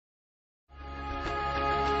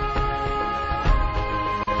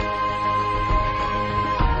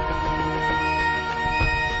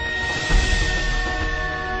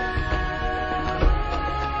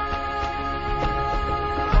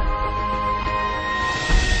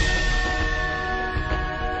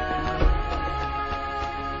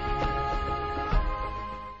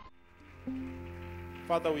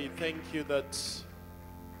Father, we thank you that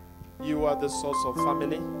you are the source of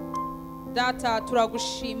family. Data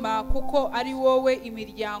turagushima kuko ari wowe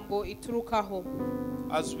imiryango iturukaho.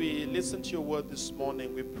 As we listen to your word this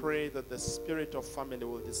morning, we pray that the spirit of family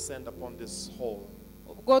will descend upon this hall.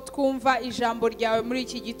 Ubwo twumva ijambo ryawe muri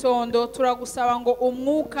iki gitondo turagusaba ngo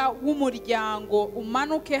umwuka w'umuryango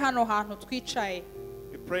umanuke hano hantu twicaye.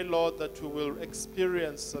 We pray, Lord, that we will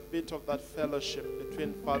experience a bit of that fellowship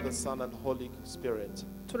between Father, Son, and Holy Spirit.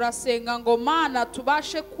 Turasenga ngo Mana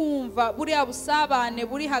tubashe kumva buriya busabane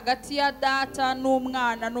buri hagati ya data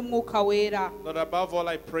n'umwana n'umwuka wera. Lord, above all,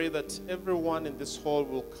 I pray that everyone in this hall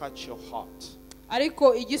will catch your heart.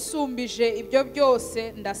 Ariko igisumbije ibyo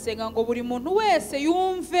byose ndasenga ngo buri muntu wese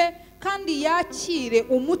yumve kandi yakire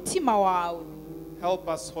umutima wawe. Help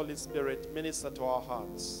us, Holy Spirit, minister to our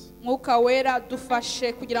hearts. Mwuka wera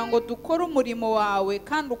dufashe kugira ngo dukore umurimo wawe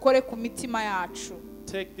kandi ukore ku mitima yacu.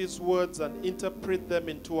 Take these words and interpret them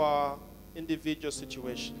into our individual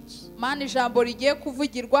situations. Mana ijambo rigiye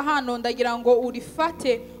kuvugirwa hano ndagira ngo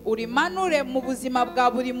urifate urimanure mu buzima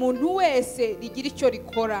bwa buri muntu wese rigira icyo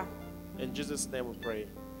rikora. In Jesus' name we pray.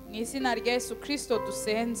 Mu izina rya Yesu Kristo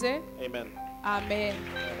dusenze. Amen. Amen.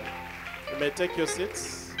 You may take your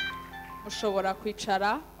seats. Mushobora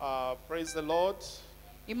kwicara. Praise the Lord.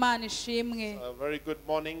 Imana ishimwe. A very good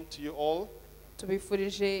morning to you all.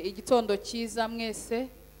 Tubifurije igitondo cyiza mwese.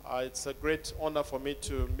 It's a great honor for me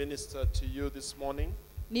to minister to you this morning.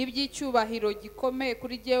 N'iby'icyubahiro gikomeye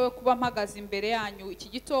kuri jyewe kuba mpagaze imbere yanyu iki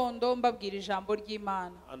gitondo mbabwira ijambo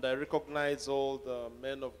ry'Imana. And I recognize all the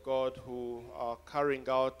men of God who are carrying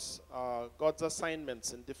out God's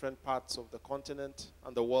assignments in different parts of the continent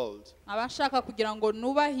and the world. Abashaka kugira ngo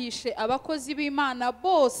nubahishe abakozi b'Imana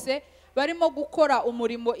bose barimo gukora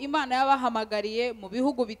umurimo Imana yabahamagariye mu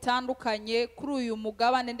bihugu bitandukanye kuri uyu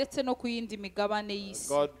mugabane ndetse no ku yindi migabane y'isi.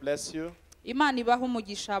 God bless you. Imana ibaha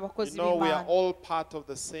umugisha abakozi You know we are b'Imana. all part of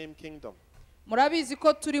the same kingdom. Murabizi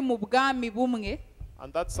ko turi mu bwami bumwe.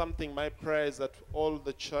 And that's something my prayer is that all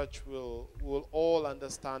the church will all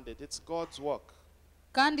understand it. It's God's work.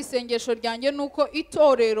 Kandi isengesho ryanjye nuko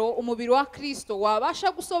itorero umubiri wa Kristo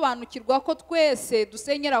wabasha gusobanukirwa ko twese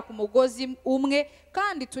dusenyera ku mugozi umwe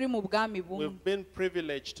kandi turi mu bwami bumwe. We've been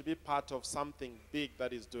privileged to be part of something big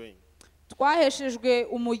that is doing. Twaheshejwe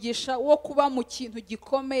umugisha wo kuba mu kintu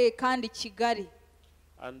gikomeye kandi kigari.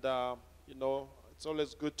 And you know, it's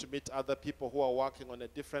always good to meet other people who are working on a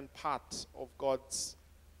different part of God's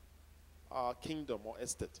kingdom or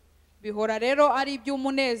estate. Bihora rero ari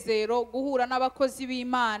iby'umunezero guhura n'abakozi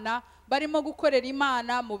b'Imana barimo gukorera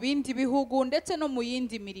Imana mu bindi bihugu ndetse no mu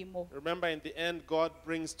yindi mirimo. Remember, in the end, God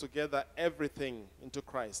brings together everything into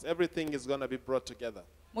Christ. Everything is going to be brought together.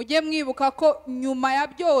 Mujye mwibuka ko nyuma ya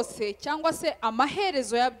byose cyangwa se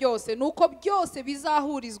amaherezo ya byose nuko byose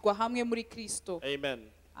bizahurizwa hamwe muri Kristo. Amen.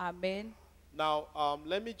 Amen. Now,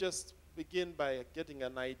 let me just begin by getting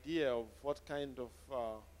an idea of what kind of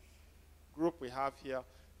group we have here.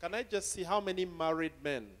 Can I just see how many married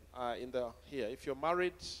men are here? If you're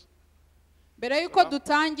married. Mbere yuko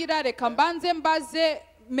dutangira reka mbanze mbaze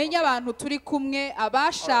menye abantu turi kumwe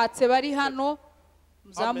abashatse bari hano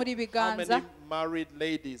muzamuri biganza. How many married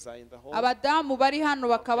ladies are in the hall? Abadamu bari hano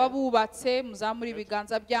bakaba bubatse muzamuri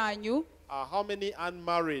biganza byanyu. How many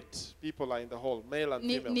unmarried people are in the hall, male and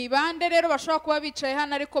female? Ni bande rero bashobora kuba bicaye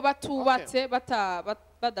hano ariko batubatse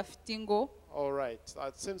badafite ingo. All right.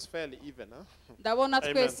 It seems fairly even, huh? Ndabona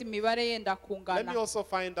twese imibare yenda kungana. Let me also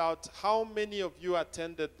find out how many of you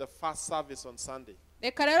attended the first service on Sunday.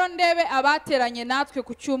 Reka rero ndebe abateranye natwe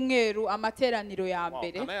ku cyumweru amateraniro ya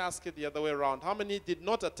mbere. Can I ask it the other way around? How many did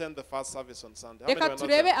not attend the first service on Sunday? Reka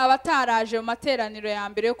turebe abataraje mu materaniro ya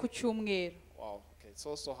mbere yo ku cyumweru. Wow, okay. It's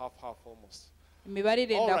also half almost. Imibare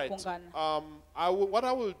irenda All kungana. right. What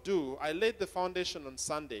I will do, I laid the foundation on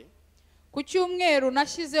Sunday. Ku cyumweru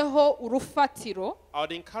nashyizeho urufatiro. I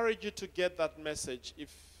would encourage you to get that message. If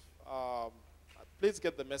please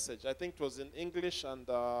get the message. I think it was in English and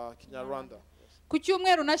Kinyarwanda. Ku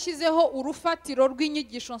cyumweru nashyizeho urufatiro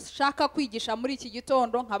rw'inyigisho nshaka kwigisha muri iki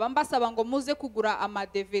gitondo nkaba mbasaba ngo muze kugura ama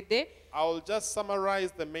DVD. I will just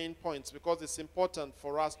summarize the main points because it's important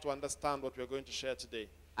for us to understand what we are going to share today.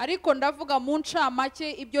 Ariko ndavuga mu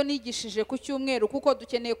ncamake ibyo nigishije ku cyumweru kuko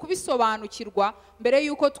dukeneye kubisobanukirwa mbere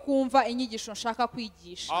yuko twumva inyigisho nshaka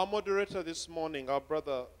kwigisha. Our moderator this morning, our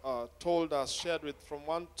brother, told us, shared with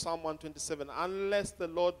from Psalm 127, unless the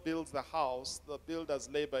Lord builds the house, the builders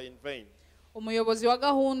labor in vain. Umuyobozi wa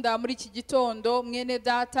gahunda muri iki gitondo mwene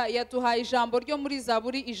data yaduhaye ijambo ryo muri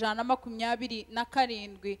Zaburi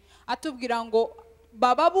 127 atubwira ngo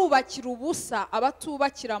baba bubakira ubusa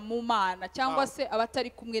abatubakira mu Mana cyangwa se abatari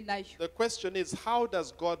kumwe nayo. The question is, how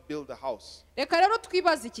does God build the house? Reka rero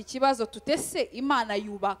twibaza iki kibazo tutese Imana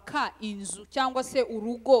yubaka inzu cyangwa se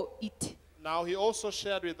urugo ite. Now he also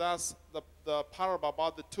shared with us the parable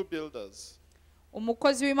about the two builders.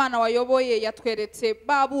 Umukozi w'Imana wayoboye yatweretse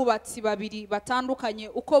babubatsi babiri batandukanye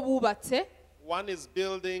uko bubatse. One is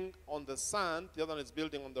building on the sand, the other one is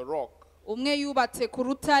building on the rock. Umwe yubatse ku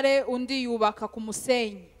rutare undi yubaka ku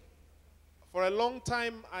musenyi. For a long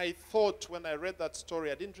time I thought, when I read that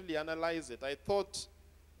story, I didn't really analyze it. I thought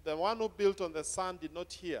the one who built on the sand did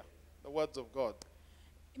not hear the words of God.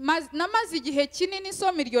 Namaze igihe kinini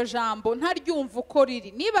nsoma iryo jambo ntaryumva uko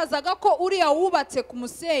riri. Nibazaga ko uriya wubatse ku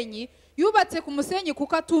musenyi yubatse ku musenyi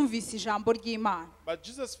kuko atumvise ijambo ry'Imana. But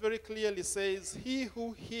Jesus very clearly says, he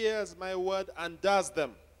who hears my word and does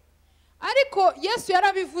them. Ariko Yesu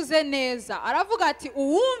yarabivuze neza, aravuga ati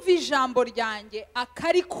uwumva ijambo ryanjye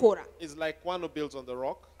akarikora Is like one who builds on the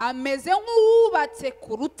rock. ameze nk'uwubatse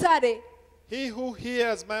ku rutare. He who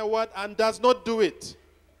hears my word and does not do it.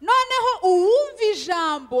 Noneho uwumva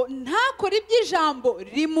ijambo ntakora iby'ijambo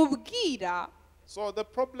rimubwira. So the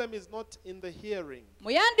problem is not in the hearing. Mu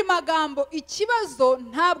yandi magambo ikibazo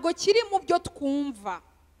ntabwo kiri mu byo twumva.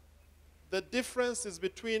 The difference is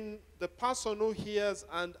between the person who hears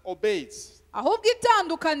and obeys. Ahubwo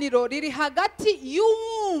itandukaniro riri hagati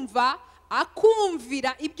y'uwumva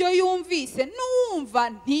akumvira ibyo yumvise n'uwumva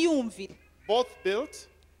ntiyumvire. Both built,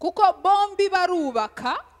 Kuko bombi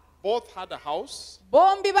barubaka, both had a house.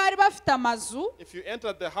 bombi bari bafite amazu. If you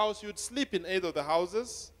entered the house, you'd sleep in either of the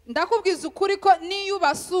houses. Ndakubwiza ukuri ko niyo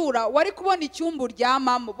ubasura wari kubona icyumba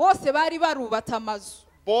uryamamo. Bose bari barubatse amazu.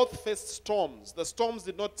 Both faced storms. The storms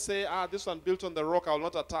did not say, this one built on the rock, I will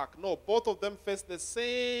not attack. No, both of them faced the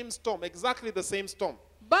same storm, exactly the same storm.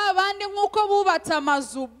 Babandi nk'uko bubatse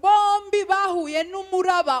amazu bombi bahuye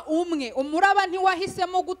n'umuraba umwe. Umuraba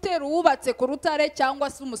ntiwahisemo gutera uwubatse ku rutare cyangwa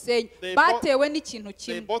se umusenyi. Batewe n'ikintu They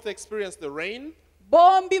kimwe. both experienced the rain.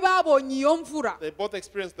 Bombi babonye iyo mvura. They both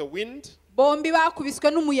experienced the wind. Bombi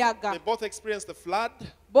bakubiswe n'umuyaga. They both experienced the flood.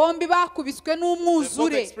 Bombi bakubiswe They both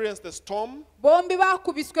n'umwuzure. experienced the storm. Bombi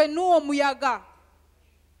bakubiswe n'uwo muyaga.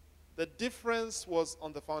 The difference was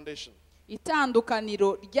on the foundation.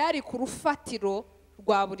 Itandukaniro ryari ku rufatiro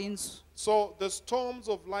rwa buri nzu. So the storms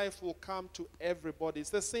of life will come to everybody. It's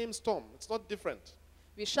the same storm. It's not different.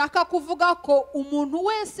 Bishaka kuvuga ko umuntu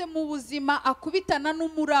wese mu buzima akubitana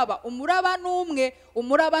n'umuraba. Umuraba n'umwe,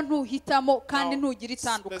 umuraba ntuhitamo kandi ntugira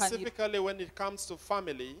itandukaniro. Specifically when it comes to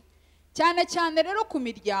family, Cyane cyane rero ku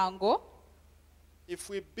miryango, if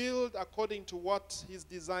we build according to what his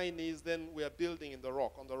design is, then we are building in the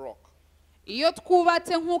rock, on the rock. iyo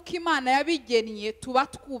twubatse nk'uko Imana yabigennye tuba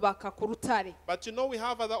twubaka ku rutare. But you know, we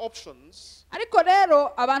have other options. Ariko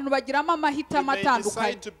rero abantu bagiramo amahitamo You may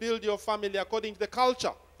decide atandukanye. to build your family according to the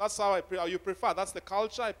culture. That's how you prefer. That's the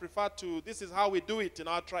culture. I prefer to, this is how we do it in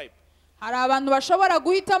our tribe. Hari abantu bashobora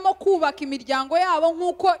guhitamo kubaka imiryango yabo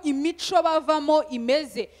nk'uko imico bavamo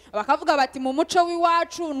imeze. Bakavuga bati mu muco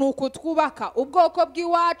w'iwacu ni uku twubaka, ubwoko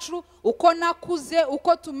bw'iwacu uko nakuze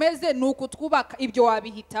uko tumeze ni uku twubaka. Ibyo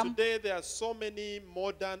wabihitamo. Today there are so many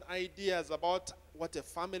modern ideas about what a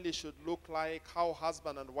family should look like, how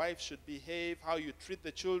husband and wife should behave, how you treat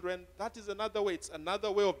the children. That is another way. It's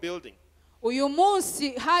another way of building. Uyu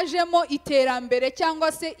munsi hajemo iterambere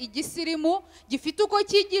cyangwa se igisirimu gifite uko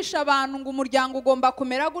cyigisha abantu ngo umuryango ugomba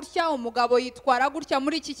kumera gutya, umugabo yitwara gutya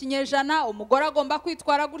muri iki kinyejana, umugore agomba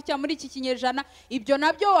kwitwara gutya muri iki kinyejana. Ibyo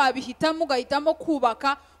nabyo wabihitamo ugahitamo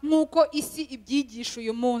kubaka nk'uko isi ibyigisha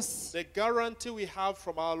uyu munsi. The guarantee we have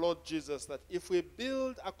from our Lord Jesus that if we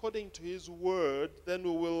build according to his word, then we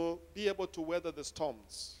will be able to weather the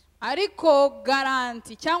storms. Ariko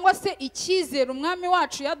garanti cyangwa se icyizere umwami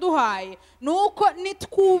wacu yaduhaye nuko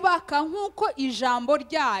nitwubaka nk'uko ijambo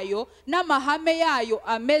ryayo n'amahame yayo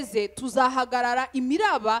ameze tuzahagarara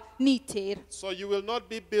imiraba nitera. So you will not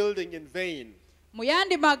be building in vain. Mu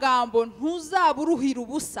yandi magambo ntuzaba uruhira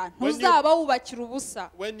ubusa, ntuzaba wubakira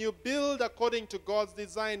ubusa. When you build according to God's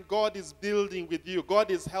design, God is building with you.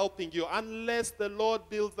 God is helping you. Unless the Lord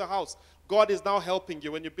builds the house, God is now helping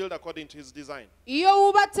you when you build according to his design. Iyo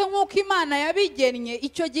wubatse nk'uko Imana yabigennye,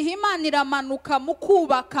 icyo gihe Imana iramanuka mu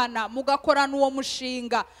kubakana mugakorana uwo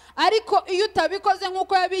mushinga. Ariko iyo utabikoze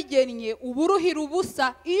nk'uko yabigennye uba uruhira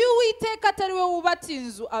ubusa. Iyo Uwiteka atari we wubatse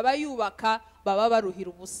inzu abayubaka baba baruhira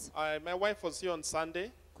ubusa. My wife was here on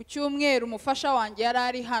Sunday. Ku cyumweru umufasha wanjye yari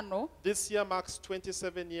ari hano. This year marks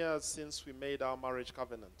 27 years since we made our marriage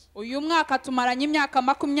covenant. Uyu mwaka tumaranye imyaka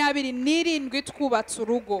 27 twubatse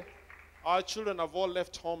urugo. Our children have all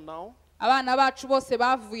left home now. Abana bacu bose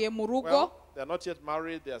bavuye mu rugo. Well, They are not yet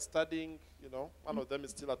married. They are studying. One of them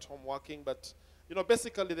is still at home working. But,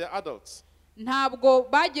 basically they're adults. ntabwo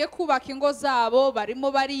bagiye kubaka ingo zabo,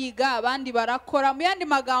 barimo bariga, abandi barakora. Mu yandi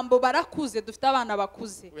magambo barakuze, dufite abana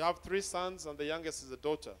bakuze. We have 3 sons and the youngest is a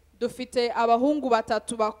daughter. Dufite abahungu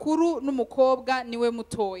batatu bakuru n'umukobwa niwe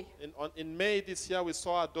mutoya. In May this year we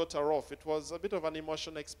saw our daughter off. It was a bit of an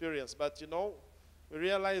emotional experience, but we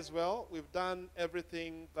realized, well, we've done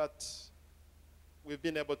everything that we've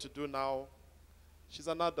been able to do now. She's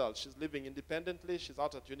an adult. She's living independently. She's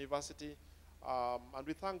out at university. And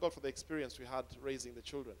we thank God for the experience we had raising the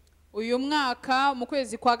children. Uyu mwaka mu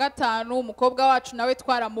kwezi kwa gatanu umukobwa wacu nawe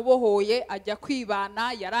twaramubohoye ajya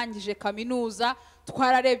kwibana, yarangije kaminuza.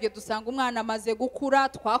 Twararebye dusanga umwana amaze gukura,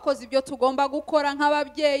 twakoze ibyo tugomba gukora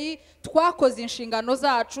nk'ababyeyi, twakoze inshingano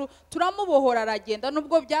zacu, turamubohora aragenda.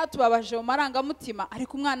 Nubwo byatubabaje mu marangamutima,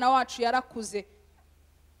 ariko umwana wacu yarakuze.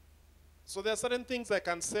 So there are certain things I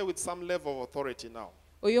can say with some level of authority now.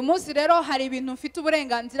 Uyu munsi rero hari ibintu mfite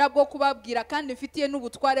uburenganzira bwo kubabwira, kandi mfitiye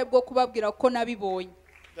n'ubutware bwo kubabwira ko nabibonye.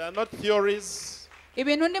 They are not theories.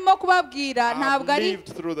 Ibintu ndimo kubabwira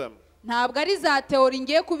ntabwo ari za teori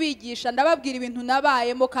ngiye kubigisha, ndababwira ibintu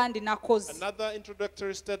nabayemo kandi nakoze. Another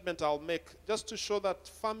introductory statement I'll make just to show that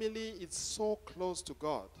family is so close to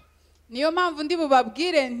God. Niyo mpamvu ndi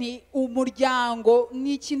bubabwire nti umuryango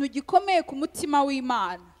ni ikintu gikomeye ku mutima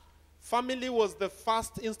w'Imana. Family was the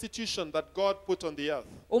first institution that God put on the earth.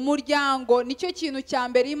 Umuryango nicyo kintu cya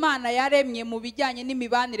mbere Imana yaremye mu bijyanye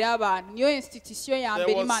n'imibanire y'abantu. Niyo institution ya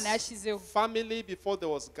mbere Imana yashyizeho. Family before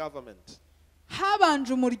there was government.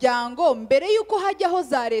 Habanje umuryango mbere yuko hajyaho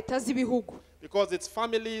za leta z'ibihugu. Because it's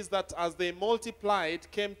families that as they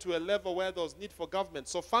multiplied came to a level where there was need for government.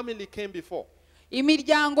 So family came before.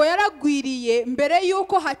 Imiryango yaragwiriye mbere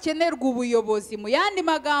yuko hakenerwa ubuyobozi. Mu yandi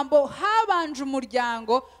magambo habanje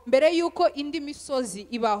umuryango mbere yuko indi misozi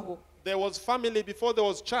ibaho. There was family before there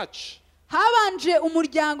was church. Habanje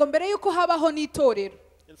umuryango mbere yuko habaho n'itorero.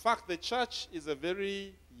 In fact, the church is a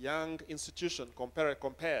very young institution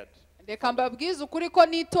compared. Reka mbabwize ukuri ko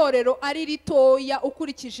n'itorero ari ritoya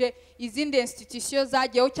ukurikije izindi institution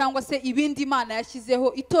zagiyeho cyangwa se ibindi Imana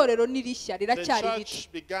yashyizeho. Itorero ni rishya, riracyari rito. The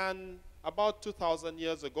church began about 2,000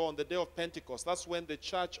 years ago on the day of Pentecost. That's when the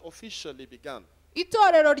church officially began.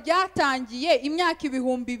 Itorero ryatangiye imyaka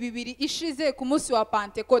 2000 ishize ku munsi wa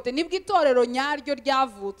Pentecote. Nibwo itorero nyaryo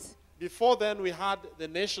ryavutse. Before then we had the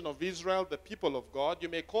nation of Israel, the people of God. You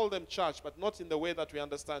may call them church, but not in the way that we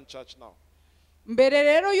understand church now. Mbere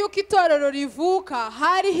rero yuko itorero rivuka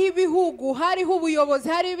hariho ibihugu, hariho ubuyobozi,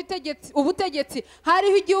 hariho ubutegetsi,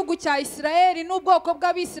 hariho igihugu cya Isirayeli n'ubwoko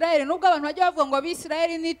bw'Abisirayeli. Nubwo abantu bajya bavuga ngo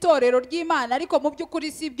Abisirayeli ni itorero ry'Imana, ariko mu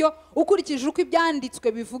by'ukuri sibyo ukurikije uko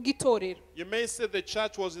ibyanditswe bivuga itorero. You may say the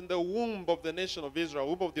church was in the womb of the nation of Israel,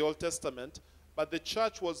 womb of the Old Testament, but the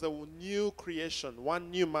church was a new creation, one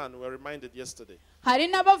new man, we were reminded yesterday. Hari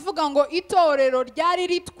n'abavuga ngo itorero ryari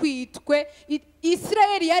ritwitwe,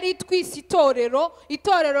 Isirayeli yari itwise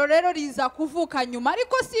itorero rero riza kuvuka nyuma,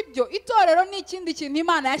 ariko sibyo, itorero ni ikindi kintu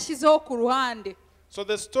Imana yashyizeho ku ruhande. So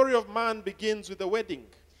the story of man begins with the wedding.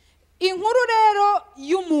 Inkuru rero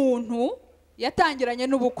y'umuntu yatangiranye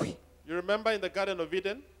n'ubukwe. You remember in the Garden of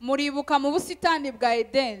Eden? Muribuka mu busitani bwa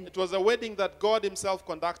Eden. It was a wedding that God himself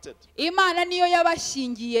conducted. Imana niyo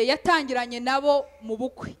yabashingiye, yatangiranye nabo mu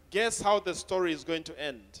bukwe. Guess how the story is going to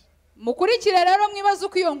end? Mukurikire rero mwibaze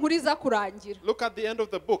uko iyo nkuru iza kurangira. Look at the end of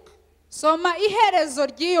the book. Soma iherezo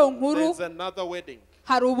ry'iyo nkuru. There's another wedding.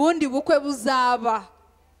 Hari ubundi bukwe buzaba.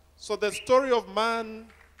 So the story of man,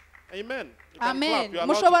 amen. Amen.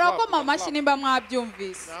 Mushobora ko mamashi nimba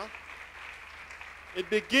mwabyumvise. It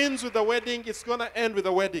begins with the wedding, it's going to end with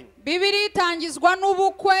the wedding. Bibiri itangizwa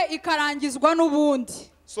n'ubukwe ikarangizwa n'ubundi.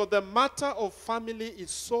 So the matter of family is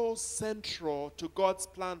so central to God's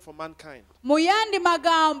plan for mankind. Mu yandi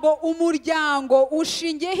magambo umuryango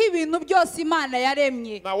ushingiyeho ibintu byose Imana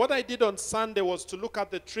yaremye. Now what I did on Sunday was to look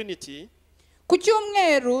at the Trinity. Ku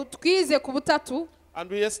cyumweru twize ku butatu. And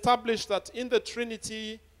we established that in the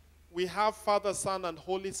Trinity we have Father, Son, and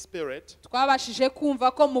Holy Spirit. Twabashije kumva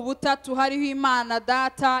ko mu butatu hariho Imana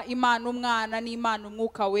Data, Imana Umwana n'Imana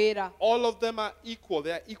Umwuka Wera. All of them are equal.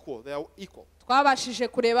 They are equal. Twabashije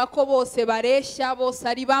kureba ko bose bareshya, bose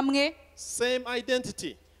ari bamwe. Same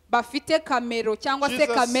identity. Bafite kamero cyangwa se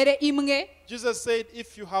kamere imwe. Jesus said,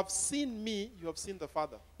 if you have seen me, you have seen the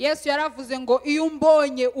Father. Yesu yaravuze ngo iyo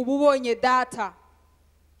umbonye ububonye Data.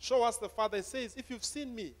 Show us the Father. He says, if you've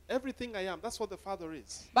seen me, everything I am, that's what the Father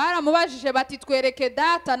is. Baramubajije bati twereke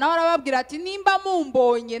Data, nawe arababwira ati nimba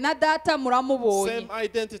mumbonye na Data muramubonye. Same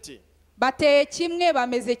identity. Bateye kimwe,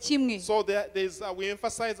 bameze kimwe. So we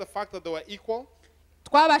emphasize the fact that they were equal.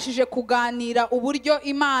 Twabashije kuganira uburyo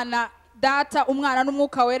Imana data umwana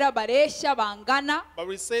n'umwuka wera bareshya bangana, but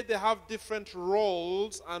we say they have different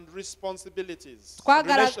roles and responsibilities,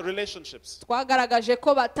 relationships. twagaragaje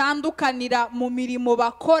ko batandukanira mu mirimo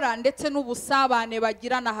bakora ndetse n'ubusabane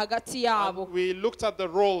bagirana hagati yabo. And we looked at the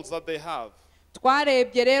roles that they have.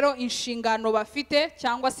 Twarebye rero inshingano bafite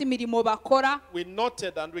cyangwa se imirimo bakora. We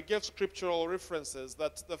noted and we gave scriptural references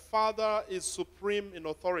that the Father is supreme in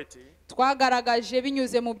authority. Twagaragaje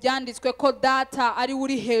binyuze mu byanditswe ko data ari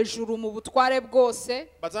uri hejuru mu butware bwose.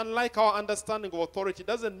 But unlike our understanding of authority,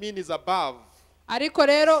 doesn't mean he's above. Ariko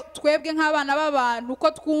rero twebwe nk'abana b'abantu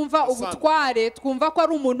ko twumva ubutware, twumva ko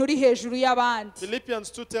ari umuntu uri hejuru y'abandi.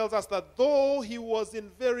 Philippians 2 tells us that though he was in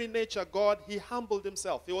very nature God, he humbled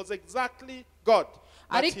himself. He was exactly God.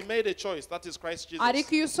 But he made a choice, that is Christ Jesus.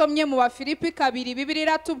 Ariko iyo usomye mu Bafilipi 2, Bibiliya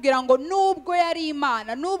iratubwira ngo nubwo yari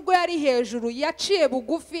Imana, nubwo yari hejuru, yaciye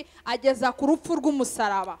bugufi ageza ku rupfu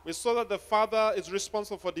rw'umusaraba. We saw that the Father is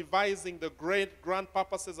responsible for devising the great grand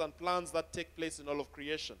purposes and plans that take place in all of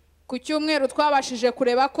creation. Ku cyumweru twabashije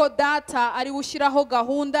kureba ko data ari ushyiraho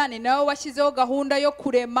gahunda, ni nawe washyizeho gahunda yo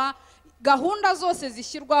kurema. Gahunda zose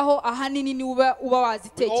zishyirwaho ahanini ni uba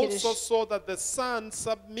wazitekereje. We also saw that the Son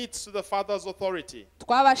submits to the Father's authority.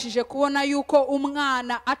 Twabashije kubona yuko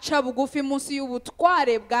umwana aca bugufi munsi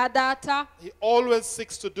y'ubutware bwa data. He always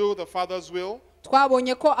seeks to do the Father's will.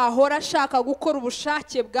 Twabonye ko ahora ashaka gukora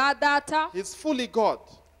ubushake bwa data. He's fully God.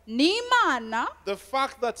 Ni Imana. The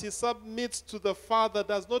fact that he submits to the Father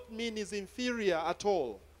does not mean he's inferior at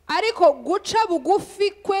all. Ariko guca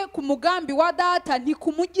bugufi kwe ku mugambi wa data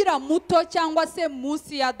ntikumugira muto cyangwa se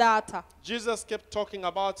munsi ya data. Jesus kept talking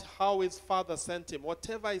about how his Father sent him.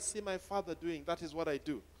 Whatever I see my Father doing, that is what I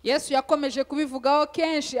do. Yesu yakomeje kubivugaho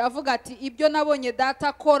kenshi avuga ati ibyo nabonye data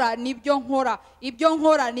akora nibyo nkora, ibyo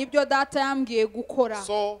nkora nibyo data yambwiye gukora.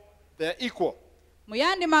 So they're equal. Mu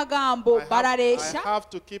yandi magambo barareshya. I have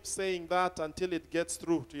to keep saying that until it gets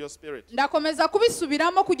through to your spirit. Ndakomeza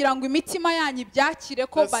kubisubiramo kugira ngo imitima yanyu ibyakire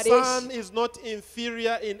ko bareshya. The Son is not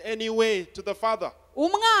inferior in any way to the Father.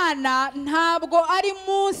 Umwana ntabwo ari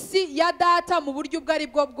munsi ya data mu buryo ubwo ari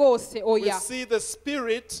bwo bwose, oya. We see the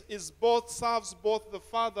Spirit serves both the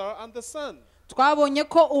Father and the Son. Twabonye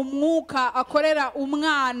ko umwuka akorera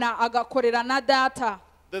umwana agakorera na data.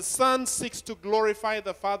 The Son seeks to glorify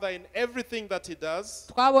the Father in everything that he does.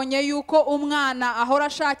 Twabonye yuko umwana ahora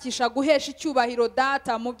ashakisha guhesha icyubahiro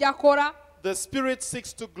data mu byo akora. The Spirit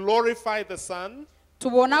seeks to glorify the Son.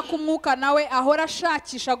 Tubona ko umwuka nawe ahora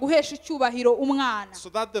ashakisha guhesha icyubahiro umwana. So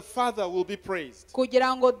that the Father will be praised.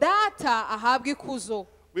 Kugira ngo data ahabwe ikuzo.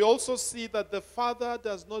 We also see that the Father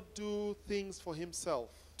does not do things for himself.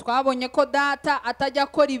 Twabonye ko data atajya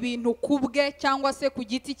akora ibintu kubwe cyangwa se ku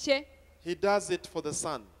giti cye. He does it for the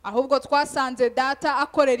Son. Ahubwo twasanze data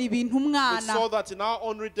akorera ibintu umwana. We saw that in our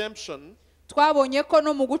own redemption. Twabonye ko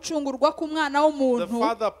no mu gucungurwa k'umwana w'umuntu. The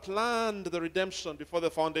Father planned the redemption before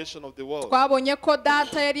the foundation of the world. Twabonye ko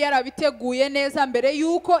data yari yarabiteguye neza mbere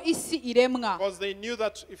yuko isi iremwa. Because they knew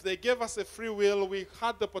that if they gave us a free will, we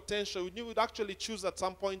had the potential. We knew we'd actually choose at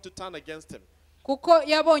some point to turn against him. Kuko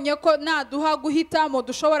yabonye ko naduha guhitamo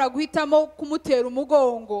dushobora guhitamo kumutera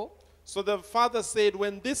umugongo. So the Father said,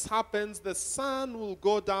 when this happens, the Son will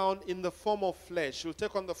go down in the form of flesh. He will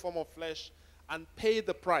take on the form of flesh and pay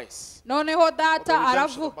the price. Noneho data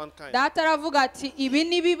aravuga ati ibi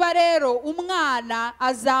nibiba rero umwana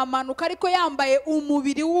azamanuka ariko yambaye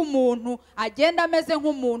umubiri w'umuntu agenda ameze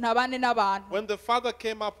nk'umuntu abane n'abantu. When the Father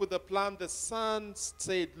came up with the plan, the Son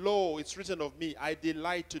said, lo, it's written of me, I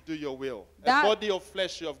delight to do your will. A body of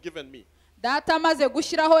flesh you have given me. Data amaze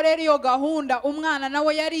gushyiraho rero iyo gahunda umwana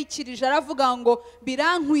nawe yarikirije aravuga ngo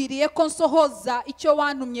birankwiriye ko nsohoza icyo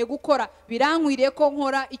wantumye gukora, birankwiriye ko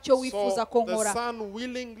nkora icyo wifuza ko nkora. So the Son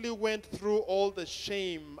willingly went through all the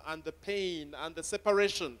shame and the pain and the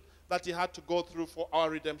separation that he had to go through for our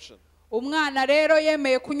redemption. Umwana rero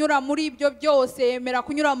yemeye kunyura muri ibyo byose, yemera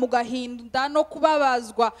kunyura mu gahinda no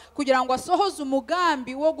kubabazwa kugira ngo asohoze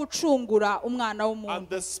umugambi wo gucungura umwana w'umuntu. And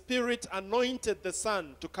the Spirit anointed the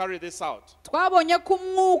Son to carry this out. Twabonye ko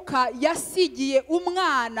umwuka yasigiye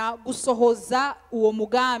umwana gusohoza uwo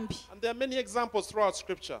mugambi. And there are many examples throughout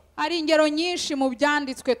Scripture. Hari ingero nyinshi mu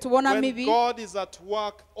byanditswe tubonamo ibi. When God is at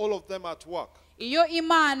work, all of them at work. Iyo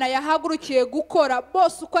Imana yahagurukiye gukora,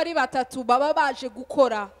 bose uko ari batatu baba baje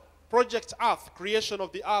gukora. Project Earth, creation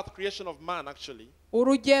of the earth, creation of man actually.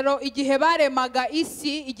 Urugero igihe baremaga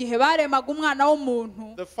isi, igihe baremaga umwana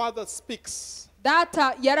w'umuntu. The Father speaks.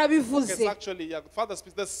 Data yarabivuze. Okay, actually, the Father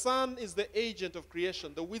speaks. The Son is the agent of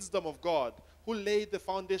creation, the wisdom of God, who laid the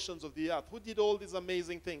foundations of the earth, who did all these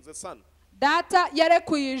amazing things, the Son. data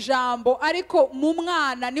yarekuye ijambo ariko mu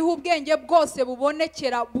mwana niho ubwenge bwose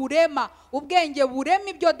bubonekera burema ubwenge burema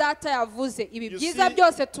ibyo data yavuze ibi byiza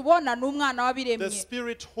byose tubona n'umwana wabiremye. The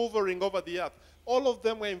spirit hovering over the earth, all of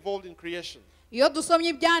them were involved in creation. Iyo dusomye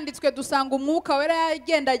ibyanditswe dusanga umwuka wera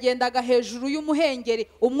yagendagendaga hejuru y'umuhengeri,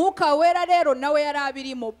 umwuka wera rero nawe yari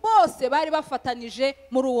abirimo, bose bari bafatanije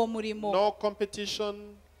muri uwo murimo. No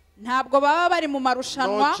competition, ntabwo baba bari mu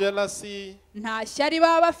marushanwa, no jealousy, nta shyari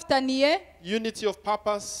baba bafitaniye, unity of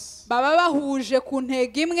purpose, baba bahuje ku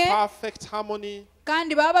ntego imwe, perfect harmony.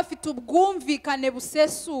 kandi baba bafite ubwumvikane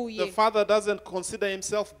busesuye. The Father doesn't consider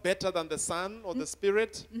himself better than the Son or the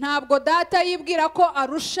Spirit. Ntabwo data yibwira ko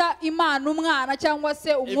arusha Imana umwana cyangwa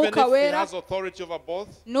se umwuka Even if he wera, has authority over both,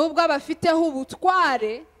 nubwo abafiteho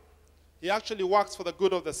ubutware, he actually works for the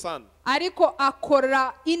good of the Son. ariko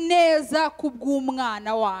akora ineza ku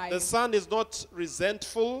bw'umwana wayo. The Son is not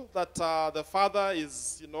resentful that the Father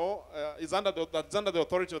is, is under the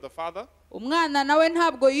authority of the Father. Umwana nawe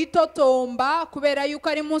ntabwo yitotomba kubera yuko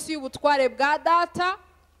ari munsi y'ubutware bwa data.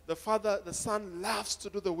 The Son loves to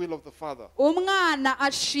do the will of the Father. Umwana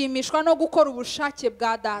ashimishwa no gukora ubushake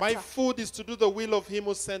bwa data. My food is to do the will of him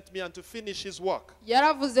who sent me and to finish his work.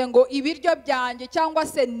 Yaravuze ngo ibiryo byanjye cyangwa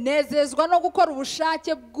se nezezwa no gukora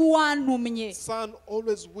ubushake bw'uwantumye. Son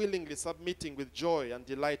always willingly submitting with joy and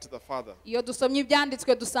delight to the Father. Iyo dusomye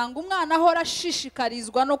ibyanditswe dusanga umwana ahora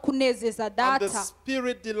ashishikarizwa no kunezeza data. And the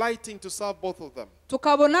Spirit delighting to serve both of them.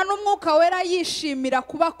 Tukabona n'umwuka wera yishimira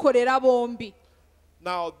kubakorera bombi.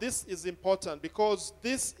 Now, this is important because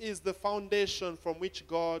this is the foundation from which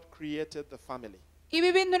God created the family.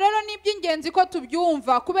 Ibi bintu rero ni iby'ingenzi ko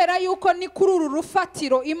tubyumva kubera yuko ni kuri uru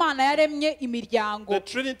rufatiro Imana yaremye imiryango. The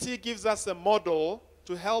Trinity gives us a model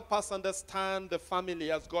to help us understand the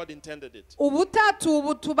family as God intended it. Ubutatu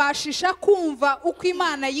ubu tubashisha kumva uko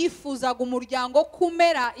Imana yifuzaga umuryango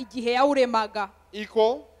kumera igihe yawuremaga.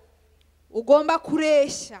 Equal. Ugomba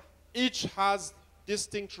kureshya. Each has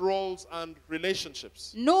distinct roles and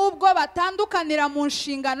relationships. Nubwo batandukanira mu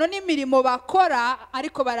nshingano n'imirimo bakora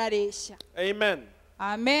ariko barareshya. Amen.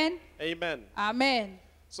 Amen. Amen. Amen.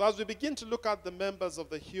 So as we begin to look at the members of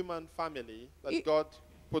the human family that God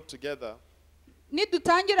put together,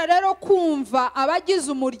 nidutangira rero kumva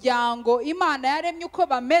abagize umuryango Imana yaremye uko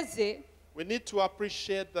bameze, we need to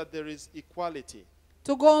appreciate that there is equality.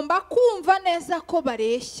 Tugomba kumva neza ko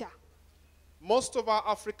bareshya. Most of our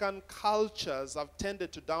African cultures have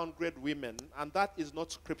tended to downgrade women, and that is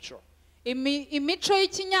not scriptural. Imico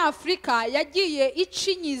y'Ikinyafrika yagiye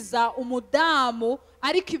icinyiza umudamu,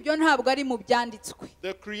 ariko ibyo ntabwo ari mu byanditswe.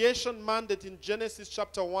 The creation mandate in Genesis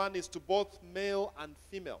chapter 1 is to both male and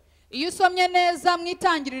female. Iyo usomye neza mu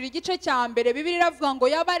itangiriro igice cya mbere, Bibiliya iravuga ngo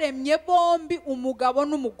yabaremye bombi umugabo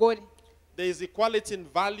n'umugore. There is equality in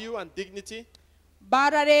value and dignity.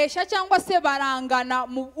 Barareshya cyangwa se barangana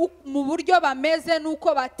mu buryo bameze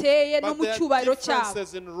nuko bateye no mu cyubahiro cyabo. But there are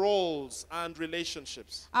differences in roles and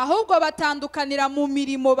relationships. Ahubwo batandukanira mu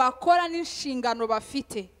mirimo bakora n'inshingano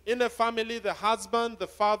bafite. In a family, the husband, the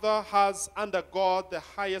father has under God the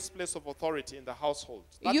highest place of authority in the household.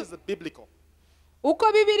 That is the biblical. Uko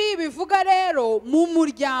Bibiliya bivuga rero, mu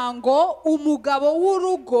muryango umugabo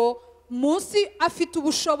w'urugo munsi afite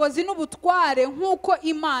ubushobozi n'ubutware nk'uko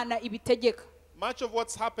Imana ibitegeka. Much of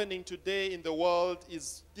what's happening today in the world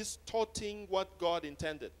is distorting what God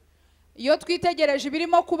intended. Iyo twitegereje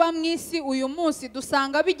ibirimo kuba mu isi uyu munsi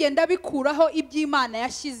dusanga bigenda bikuraho iby'Imana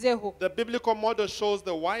yashyizeho. The biblical model shows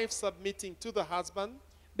the wife submitting to the husband.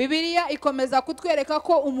 Bibiliya ikomeza kutwereka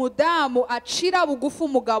ko umudamu acira bugufi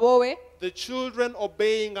umugabo we. The children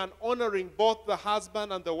obeying and honoring both the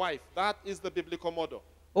husband and the wife. That is the biblical model.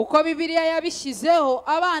 Uko Bibiliya yabishyizeho,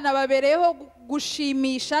 abana babereyeho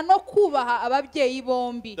gushimisha no kubaha ababyeyi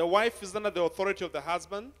bombi. The wife is under the authority of the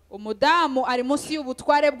husband. Umudamu ari munsi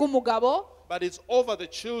y'ubutware bw'umugabo, but it's over the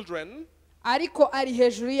children. Ariko ari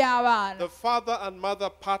hejuru y'abana. The father and mother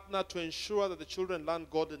partner to ensure that the children learn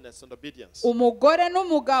godliness and obedience. Umugore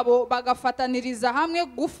n'umugabo bagafataniriza hamwe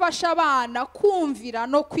gufasha abana kumvira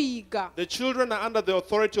no kwiga. The children are under the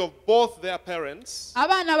authority of both their parents.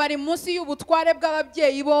 Abana bari munsi y'ubutware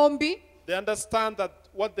bw'ababyeyi bombi. They understand that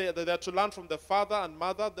what they are to learn from the father and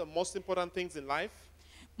mother, the most important things in life.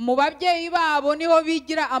 Mu babyeyi babo niho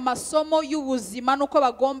bigira amasomo y'ubuzima nuko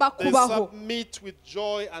bagomba kubaho. They submit with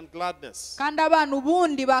joy and gladness. Kandi abana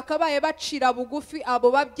ubundi bakabaye bacira bugufi abo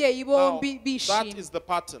babyeyi bombi bishimye. That is the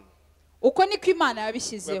pattern. Uko niko Imana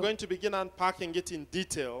yabishyizeho. We're going to begin unpacking it in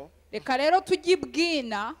detail. Reka rero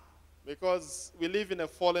tujibwina. Because we live in a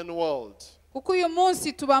fallen world. Kuko uyu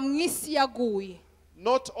munsi tuba mu isi yaguye.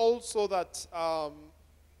 Not also that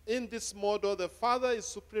in this model, the father is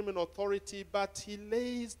supreme in authority, but he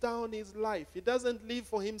lays down his life. He doesn't live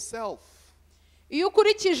for himself. iyo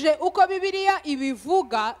ukurikije uko bibiliya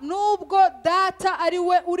ibivuga, nubwo data ari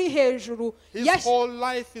we uri hejuru, His whole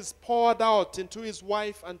life is poured out into his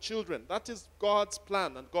wife and children. That is God's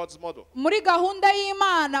plan and God's model. muri gahunda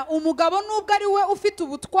y'Imana, umugabo nubwo ari we ufite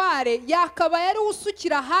ubutware, yakabaye ari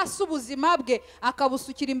usukira hasi ubuzima bwe,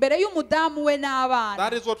 akabusukira imbere y'umudamu we n'abana.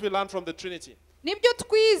 That is what we learn from the Trinity. Nibyo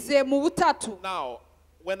twize mu butatu. Now,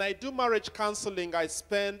 when I do marriage counseling, I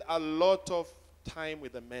spend a lot of time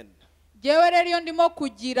with the men. Jewe rero iyo ndimo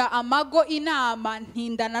kugira amago inama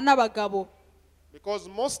ntindana n'abagabo. Because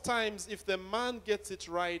most times, if the man gets it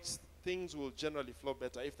right, things will generally flow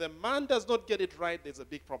better. If the man does not get it right, there's a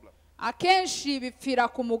big problem. Akenshi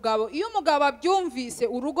bipfira ku mugabo. Iyo umugabo abyumvise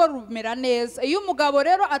urugo rumera neza. Iyo umugabo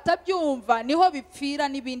rero atabyumva niho bipfira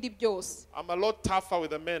n'ibindi byose. I'm a lot tougher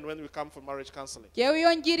with the men when we come for marriage counseling. Jewe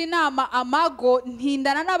iyo ngira inama amago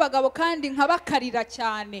ntindana n'abagabo kandi nkabakarira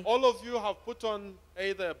cyane. All of you have put on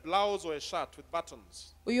either a blouse or a shirt with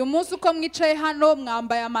buttons. Uyu munsi uko mwicaye hano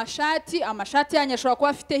mwambaye amashati yanyu ashobora kuba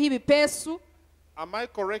afiteho ibipesu. Am I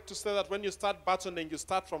correct to say that when you start buttoning, you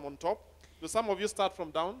start from on top? Do some of you start from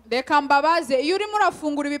down? Reka mbabaze, iyo urimo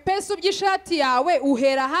urafungura ibipesu by'ishati yawe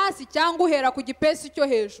uhera hasi cyangwa uhera ku gipesu cyo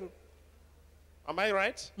hejuru? Am I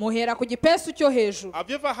right? Muhera ku gipesu cyo hejuru. Have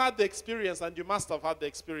you ever had the experience, and you must have had the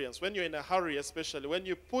experience, when you're in a hurry, especially when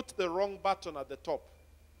you put the wrong button at the top?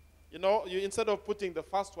 You know, you instead of putting the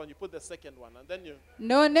first one, you put the second one, and then you...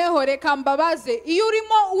 Noneho reka mbabaze, iyo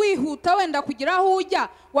urimo wihuta wenda kugira aho ujya,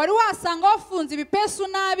 wari wasanga wafunze ibipesu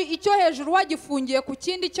nabi, icyo hejuru wagifungiye ku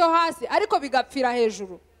kindi cyo hasi, ariko bigapfira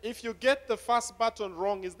hejuru. If you get the first button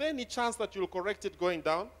wrong, is there any chance that you'll correct it going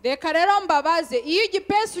down? Reka rero mbabaze, iyo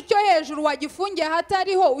igipesu cyo hejuru wagifungiye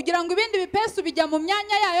hatariho, ugira ngo ibindi bipesu bijya mu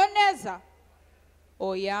myanya yayo neza?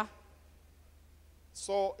 Oya.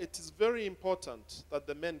 So it is very important that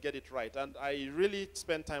the men get it right. And I really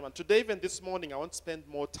spend time. And today, even this morning, I want to spend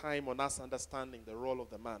more time on us understanding the role of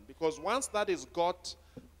the man. Because once that is got,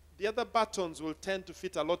 the other buttons will tend to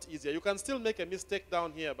fit a lot easier. You can still make a mistake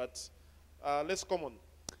down here, but let's come on.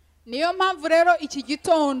 Niyo mpamvu rero iki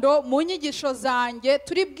gitondo mu nyigisho zanjye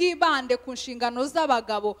turi bwibande ku nshingano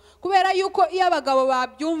z'abagabo, kubera yuko iyo abagabo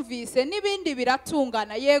babyumvise n'ibindi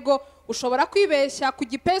biratungana. Yego ushobora kwibeshya ku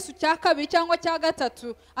gipesu cya kabiri cyangwa cya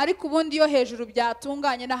gatatu, ariko ubundi iyo hejuru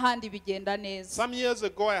byatunganye n'ahandi bigenda neza. Some years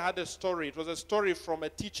ago I had a story. It was a story from a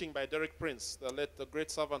teaching by Derek Prince, the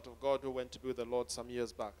great servant of God who went to be with the Lord some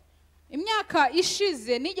years back. Imyaka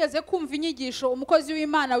ishize nigeze kumva inyigisho umukozi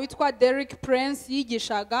w'Imana witwa Derek Prince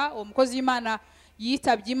yigishaga. Umukozi w'Imana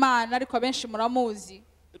yitabye Imana ariko abenshi muramuzi.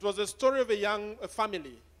 It was a story of a young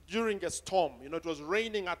family during a storm. You know, it was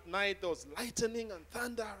raining at night, there was lightning and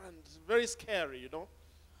thunder, and very scary, you know.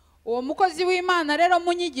 Uwo mukozi w'Imana rero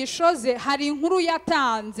mu nyigisho ze hari inkuru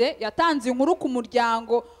yatanze inkuru ku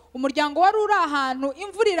muryango wari uri ahantu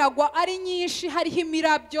imvura iragwa ari nyinshi, hariho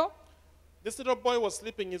imirabyo. This little boy was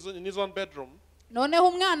sleeping in his own bedroom. Noneho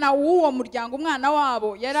umwana w'uwo muryango, umwana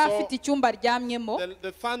wabo yari afite icyumba aryamyemo.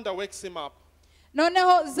 The thunder wakes him up.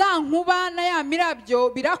 Noneho za nkuba na ya mirabyo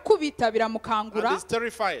birakubita biramukangura. And he's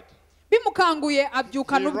terrified. Bimukanguye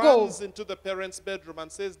abyukana ubwoba. He runs into the parents' bedroom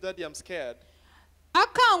and says, "Daddy, I'm scared."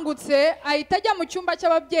 Akangutse ahita ajya mu cyumba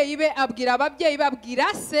cy'ababyeyi be, abwira ababyeyi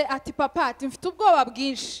babwira se ati papa ati mfite ubwoba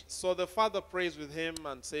bwinshi. So the father prays with him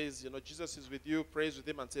and says, you know, Jesus is with you, prays with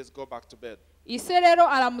him and says, go back to bed. Ise rero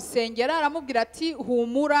aramusengera aramubwira ati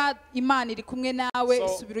humura Imana iri kumwe nawe,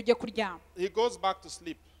 subira ujye kuryama. He goes back to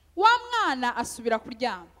sleep. Wa mwana asubira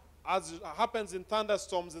kuryama. As happens in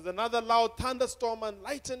thunderstorms, there's another loud thunderstorm and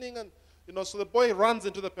lightning, and you know, so the boy runs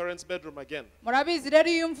into the parents' bedroom again. Murabizi rero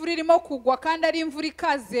iyo imvura irimo kugwa kandi ari imvura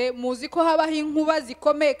ikaze, muzi ko habaho inkuba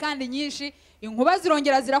zikomeye kandi nyinshi, inkuba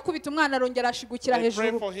zirongera zirakubita, umwana arongera ashigukira hejuru.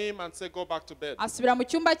 They pray for him and say go back to bed. Asubira mu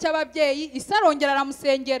cyumba cy'ababyeyi, ise arongera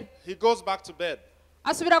aramusengera. He goes back to bed.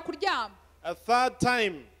 Asubira kuryama. A third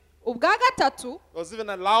time, ubwa gatatu, there was even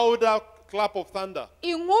a louder clap of thunder.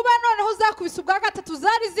 Inkuba noneho zakubise ubwa gatatu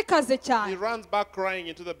zari zikaze cyane. He runs back crying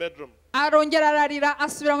into the bedroom. Arongera ararira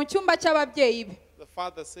asubira mu cyumba cy'ababyeyi be. The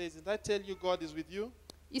father says, "Did I tell you God is with you?"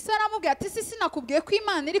 Isa aramubwira ati sisi nakubwiye ko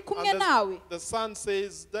Imana iri kumwe nawe. The son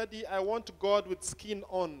says, "Daddy, I want God with skin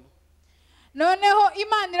on." Noneho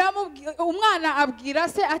Imana iramubwira, umwana abwira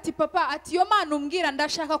se ati papa ati yo Mana umbwira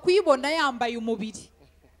ndashaka kuyibona yambaye umubiri.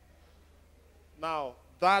 Now,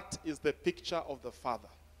 that is the picture of the father.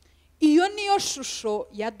 Iyo niyo shusho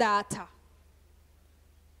ya data.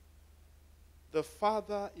 The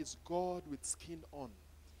father is God with skin on.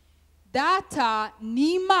 data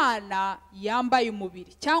ni imana yambaye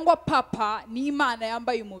umubiri cyangwa papa ni imana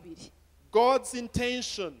yambaye umubiri. God's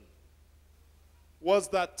intention was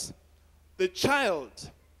that the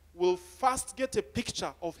child will first get a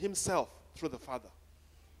picture of himself through the father.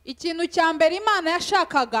 Ikintu cya mbere imana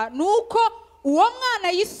yashakaga nuko uwo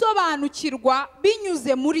mwana yisobanukirwa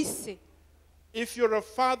binyuze muri se. If you're a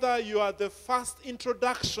father, you are the first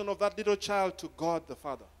introduction of that little child to God the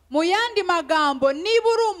Father. Mu yandi magambo, niba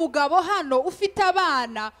uri umugabo hano ufite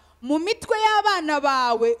abana, mu mitwe y'abana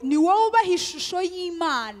bawe ni wowe ubaha ishusho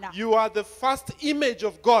y'Imana. You are the first image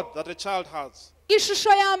of God that a child has. Ishusho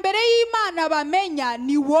ya mbere y'Imana bamenya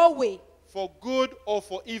ni wowe. For good or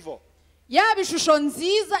for evil. Yaba ishusho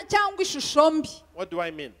nziza cyangwa ishusho mbi. What do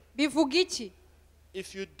I mean? Bivuga iki?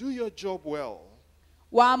 If you do your job well,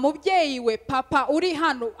 wa mubyeyi we papa uri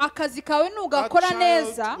hano akazi kawe nugakora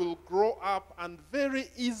neza, that child will grow up and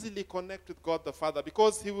very easily connect with God the Father,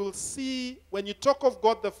 because he will see, when you talk of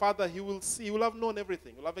God the Father, he will have known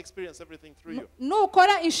everything, he will have experienced everything through you.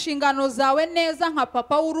 Nukora inshingano zawe neza nka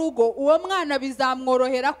papa w'urugo, uwo mwana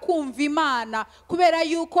bizamworohera kumva Imana kubera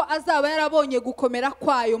yuko azaba yarabonye gukomera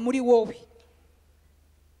kwayo muri wowe.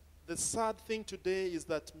 The sad thing today is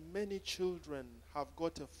that many children have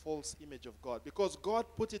got a false image of God, because God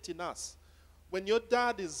put it in us. When your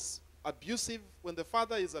dad is abusive, when the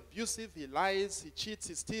father is abusive, he lies, he cheats,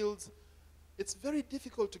 he steals, it's very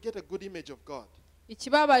difficult to get a good image of God.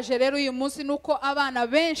 Ikibabaje rero uyu munsi nuko abana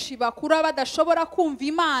benshi bakura badashobora kumva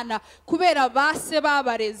Imana kubera base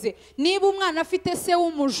babareze. Niba umwana afite se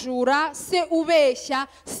w'umujura, se ubeshya,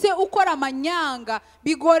 se ukora amanyanga,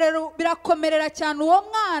 birakomerera cyane uwo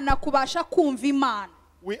mwana kubasha kumva Imana.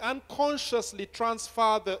 We unconsciously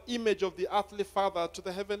transfer the image of the earthly father to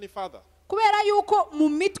the heavenly father. Kubera yuko mu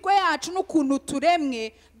mitwe yacu n'ukuntu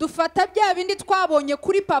turemwe dufata bya bindi twabonye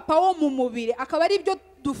kuri papa wo mu mubiri akaba ari byo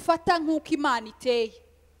dufata nk'uko Imana iteye.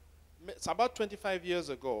 It's about 25 years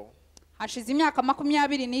ago, hashize imyaka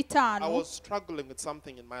 25 I was struggling with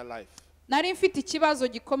something in my life. nari mfite ikibazo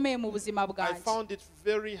gikomeye mu buzima I bwanjye. found it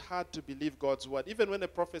very hard to believe God's word. Even when a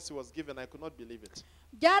prophecy was given, I could not believe it.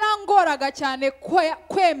 Byarangoraga cyane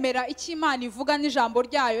kwemera icyo Imana ivuga n'ijambo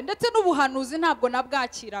ryayo, ndetse n'ubuhanuzi ntabwo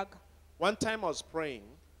nabwakiraga. One time I was praying,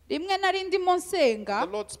 rimwe nari ndimo nsenga,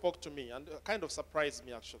 the Lord spoke to me and kind of surprised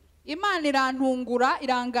me actually. Imana irantungura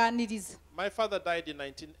iranganiriza. My father died in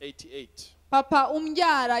 1988. Papa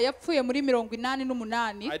umbyara yapfuye muri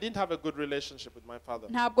 88. I didn't have a good relationship with my father.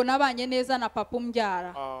 Ntabwo nabanye neza na papa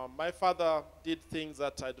umbyara. My father did things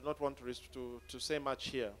that I do not want to say much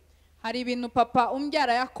here. Hari ibintu papa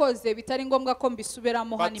umbyara yakoze bitari ngombwa ko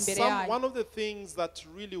mbisubiramo hano But imbere yayo. one of the things that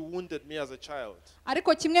really wounded me as a child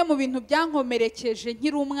Ariko kimwe mu bintu byankomerekeje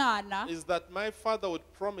nkiri umwana is that my father would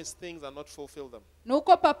promise things and not fulfill them.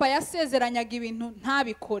 nuko papa yasezeranyaga ibintu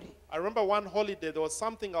ntabikore. I remember one holiday, there was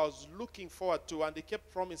something I was looking forward to and he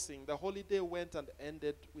kept promising. The holiday went and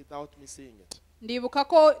ended without me seeing it. Ndibuka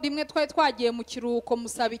ko rimwe twari twagiye mu kiruhuko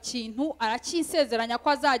musaba ikintu arakinsezeranya ko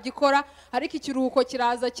azagikora, ariko ikiruhuko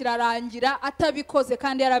kiraza kirarangira atabikoze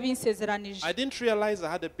kandi yarabinsezeranije. I didn't realize I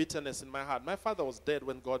had a bitterness in my heart. My father was dead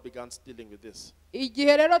when God began dealing with this.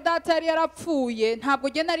 Igihe rero data yari yarapfuye ntabwo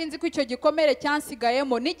nge nari nzi ko icyo gikomere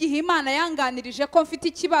cyansigayemo, n'igihe Imana yanganirije ko mfite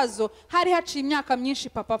ikibazo hari haciye imyaka myinshi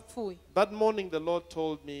papa apfuye. That morning the Lord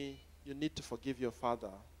told me, you need to forgive your father.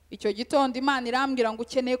 Icyo gitondo Imana irambwira ngo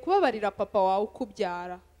ukeneye kubabarira papa wawe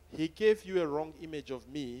ukubyara. He gave you a wrong image of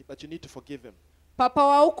me, but you need to forgive him. Papa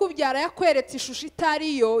wawe ukubyara yakweretse ishusho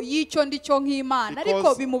itariyo y'icyo ndicyo nk'Imana,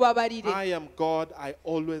 ariko bimubabarire. I am God, I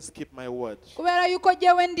always keep my word. Kubera yuko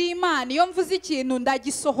jyewe ndi Imana, iyo mvuze ikintu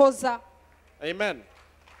ndagisohoza. Amen.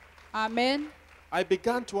 Amen. I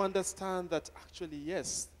began to understand that actually,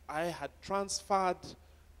 yes, I had transferred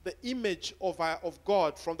the image of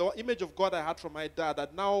God, from the image of God I had from my dad, I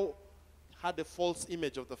now had a false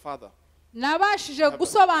image of the father. Nabashije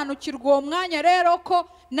gusobanukirwa uwo mwanya rero ko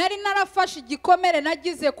nari narafashe igikomere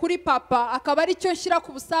nagize kuri papa akaba ari cyo nshyira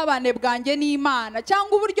ku busabane bwanjye n'Imana,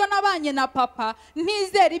 cyangwa uburyo nabanye na papa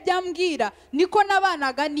ntizera ibyo ambwira niko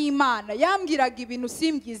nabanaga n'Imana, yambwiraga ibintu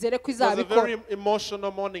simbyizere ko izabikora. It was a very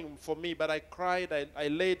emotional morning for me, but I cried, I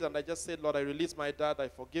laid and I just said, Lord, I release my dad, I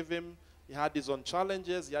forgive him. He had his own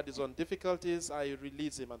challenges, he had his own difficulties. I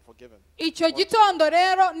release him and forgive him. Icyo gitondo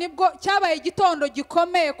rero nibwo cyabaye igitondo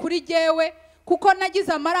gikomeye kuri jyewe, kuko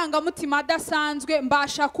nagize amarangamutima adasanzwe,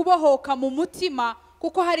 mbasha kubohoka mu mutima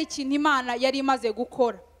kuko hari ikintu Imana yari imaze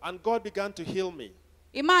gukora. And God began to heal me.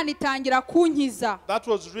 Imana itangira kunkiza. That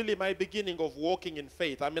was really my beginning of walking in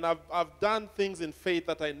faith. I mean, I've done things in faith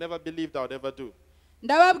that I never believed I would ever do.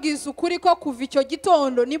 ndababwiza ukuri ko kuva icyo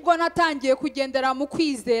gitondo nibwo natangiye kugendera mu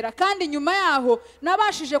kwizera kandi nyuma yaho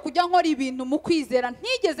nabashije kujya nkora ibintu mu kwizera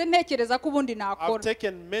ntigeze ntekereza ko ubundi I've nakora.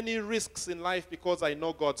 taken many risks in life because I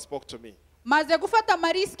know God spoke to me. maze gufata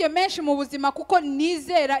amarisike menshi mu buzima kuko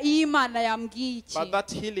nizera iyo Imana yambwiye iki. But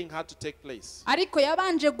that healing had to take place. ariko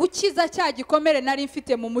yabanje gukiza cya gikomere nari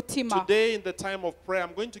mfite mu mutima. Today in the time of prayer,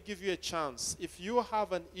 I'm going to give you a chance. If you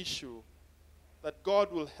have an issue, that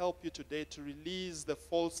God will help you today to release the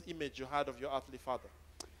false image you had of your earthly father.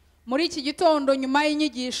 muri iki gitondo nyuma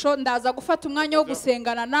y'inyigisho ndaza gufata umwanya wo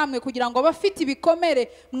gusengana namwe kugira ngo abafite ibikomere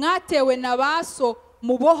mwatewe na baso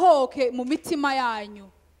mubohoke mu mitima yanyu.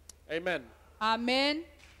 Amen. Amen.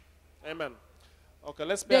 Amen. Okay,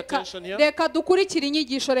 let's pay attention here. reka dukurikire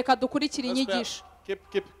inyigisho reka dukurikire inyigisho.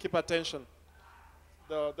 Keep attention.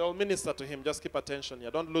 They'll minister to him. Just keep attention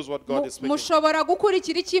here. Don't lose what God is speaking. mushobora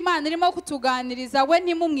gukurikira icyo Imana irimo kutuganiriza we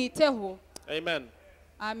ntimumwiteho. Amen.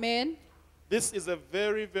 Amen. This is a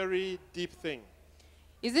very, very deep thing.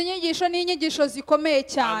 izi nyigisho ni inyigisho zikomeye And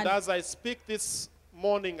cyane. as I speak this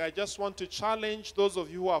morning, I just want to challenge those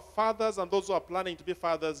of you who are fathers and those who are planning to be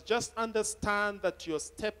fathers. Just understand that you're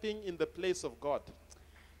stepping in the place of God.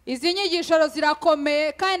 izi nyigisho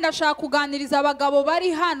zirakomeye kandi ndashaka kuganiriza abagabo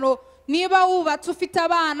bari hano. niba wubatse ufite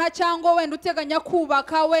abana cyangwa wenda uteganya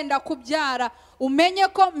kubaka wenda kubyara umenye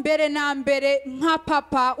ko mbere na mbere nka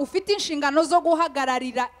papa ufite inshingano zo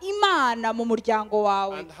guhagararira Imana mu muryango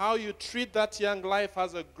wawe. And how you treat that young life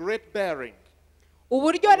has a great bearing.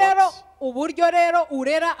 uburyo rero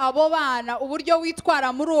urera abo bana uburyo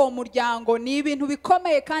witwara muri uwo muryango ni ibintu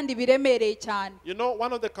bikomeye kandi biremereye cyane. You know,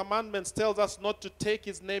 one of the commandments tells us not to take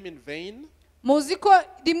his name in vain. muzi ko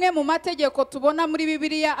rimwe mu mategeko tubona muri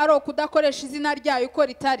Bibiliya ari ukudakoresha izina ryayo uko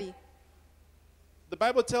ritari. The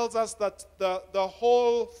Bible tells us that the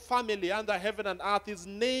whole family under heaven and earth is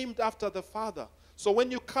named after the Father. So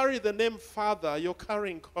when you carry the name Father, you're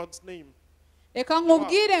carrying God's name. reka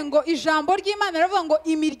nkubwire ngo ijambo ry'Imana rivuga ngo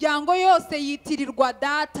imiryango yose yitirirwa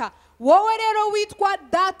data. wowe rero witwa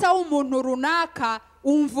data w'umuntu runaka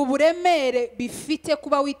umva uburemere bifite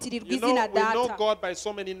kuba witirirwa izina data. We know God by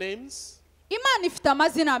so many names. Imana ifite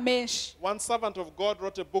amazina menshi. One servant of God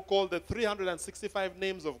wrote a book called The 365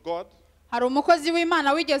 Names of God. hari umukozi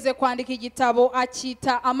w'Imana wigeze kwandika igitabo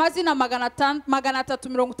akita amazina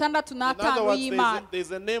 365 y'Imana.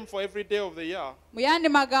 There's a name for every day of the year. mu yandi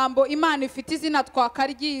magambo Imana ifite izina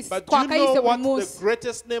twakayise But do you know buri what the munsi.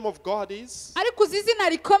 greatest name of God is? ariko uzi izina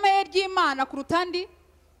rikomeye ry'Imana kuruta andi?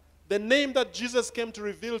 The name that Jesus came to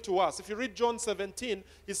reveal to us. If you read John 17,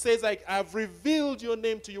 he says, I've revealed your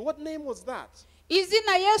name to you. What name was that?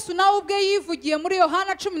 izina Yesu nawe ubwe yivugiye muri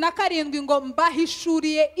Yohana 17 ngo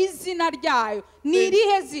mbahishuriye izina ryayo. ni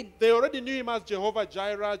irihe zina? They already knew him as Jehovah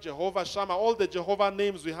Jireh, Jehovah Shammah, all the Jehovah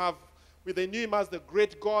names we have. They knew him as the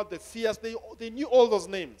great God, the fierce. They knew all those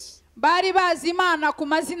names. bari bazi Imana ku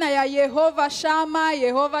mazina ya Yehova Shama,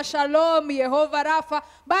 Yehova Shalom, Yehova Rafa.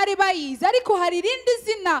 bari bayizi ariko hari irindi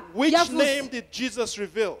zina Which yavuze. name did Jesus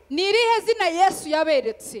reveal? ni irihe zina Yesu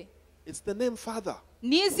yaberetse? It's the name Father.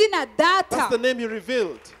 ni izina data. That's the name he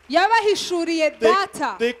revealed. yabahishuriye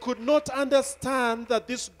data. They could not understand that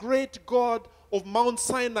this great God of Mount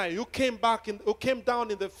Sinai who came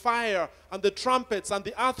down in the fire and the trumpets and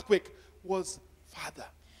the earthquake was Father,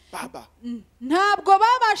 Baba. ntabwo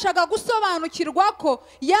babashaga gusobanukirwa ko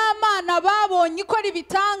y'Imana babonye ikora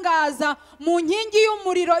ibitangaza mu nkingi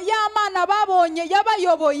y'umuriro, y'Imana babonye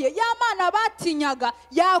yabayoboye, y'Imana batinyaga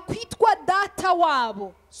yakwitwa data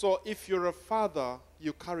wabo. So if you're a father,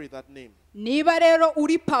 you carry that name. niba rero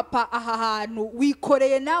uri papa aha hantu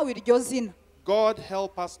wikoreye nawe iryo zina. God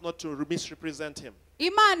help us not to misrepresent him.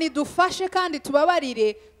 Imana idufashe kandi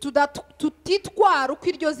tubabarire tutitwara uko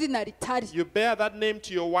iryo zina ritari. You bear that name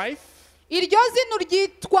to your wife. iryo zina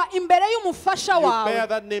uryitwa imbere y'umufasha You wawe bear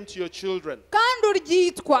that name to your children. kandi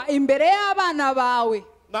uryitwa imbere y'abana bawe.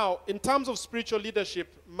 Now, in terms of spiritual leadership,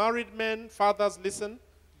 married men, fathers, listen.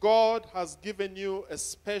 God has given you a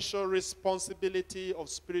special responsibility of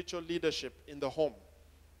spiritual leadership in the home.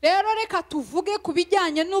 rero reka tuvuge ku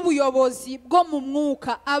bijyanye n'ubuyobozi bwo mu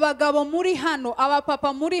mwuka. abagabo muri hano,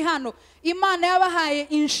 abapapa muri hano, Imana yabahaye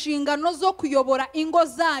inshingano zo kuyobora ingo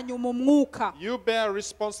zanyu mu mwuka. You bear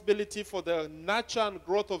responsibility for the nurture and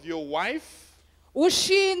growth of your wife.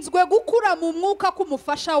 ushinzwe gukura mu mwuka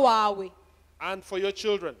k'umufasha wawe And for your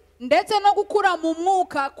children. ndetse no gukura mu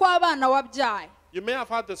mwuka kw'abana wabyaye. You may have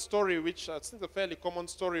heard the story, which I think is a fairly common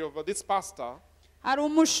story, of this pastor hari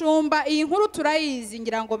umushumba, iyi nkuru turayizi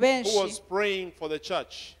ngira ngo who benshi. was praying for the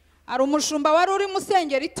church. hari umushumba wari uri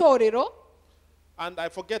musengera itorero. And I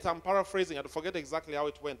forget, I'm paraphrasing, I forget exactly how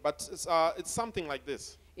it went, but it's something like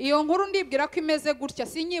this. iyo nkuru ndibwira ko imeze gutya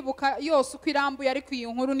sinyibuka yose uko irambuye ariko iyi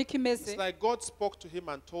nkuru niko imeze. It's like God spoke to him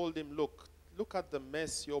and told him, look at the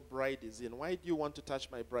mess your bride is in. Why do you want to touch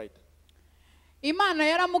my bride? Imana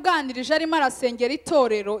yaramuganirije arimo arasengera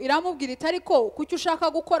itorero iramubwira iti ariko kuki ushaka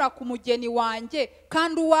gukora ku mugeni wanjye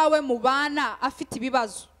kandi uwawe mu bana afite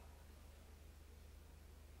ibibazo.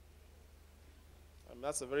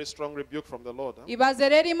 That's a very strong rebuke from the Lord. Ibaze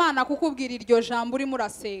rero Imana kukubwira iryo jambo urimo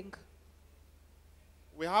urasenga.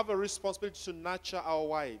 We have a responsibility to nurture our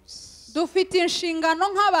wives. Dufite inshingano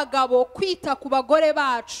nk'abagabo kwita ku bagore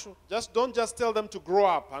bacu. Don't just tell them to grow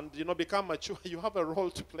up and become mature. You have a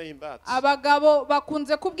role to play in that. Abagabo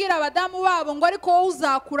bakunze kubwira abadamu babo ngo ariko wowe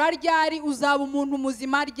uzakura ryari uzaba umuntu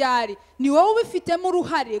muzima ryari. Ni wowe ubifitemo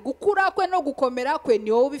uruhare gukura kwe no gukomera kwe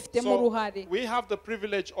ni wowe ubifitemo uruhare. We have the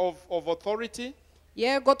privilege of authority.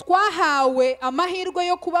 Yego twahawe amahirwe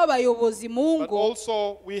yo kuba abayobozi mu ngo. But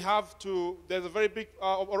also there's a very big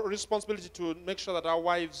responsibility to make sure that our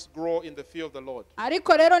wives grow in the fear of the Lord.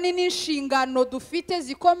 Ariko rero ni n'inshingano dufite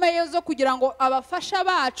zikomeye zo kugira ngo abafasha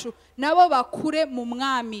bacu nabo bakure mu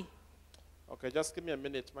mwami. Okay, just give me a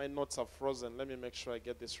minute. My notes are frozen. Let me make sure I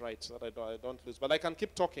get this right so that I don't lose. But I can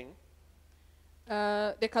keep talking.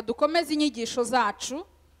 Reka dukomeze inyigisho zacu.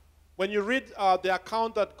 When you read the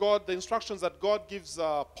account that the instructions that God gives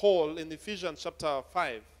Paul in Ephesians chapter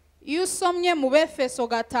 5. Iyo usomye mu Befeso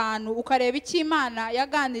 5 ukareba icyo Imana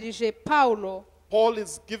yaganirije Paulo. Paul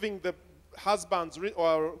is giving the husbands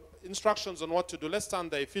or instructions on what to do. Let's stand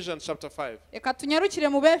there, Ephesians chapter 5. Reka tunyarukire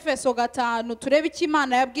mu Befeso 5 turebe icyo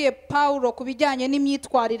Imana yabwiye Paulo kubijyanye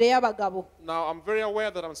n'imyitwarire y'abagabo. Now I'm very aware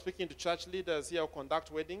that I'm speaking to church leaders here who conduct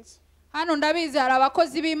weddings. Hano ndabizi hari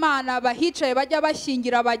abakozi b'Imana bahicaye bajya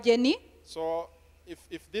bashyingira abageni. So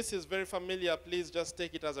if this is very familiar, please just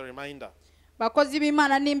take it as a reminder. Bakozi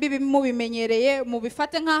b'Imana nimbi mubimenyereye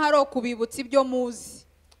mubifate nk'aho ari okubibutsa ibyo muzi.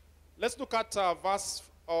 Let's look at verse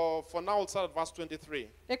for now we'll start at verse 23.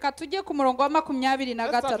 Reka tujye ku murongo wa 23.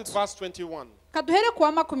 Let's start with verse 21. Kaduhere ku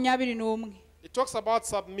wa 21. It talks about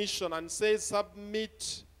submission and says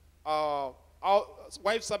submit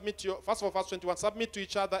wives submit to first of all, verse 21, submit to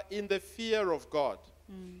each other in the fear of God.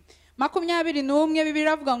 21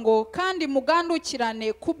 Bibiliya iravuga ngo kandi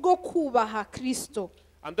mugandukirane kubwo kubaha Kristo.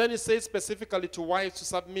 And then it says specifically to wives to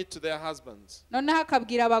submit to their husbands. Noneho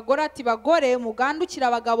akabwira abagore ati bagore mugandukira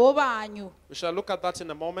abagabo banyu. We shall look at that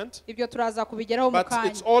in a moment. Ibyo turaza kubigeraho mu kanya.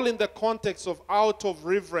 But it's all in the context of out of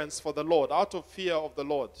reverence for the Lord, out of fear of the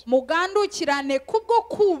Lord. Mugandukirane kubwo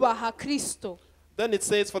kubaha Kristo. Then it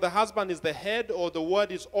says, for the husband is the head, or the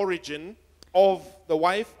word is origin of the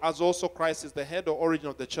wife, as also Christ is the head or origin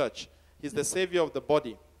of the church. He's the savior of the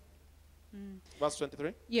body. Verse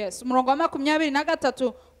 23. Yes, umurongo wa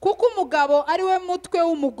 23. Kuko umugabo ari we mutwe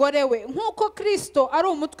w'umugore we, nk'uko Kristo ari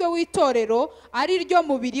umutwe w'itorero, ari ryo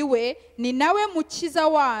mubiri we, ni nawe mukiza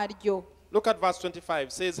waryo. Look at verse 25.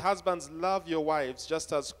 It says, husbands, love your wives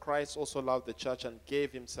just as Christ also loved the church and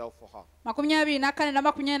gave himself for her. 24 na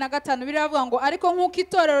 25 biravuga ngo ariko nk'uko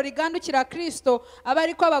itorero rigandukira Kristo aba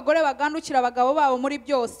ariko abagore bagandukira abagabo babo muri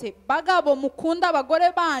byose. Bagabo mukunda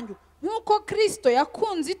abagore banyu nk'uko Kristo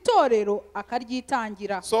yakunze itorero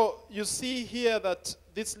akaryitangira. So you see here that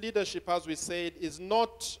this leadership, as we said, is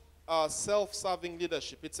not self-serving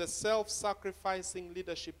leadership. It's a self-sacrificing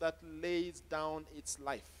leadership that lays down its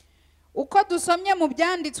life. Uko dusomye mu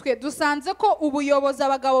byanditswe dusanze ko ubuyobozi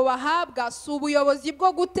abagabo bahabwa si ubuyobozi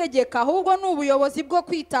bwo gutegeka ahubwo ni ubuyobozi bwo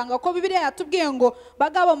kwitanga. Ko Bibiliya yatubwiye ngo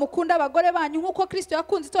bagabo mukunda abagore banyu nk'uko Kristo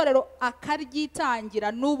yakunze itorero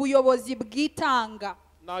akaryitangira. Ni ubuyobozi bwitanga.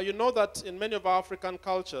 Now you know that in many of our African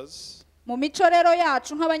cultures, mu mico rero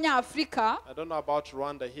yacu nk'abanyafrika, I don't know about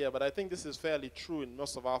Rwanda here, but I think this is fairly true in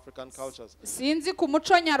most of our African cultures. Sinzi ku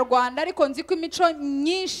muco nyarwanda ariko nzi ko imico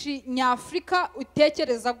nyinshi nyafrika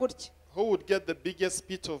utekereza gutya. Who would get the biggest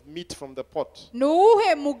bit of meat from the pot?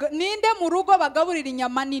 Ninde mu rugo bagaburira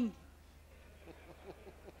inyama nini?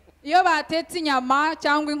 Iyo batetse inyama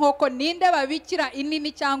cyangwa inkoko ninde babikira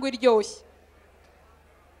inini cyangwa iryoshye?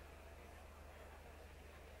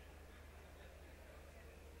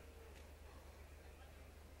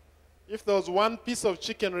 If there was one piece of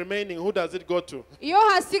chicken remaining, who does it go to? Iyo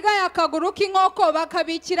hasigaye akaguru k'inkoko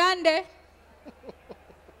bakabikira nde?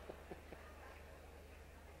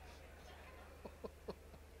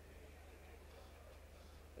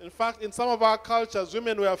 In fact, in some of our cultures,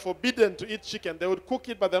 women were forbidden to eat chicken. They would cook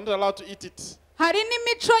it, but they're not allowed to eat it. Hari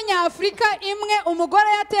n'imico nyafrika imwe umugore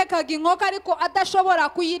yatekaga inkoko ariko adashobora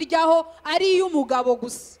kuyiryaho ari iy'umugabo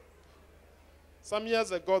gusa. Some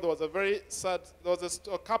years ago, there was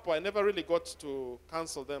a couple. I never really got to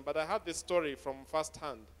counsel them, but I had this story from first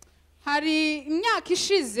hand. Hari imyaka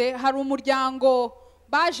ishize hari umuryango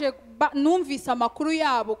numvise amakuru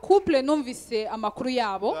yabo, couple numvise amakuru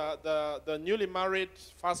yabo. The newly married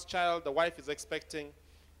first child the wife is expecting.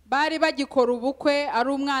 Bari bagikora ubukwe ari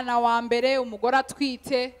umwana wa mbere umugore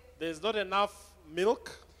atwite. There is not enough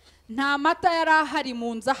milk. Nta mata yari ahari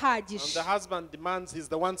mu nzu ahagije. And the husband demands he's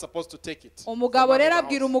the one supposed to take it. Umugabo rero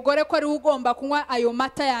abwira umugore ko ari ugomba kunywa ayo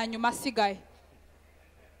mata ya nyuma asigaye.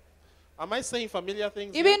 Am I saying familiar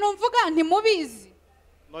things? Ibintu mvuga ntimubizi.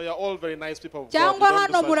 No, you're all very nice people. Cyangwa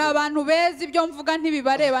hano muri abantu beza ibyo mvuga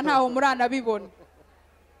ntibibareba ntaho murana bibona.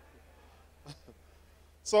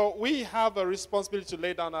 So we have a responsibility to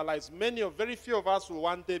lay down our lives. Very few of us will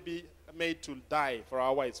one day be made to die for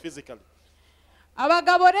our wives physically.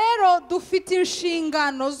 Abagabo rero dufite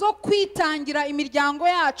inshingano zo kwitangira imiryango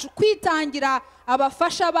yacu, kwitangira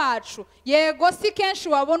abafasha bacu. Yego si kenshi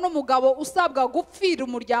wabona umugabo usabwa gupfira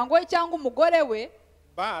umuryango we cyangwa umugore we.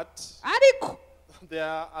 But ariko there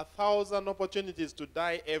are 1,000 opportunities to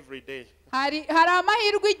die every day. Hari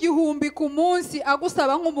amahirwe igihumbi ku munsi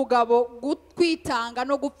agusaba nk'umugabo kwitanga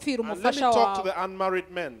no gupfira umufasha wawe. Let me talk to the unmarried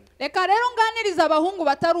men. Reka rero nganiriza abahungu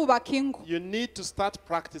batarubaka ingo. You need to start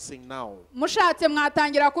practicing now. Mushatse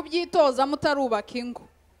mwatangira kubyitoza mutarubaka ingo.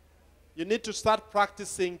 You need to start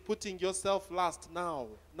practicing putting yourself last now.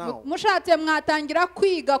 Mushatse mwatangira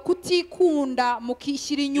kwiga kutikunda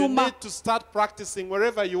mukishyira inyuma. You need to start practicing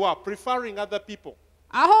wherever you are, preferring other people.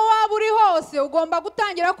 Aho waba uri hose ugomba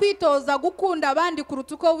gutangira kwitoza gukunda abandi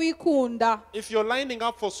kuruta uko wikunda. If you're lining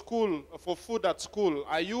up for school, for food at school,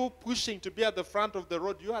 are you pushing to be at the front of the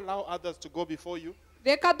road? You allow others to go before you?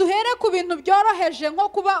 Reka duhere ku bintu byoroheje nko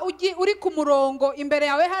kuba uri ku murongo imbere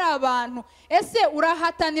yawe hari abantu. Ese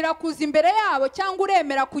urahatanira kuza imbere yabo cyangwa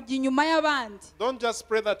uremera kujya inyuma y'abandi? Don't just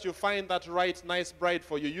pray that you find that right nice bride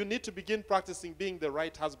for you. You need to begin practicing being the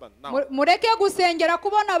right husband now. Mureke gusengera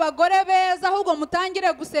kubona abagore beza ahubwo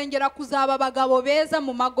mutangire gusengera kuzaba abagabo beza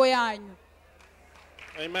mu mago yanyu.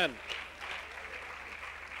 Amen.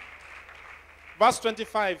 Verse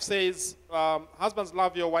 25 says, husbands,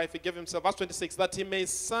 love your wife. He gave himself. Verse 26, that he may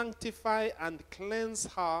sanctify and cleanse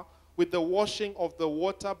her with the washing of the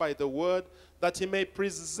water by the word, that he may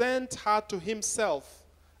present her to himself,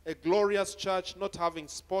 a glorious church, not having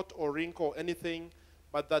spot or wrinkle or anything,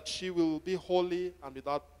 but that she will be holy and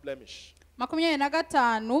without blemish.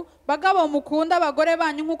 25 bagabo mukunda abagore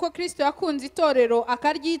banyu nkuko Kristo yakunze itorero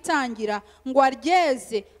akaryitangira ngo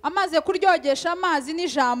aryeze amaze kuryogesha amazi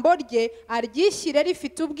n'ijambo rye aryishyire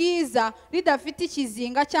rifite ubwiza ridafite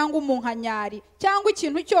ikizinga cyangwa umunkanyari cyangwa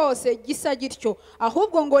ikintu cyose gisa gityo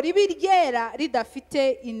ahubwo ngo ribe ryera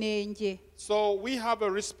ridafite inenge. So we have a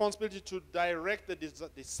responsibility to direct the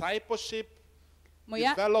discipleship,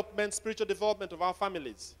 development, spiritual development of our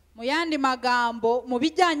families. Muyandi magambo mu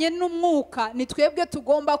bijyanye n'umwuka ni twebwe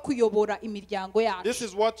tugomba kuyobora imiryango yacu. This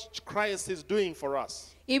is what Christ is doing for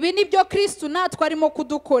us. Ibi nibyo Kristo natwe arimo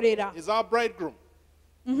kudukorera. He's our bridegroom.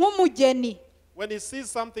 Nk'umugeni. When he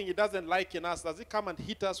sees something he doesn't like in us, does he come and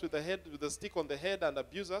hit us with the stick on the head and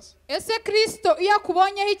abuse us? Ese Kristo iyo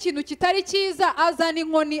akubonyeho ikintu kitari cyiza azana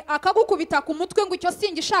inkoni akagukubita ku mutwe ngo icyo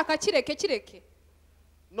singishaka kireke?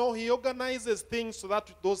 No, he organizes things so that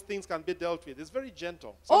those things can be dealt with. It's very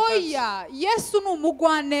gentle. Oya, Yesu ni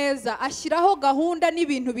umugwaneza ashyiraho gahunda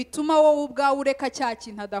n'ibintu bituma wowe ubwawe ureka cya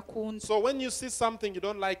kintu adakunda. So when you see something you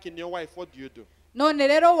don't like in your wife, what do? None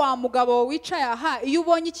rero wa mugabo wicaye aha iyo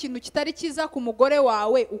ubonye ikintu kitari cyiza ku mugore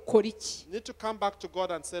wawe ukora iki? You need to come back to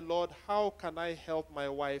God and say, Lord, how can I help my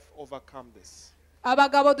wife overcome this?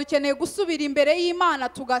 Abagabo dukeneye gusubira imbere y'Imana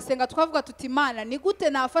tugasenga twavuga tuti Imana ni gute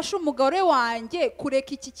nafasha umugore wanjye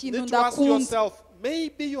kureka iki kintu ndakunda.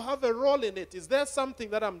 Maybe you have a role in it. Is there something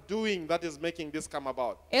that I'm doing that is making this come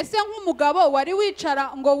about? Ese nk'umugabo wari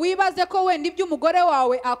wicara ngo wibaze ko wenda ibyo umugore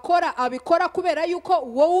wawe akora abikora kubera yuko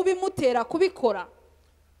wowe ubimutera kubikora?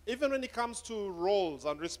 Even when it comes to roles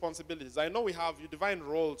and responsibilities, I know we have divine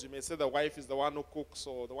roles. You may say the wife is the one who cooks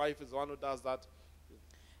or the wife is the one who does that.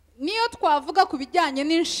 Niyo twavuga ku bijyanye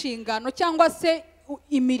n'inshingano cyangwa se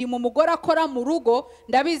imirimo umugore akora mu rugo,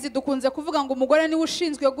 ndabizi dukunze kuvuga ngo umugore niwe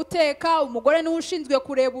ushinzwe guteka, umugore niwe ushinzwe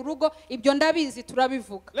kureba urugo, ibyo ndabizi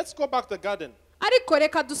turabivuga. Let's go back to the garden. Ariko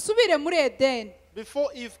reka dusubire muri Edeni. Before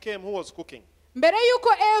Eve came, who was cooking? Mbere yuko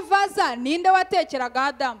Eva aza ninde watekeraga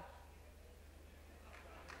Adamu?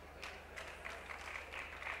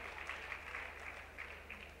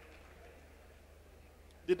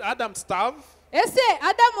 Did Adam starve? Ese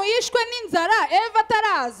Adamu yishwe n'inzara Eva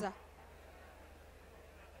ataraza?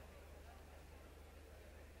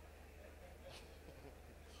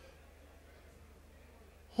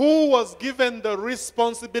 Who was given the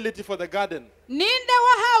responsibility for the garden? Ninde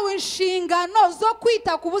wahawe inshingano zo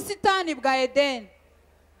kwita ku busitani bwa Edeni?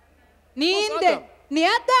 Ninde? ni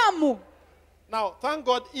Adamu. Now, thank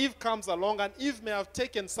God Eve comes along, and Eve may have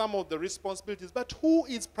taken some of the responsibilities, but who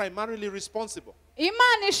is primarily responsible?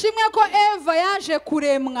 Imana ishimwe ko Eva yaje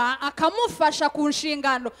kuremwa akamufasha ku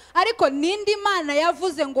nshingano, ariko nindi Imana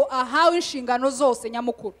yavuze ngo ahawe inshingano zose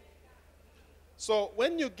nyamukuru. So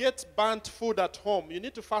when you get burnt food at home, you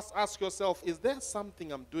need to first ask yourself, is there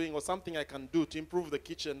something I'm doing or something I can do to improve the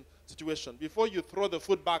kitchen situation before you throw the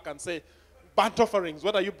food back and say, burnt offerings,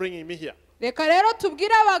 what are you bringing me here? Reka rero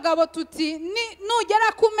tubwire abagabo tuti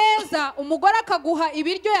nugera ku meza umugore akaguha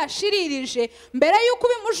ibiryo yashiririje mbere yuko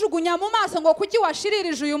ubimujugunya mu maso ngo kuki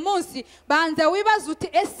washiririje uyu munsi, banza wibaza uti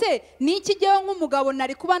ese niki jewe nk'umugabo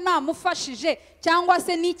nari kuba namufashije cyangwa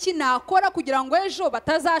se niki nakora kugira ngo ejo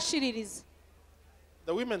batazashiririza.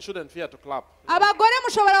 The women shouldn't fear to clap. Abagore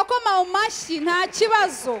mushobora koma mu mashyi nta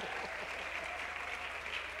kibazo.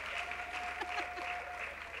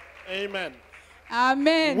 Amen.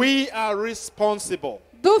 Amen. We are responsible.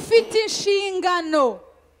 Dufite inshingano.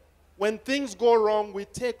 When things go wrong, we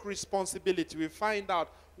take responsibility. We find out,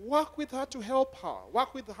 work with her to help her.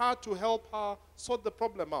 Work with her to help her sort the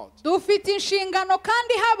problem out. Dufite inshingano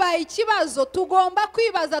kandi habaye ikibazo tugomba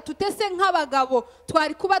kwibaza tutese nk'abagabo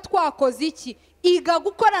twari kuba twakoze iki. Iga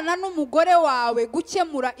gukorana n'umugore wawe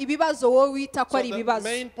gukemura ibibazo wowe wita ko ari ibibazo. The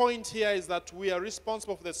main point here is that we are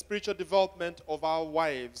responsible for the spiritual development of our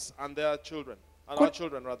wives and their children. And our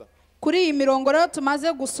children rather. Kuri iyi mirongo rero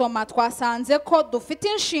tumaze gusoma twasanze ko dufite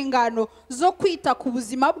inshingano zo kwita ku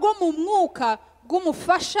buzima bwo mu mwuka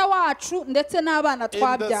bw'umufasha wacu ndetse n'abana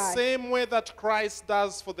twabyaye. In the same way that Christ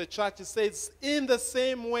does for the church, it says, in the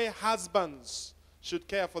same way husbands should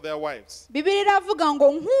care for their wives. Bibiliya iravuga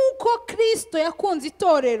ngo nk'uko Kristo yakunze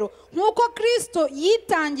itorero, nk'uko Kristo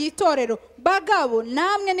yitangiye itorero, bagabo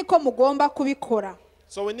namwe niko mugomba kubikora.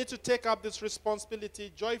 So we need to take up this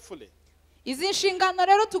responsibility joyfully. Izi nshingano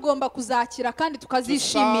rero tugomba kuzakira kandi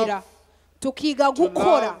tukazishimira, tukiga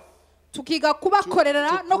gukora, tukiga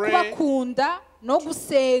kubakorera no kubakunda no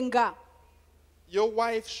gusenga. Your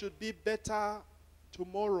wife should be better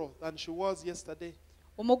tomorrow than she was yesterday.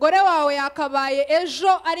 Umugore wawe yakabaye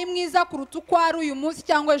ejo ari mwiza kuruta uko ari uyu munsi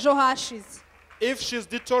cyangwa ejo hashize. If she's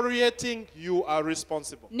deteriorating, you are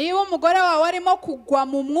responsible. Niba umugore wawe arimo kugwa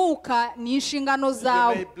mu mwuka ni inshingano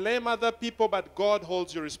zawe. You may blame other people, but God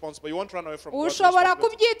holds you responsible. You won't run away from God's Ushobora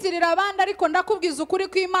responsibility. kubyitirira abandi ariko ndakubwiza ukuri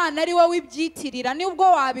ko Imana ari wowe ibyitirira,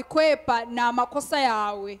 nibwo wabikwepa ni amakosa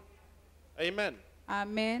yawe. Amen.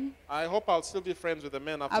 Amen. I hope I'll still be friends with the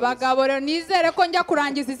men after this. Abagabo rero nizere ko njya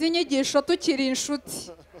kurangiza izi nyigisho tukiri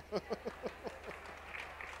inshuti.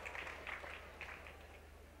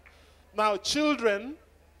 Now, children,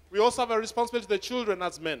 we also have a responsibility to the children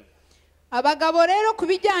as men. Abagabo rero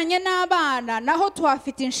kubijyanye n'abana naho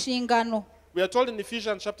tuhafite inshingano. We are told in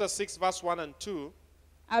Ephesians chapter 6 verse 1 and 2.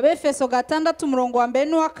 Abefeso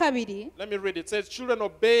 6:1-2. Let me read it. It says, children,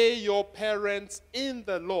 obey your parents in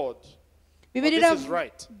the Lord. This is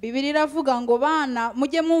right. Bibiliya iravuga ngo bana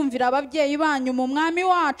mujye mwumvira ababyeyi banyu mu mwami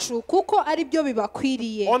wacu kuko ari byo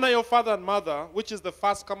bibakwiriye. Honor your father and mother, which is the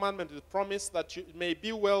first commandment with promise that it may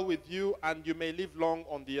be well with you and you may live long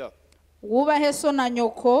on the earth. Wubahe so na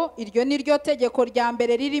nyoko, iryo ni ryo tegeko rya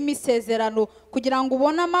mbere ririmo isezerano kugira ngo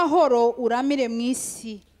ubone amahoro uramire mu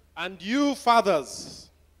isi. And you fathers,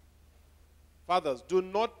 do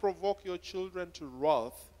not provoke your children to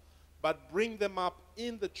wrath, but bring them up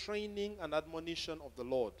in the training and admonition of the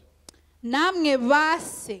Lord. Namwe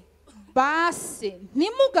base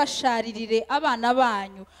ntimugasharirire abana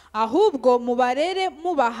banyu ahubwo mubarere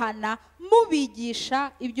mubahana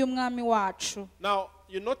mubigisha iby'umwami wacu. Now,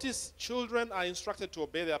 you notice children are instructed to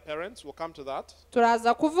obey their parents. We'll come to that.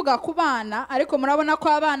 Turaza kuvuga ku bana ariko murabona ko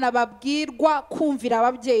abana babwirwa kumvira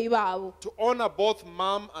ababyeyi babo. To honor both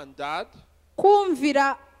mom and dad.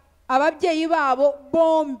 Kumvira ababyeyi babo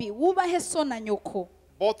bombi, wubahe so na nyoko.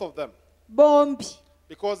 Both of them. Bombi.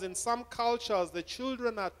 Because in some cultures, the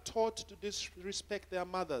children are taught to disrespect their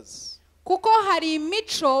mothers. Kuko hari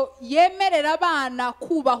imico yemerera abana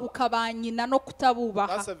kubahuka ba nyina no kutabubaha.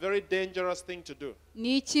 That's a very dangerous thing to do.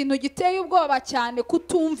 Ni ikintu giteye ubwoba cyane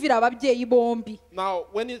kutumvira ababyeyi bombi. Now,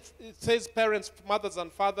 when it says parents, mothers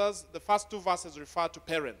and fathers, the first two verses refer to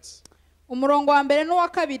parents. Umurongo wa mbere n'uwa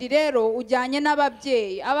kabiri rero ujyanye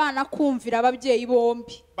n'ababyeyi, abana kumvira ababyeyi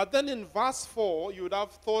bombi. But then in verse 4, you would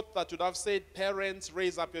have thought that you would have said, parents,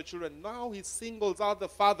 raise up your children. Now he singles out the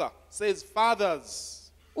father, says fathers.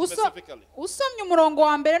 Usomye umurongo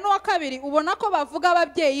wa mbere n'uwa kabiri ubona ko bavuga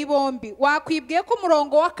ababyeyi bombi. Wakwibwiye ko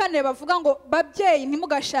umurongo wa kane bavuga ngo babyeyi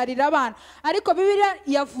ntimugasharire abana, ariko Bibiliya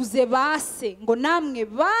yavuze base ngo namwe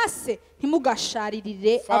base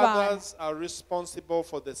ntimugasharirire abana. Fathers are responsible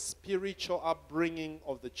for the spiritual upbringing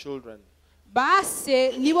of the children.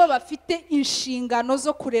 base nibo bafite inshingano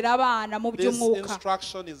zo kurera abana mu This by'umwuka.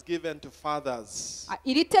 instruction is given to fathers.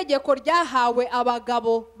 Iri tegeko ryahawe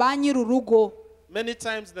abagabo ba nyir'urugo. Many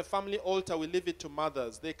times in the family altar we leave it to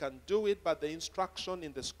mothers. They can do it, but the instruction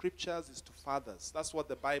in the scriptures is to fathers. That's what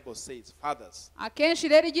the Bible says, fathers. Akenshi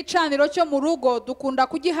rero igicaniro cyo mu rugo dukunda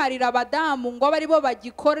kugiharira abadamu ngo abe aribo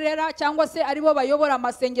bagikorera cyangwa se aribo bayobora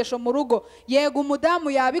amasengesho mu rugo. Yego umudamu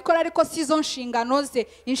yabikora ariko si zo nshingano ze.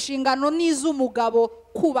 Inshingano ni iz'umugabo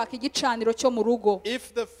kubaka igicaniro cyo mu rugo.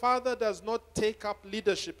 If the father does not take up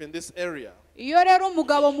leadership in this area, iyo rero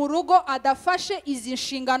umugabo mu rugo adafashe izi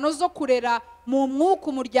nshingano zo kurera mu mwuka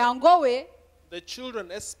umuryango we, the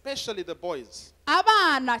children, especially the boys,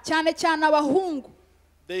 abana cyane cyane abahungu,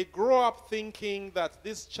 they grow up thinking that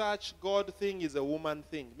this church God thing is a woman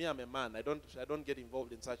thing. Me, I'm a man. I don't get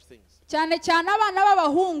involved in such things. cyane cyane abana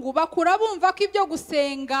b'abahungu bakura bumva ko ibyo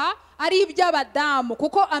gusenga ari iby'abadamu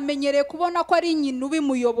kuko amenyereye kubona ko ari nyina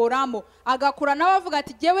ubimuyoboramo, agakura nawe avuga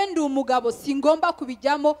ati jyewe ndi umugabo singomba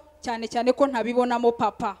kubijyamo cyane cyane ko ntabibonamo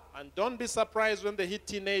papa. And don't be surprised when they hit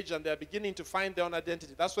teenage and they are beginning to find their own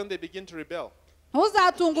identity. That's when they begin to rebel.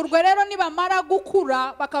 Ntuzatungurwe rero nibamara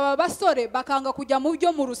gukura bakaba basore bakanga kujya mu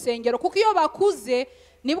byo mu rusengero kuko iyo bakuze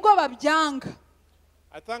nibwo babyanga.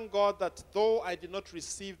 I thank God that though I did not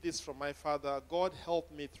receive this from my father, God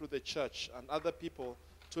helped me through the church and other people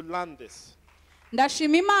to learn this.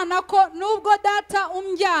 Ndashima Imana ko nubwo data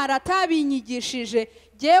umbyara atabinyigishije,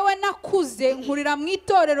 jyewe nakuze nkurira mu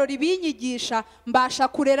itorero ribinyigisha, mbasha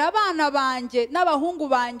kurera abana banjye n'abahungu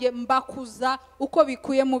banjye mbakuza uko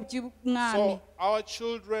bikuye mu by'umwami. So our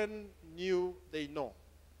children knew, they know.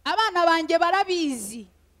 Abana banjye barabizi.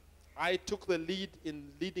 I took the lead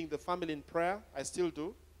in leading the family in prayer. I still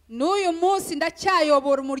do. N'uyu munsi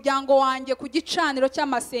ndacyayobora umuryango wanjye ku gicaniro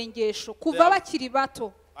cy'amasengesho kuva bakiri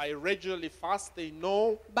bato. I regularly fast. They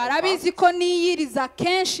know. Barabizi ko niyiriza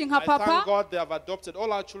kenshi nka I thank papa. God they have adopted.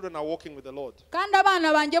 All our children are walking with the Lord. Kandi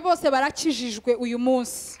abana banjye bose barakijijwe uyu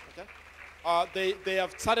munsi. Okay? They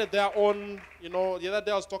have started their own, the other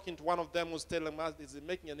day I was talking to one of them who's telling us he's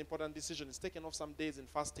making an important decision. He's taken off some days in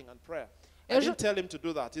fasting and prayer. I didn't tell him to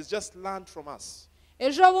do that. He's just learned from us.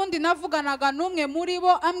 Ejo bundi navuganaga n'umwe muri bo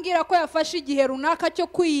ambwira ko yafashe igihe runaka cyo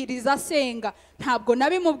kwiyiriza asenga. Ntabwo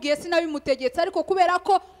nabimubwiye sinabimutegetse ariko kubera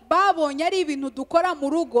ko babonye ari ibintu dukora mu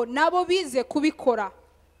rugo nabo bize kubikora.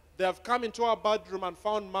 They have come into our bedroom and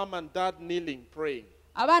found mom and dad kneeling praying.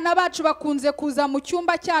 Abana bacu bakunze kuza mu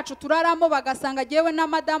cyumba cyacu turaramo bagasanga jyewe na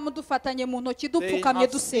madamu dufatanye mu ntoki dupfukamye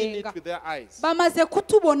dusenga. Bamaze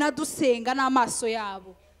kutubona dusenga n'amaso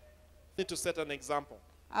yabo. Need to set an example.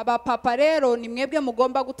 Aba papa rero ni mwebwe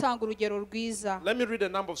mugomba gutanga urugero rwiza. Let me read a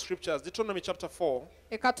number of scriptures. Deuteronomy chapter 4.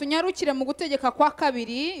 Reka tunyarukire mu gutegeka kwa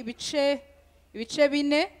kabiri ibice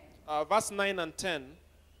 4. Verse 9 and 10.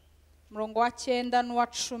 Murongo wa 9 n'uwa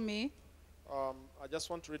 10. I just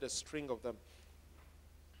want to read a string of them.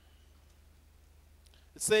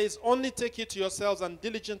 It says, only take it to yourselves and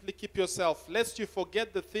diligently keep yourself, lest you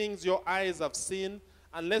forget the things your eyes have seen,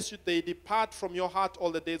 unless they depart from your heart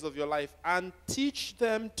all the days of your life, and teach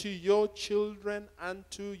them to your children and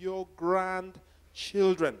to your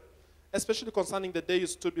grandchildren, especially concerning the day you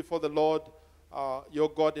stood before the Lord your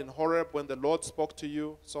God in Horeb, when the Lord spoke to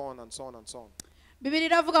you, so on and so on and so on. Bibiri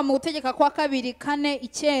iravuga mu gutegeka kwa kabiri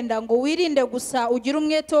 4:9 ngo wirinde gusa ugire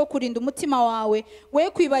umwete wo kurinda umutima wawe, we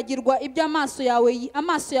kwibagirwa ibyo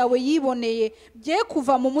amaso yawe yiboneye, bye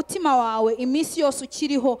kuva mu mutima wawe iminsi yose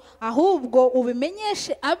ukiriho, ahubwo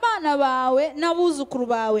ubimenyeshe abana bawe n'abuzukuru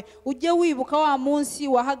bawe, ujye wibuka wa munsi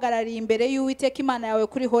wahagarariye imbere y'Uwiteka Imana yawe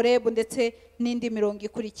kuri Horebu ndetse n'indi mirongo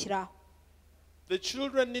ikurikiraho. The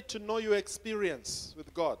children need to know your experience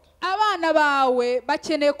with God. Abana bawe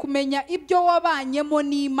bakeneye kumenya ibyo wabanyemo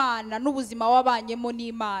n'Imana n'ubuzima wabanyemo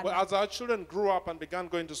n'Imana. Well, as our children grew up and began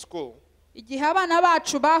going to school, igihe abana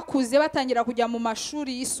bacu bakuze batangira kujya mu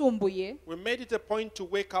mashuri yisumbuye, we made it a point to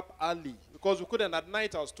wake up early because we couldn't. At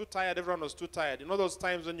night I was too tired, everyone was too tired. You know those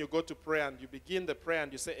times when you go to pray and you begin the prayer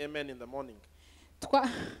and you say amen in the morning.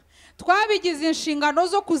 Twabigize inshingano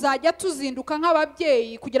zo kuzajya tuzinduka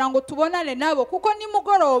nk'ababyeyi kugira ngo tubonane nabo kuko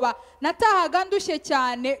nimugoroba natahaga ndushye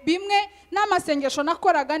cyane, bimwe n'amasengesho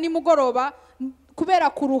nakoraga nimugoroba kubera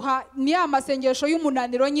kuruha, ni amasengesho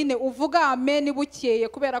y'umunaniro nyine uvuga amen bukeye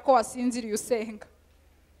kubera ko wasinziriye usenga.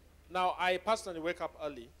 Now I personally wake up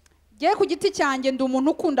early. Giye ku giti cyanjye ndi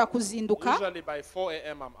umuntu ukunda kuzinduka. Usually by 4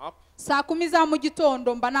 a.m. I'm up. Saa 10 za mu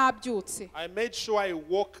gitondo mba nabyutse. I made sure I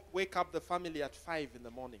wake up the family at 5 in the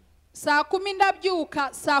morning. Saa 10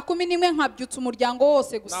 ndabyuka, saa 11 nkabyutsa umuryango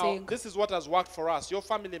wose gusenga. Now this is what has worked for us. Your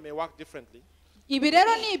family may work differently. ibi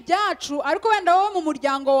rero ni ibyacu ariko wenda wowe mu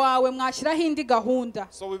muryango wawe mwashyiraho indi gahunda.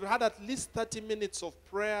 So we've had at least 30 minutes of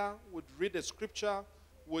prayer, would read a scripture,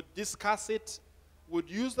 would discuss it, would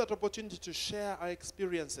use that opportunity to share our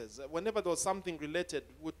experiences. Whenever there was something related,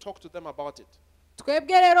 we'd talk to them about it.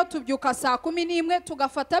 Twebwe rero tubyuka saa 11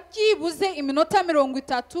 tugafata byibuze iminota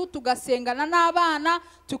 30 tugasengana n'abana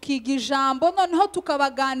tukiga ijambo noneho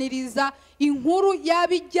tukabaganiriza inkuru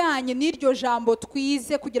yabijyanye n'iryo jambo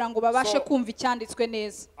twize kugira ngo babashe kumva icyanditswe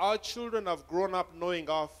neza. Our children have grown up knowing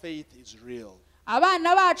our faith is real.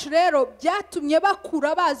 Abana bacu rero byatumye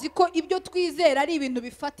bakura bazi ko ibyo twizera ari ibintu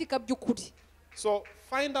bifatika by'ukuri. So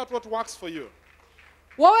find out what works for you.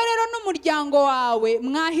 Wowe rero n'umuryango wawe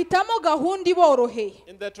mwahitamo gahunda iboroheye.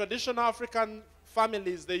 In the traditional African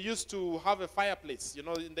families, they used to have a fireplace. You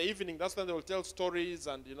know, in the evening, that's when they will tell stories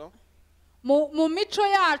and, you know. Mu mico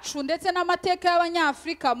yacu ndetse n'amateka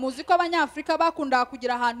y'Abanyafrika muzi ko Abanyafrika bakundaga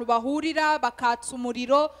kugira ahantu bahurira bakatsa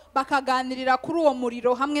umuriro bakaganirira kuri uwo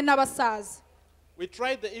muriro hamwe n'abasaza. We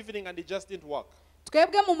tried the evening and it just didn't work.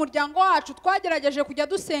 Twebwe mu muryango wacu twagerageje kujya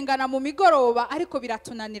dusengana mu migoroba ariko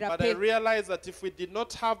biratunanira But I realized that if we did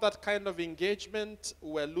not have that kind of engagement,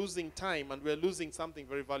 we were losing time and we were losing something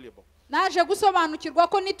very valuable. Naje gusobanukirwa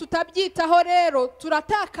ko nitutabyitaho rero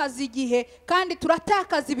turatakaza igihe kandi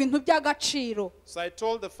turatakaza ibintu by'agaciro. So I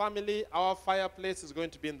told the family our fireplace is going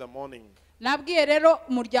to be in the morning. Nabwiye rero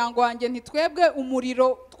umuryango wanjye ntitwebwe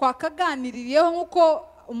umuriro twakaganiririyeho nkuko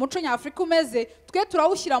umuco nyafrika umeze twe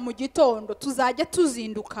turawushyira mu gitondo tuzajya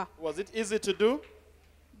tuzinduka. Was it easy to do?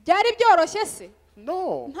 Byari byoroshye se?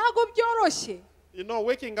 No. Ntago byoroshye. You know,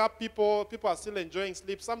 waking up people are still enjoying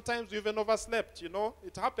sleep. Sometimes we even overslept, you know.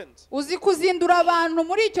 It happens. Uzi kuzindura abantu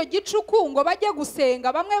muri icyo gicuku ngo bajye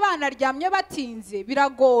gusenga bamwe banaryamye batinze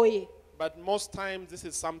biragoye. But most times this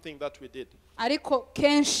is something that we did. Ariko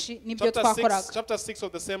kenshi nibyo twakoraga. Chapter 6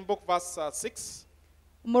 of the same book, verse 6.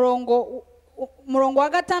 Umurongo wa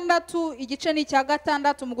gatandatu igice ni cya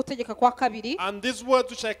gatandatu mu gutegeka kwa kabiri. And these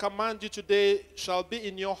words which I command you today shall be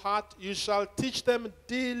in your heart. You shall teach them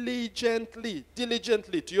diligently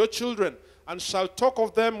to your children, and shall talk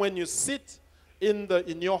of them when you sit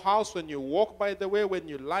in your house, when you walk by the way, when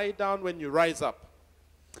you lie down, when you rise up.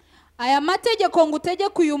 Aya mategeko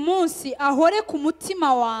ngutegeka uyu munsi ahore ku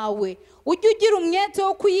mutima wawe. Ujye ugira umwete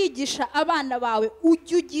wo kuyigisha abana bawe,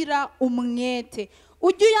 ujye ugira umwete.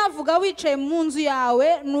 Ujye uyavuga wicaye mu nzu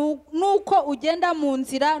yawe nuko ugenda mu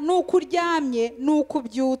nzira nuko uryamye nuko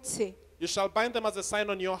ubyutse. You shall bind them as a sign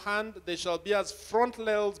on your hand. They shall be as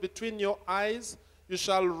frontlets between your eyes. You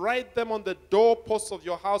shall write them on the doorposts of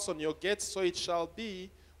your house, on your gates. So it shall be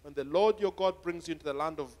when the Lord your God brings you into the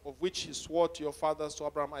land of which he swore to your fathers, to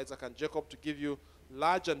Abraham, Isaac, and Jacob, to give you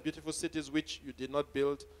large and beautiful cities which you did not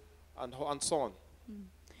build, and so on.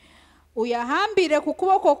 Uyahambire ku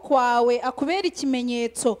kuboko kwawe akubera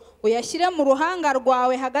ikimenyetso, uyashyire mu ruhanga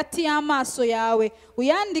rwawe hagati y'amaso yawe,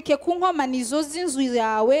 uyandike ku nkomanizo z'inzu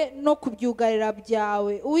yawe no ku byugarira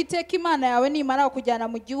byawe. Uwiteka Imana yawe nimara kujyana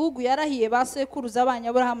mu gihugu yarahiye ba sekuruza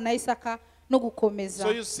Aburahamu na Isaka no gukomeza.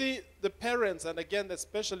 So you see, the parents, and again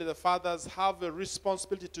especially the fathers, have a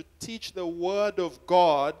responsibility to teach the word of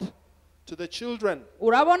God to the children.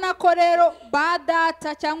 Urabona ko rero ba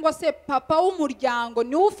data cyangwa se papa w'umuryango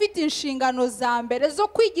ni ufite inshingano za mbere zo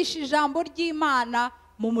kwigisha ijambo ry'Imana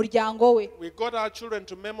mu muryango we. We got our children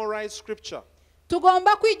to memorize scripture.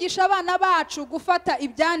 Tugomba kwigisha abana bacu gufata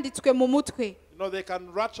ibyanditswe mu mutwe. You know, they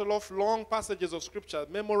can rattle off long passages of scripture,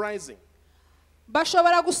 memorizing.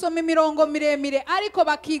 Bashobora gusoma imirongo miremire ariko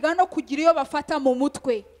bakiga no kugira iyo bafata mu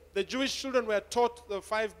mutwe. The Jewish children were taught the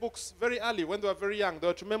 5 books very early when they were very young. They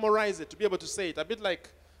were to memorize it, to be able to say it. A bit like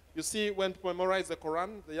you see when people memorize the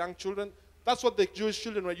Quran, the young children. That's what the Jewish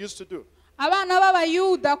children were used to do. Abana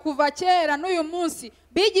b'Abayuda kuva kera n'uyu munsi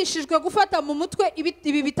bigishijwe gufata mu mutwe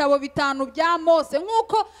ibi bitabo bitanu bya Mose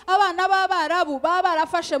nk'uko abana b'Abarabu baba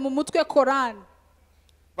barafashe mu mutwe Quran.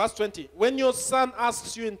 Verse 20, when your son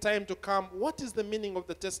asks you in time to come, what is the meaning of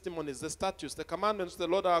the testimonies, the statutes, the commandments the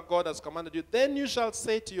Lord our God has commanded you, then you shall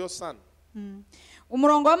say to your son.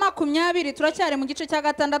 Umurongo wa 20 turacyari mu gice cya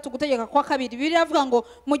gatandatu gutegeka kwa kabiri biravuga ngo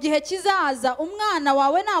mu gihe kizaza umwana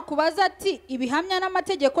wawe nakubaza ati ibihamya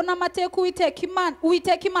n'amategeko n'amateka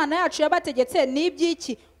Uwiteka Imana yacu yabategetse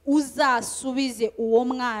n'ibyiki uzasubize uwo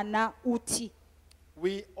mwana uti.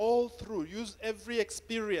 We all through use every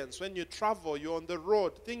experience. When you travel, you're on the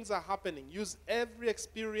road, things are happening. Use every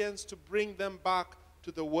experience to bring them back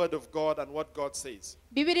to the word of God and what God says.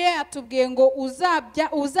 Bibiliya yatubwiye ngo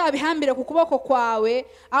uzabihambire ku kuboko kwawe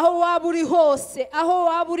aho waba uri hose, aho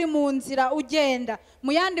waba uri mu nzira ugenda.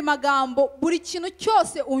 Mu yandi magambo, buri kintu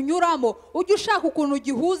cyose unyuramo ujye ushaka ukuntu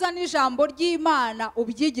gihuza n'ijambo ry'Imana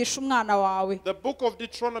ubyigisha umwana wawe. The book of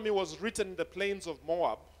Deuteronomy was written in the plains of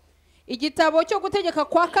Moab. Igitabo cyo gutegeka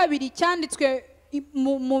kwa kabiri cyanditswe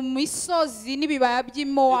mu misozi n'ibibaya by'i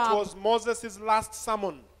Moab. It was Moses' last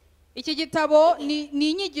sermon. Iki gitabo ni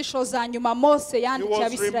inyigisho za nyuma Mose yandikiye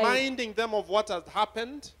Abisirayeli. He was reminding them of what had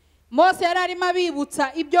happened. Mose yari arimo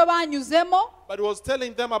abibutsa ibyo banyuzemo. But he was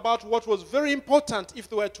telling them about what was very important if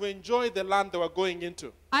they were to enjoy the land they were going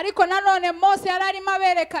into. Ariko nanone Mose yari arimo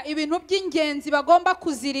abereka ibintu by'ingenzi bagomba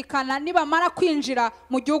kuzirikana nibamara kwinjira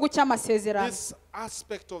mu gihugu cy'amasezerano. This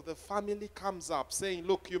aspect of the family comes up saying,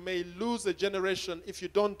 look, you may lose a generation if you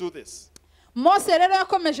don't do this. Mose rero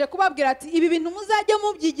yakomeje kubabwira ati ibi bintu muzajye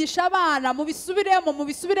mubyigisha abana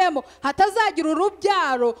mubisubiremo hatazagira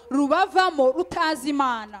urubyaro rubavamo rutazi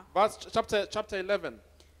Imana. Chapter 11.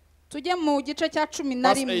 Tujye mu gice cya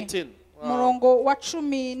 11 Wow. murongo wa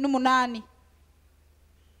 18.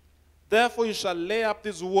 Therefore you shall lay up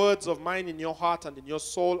these words of mine in your heart and in your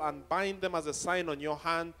soul and bind them as a sign on your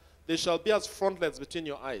hand. They shall be as frontlets between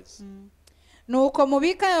your eyes. Nuko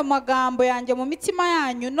mubika ayo magambo yanjye mu mitima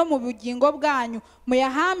yanyu no mu bugingo bwanyu,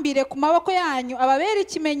 muyahambire ku maboko yanyu, ababere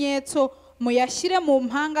ikimenyetso, muyashyire mu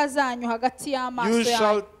mpanga zanyu hagati y'amaso yanyu. You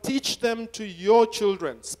shall teach them to your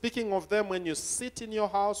children, speaking of them when you sit in your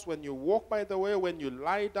house, when you walk by the way, when you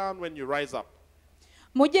lie down, when you rise up.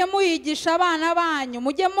 Mujye muyigisha abana banyu,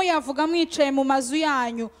 mujye muyavuga mwicaye mu mazu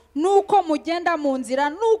yanyu, nuko mugenda mu nzira,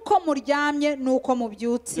 nuko muryamye, nuko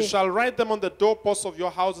mubyutse. You shall write them on the doorposts of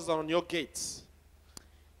your houses and on your gates.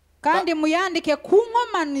 Kandi muyandike ku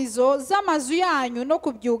nkomanizo z'amazu yanyu no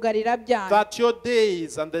ku byugarira byanyu. That your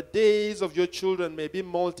days and the days of your children may be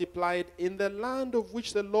multiplied in the land of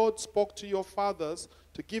which the Lord spoke to your fathers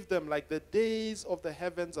to give them like the days of the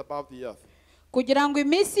heavens above the earth. Kugira ngo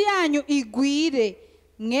iminsi yanyu igwire,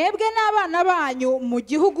 mwebwe n'abana banyu mu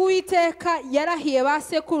gihugu Uwiteka yarahiye ba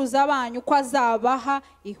sekuruza banyu ko azabaha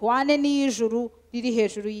ihwane n'ijuru riri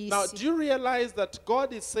hejuru y'isi. Now, do you realize that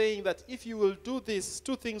God is saying that if you will do this,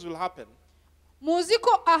 two things will happen? Muzi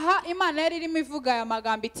ko aha Imana yari irimo ivuga aya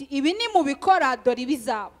magambo iti ibi ni mubikora dore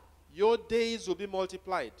ibizaba. Your days will be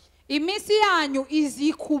multiplied. Iminsi yanyu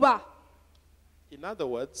izikuba. In other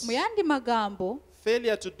words, Mu yandi magambo,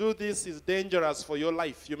 failure to do this is dangerous for your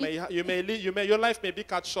life. Your life may be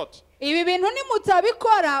cut short. Ibi bintu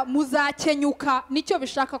nimutabikora muzakenyuka, nicyo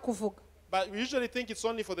bishaka kuvuga. But we usually think it's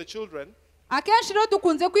only for the children. Akenshi rero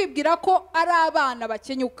dukunze kwibwira ko ari abana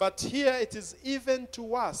bakenyuka. But here it is even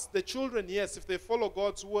to us. The children, yes, if they follow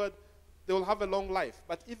God's word, they will have a long life.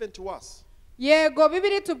 But even to us. Yego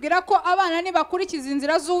Bibiri tubwira ko abana nibakurikiza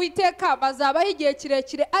inzira z'Uwiteka bazabaho igihe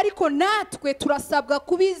kirekire, ariko natwe turasabwa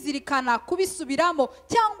kubizirikana, kubisubiramo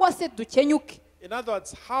cyangwa se dukenyuke. In other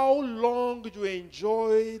words, how long you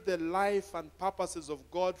enjoy the life and purposes of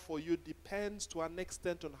God for you depends to an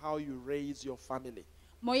extent on how you raise your family.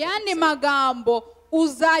 Mu yandi magambo,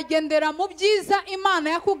 uzagendera mu byiza Imana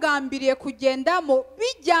yakugambiriye kugendamo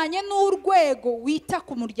bijyanye n'urwego wita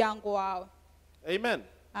ku muryango wawe. Amen.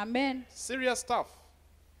 Amen. Serious stuff.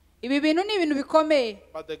 Ibi bintu ni ibintu bikomeye.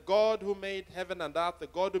 But the God who made heaven and earth, the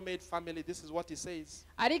God who made family, this is what he says.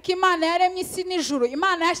 Ariko Imana yaremye isi n'ijuru,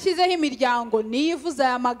 Imana yashyizeho imiryango, niyo ivuze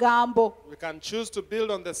aya magambo. We can choose to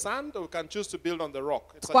build on the sand or we can choose to build on the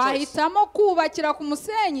rock. It's a choice. Twahitamo kubakira ku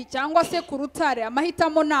musenyi cyangwa se ku rutare,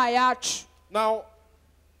 amahitamo ni ayacu. Now,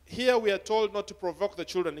 here we are told not to provoke the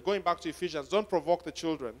children. Going back to Ephesians, don't provoke the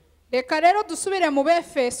children. Reka rero dusubire mu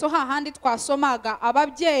Befeso hahandi twasomaga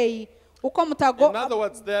ababyeyi uko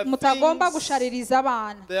mutagomba gushaririza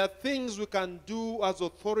abana. There are things we can do as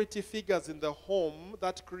authority figures in the home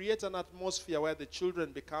that create an atmosphere where the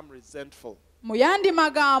children become resentful. Mu yandi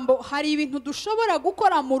magambo, hari ibintu dushobora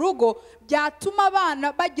gukora mu rugo byatuma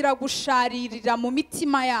abana bagira gusharirira mu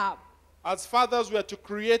mitima yabo. As fathers, we are to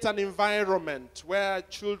create an environment where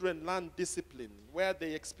children learn discipline, where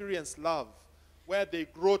they experience love, where they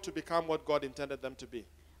grow to become what God intended them to be.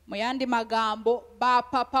 Mu yandi magambo, ba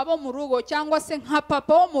papa bo mu rugo cyangwa se nka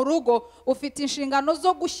papa wo mu rugo ufite inshingano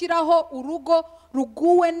zo gushyiraho urugo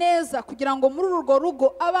ruguwe neza kugira ngo muri urwo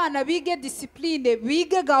rugo abana bige discipline,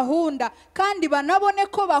 bige gahunda kandi banabone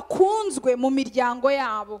ko bakunzwe mu miryango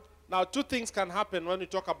yabo. Now, two things can happen when we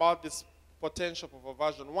talk about this potential of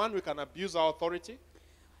aversion. One, we can abuse our authority.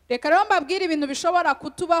 Reka rero mbabwire ibintu bishobora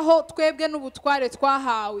kutubaho twebwe n'ubutware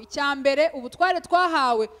twahawe. Icyambere, ubutware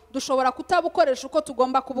twahawe dushobora kutabukoresha uko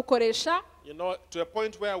tugomba kubukoresha. You know, to a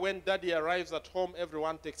point where when daddy arrives at home,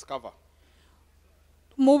 everyone takes cover.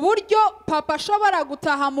 mu buryo papa ashobora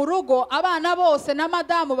gutaha mu rugo abana bose na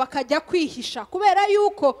madamu bakajya kwihisha kubera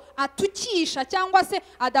yuko atukisha cyangwa se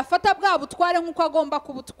adafata bwa butware nk'uko agomba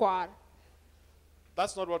kubutwara.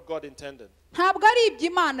 That's not what God intended. Ntabwo ari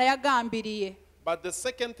ibyo Imana yagambiriye. But the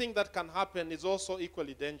second thing that can happen is also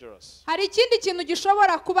equally dangerous. Hari ikindi kintu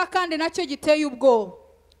gishobora kuba kandi nacyo giteye ubwoba.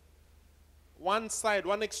 One side,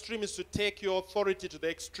 one extreme is to take your authority to the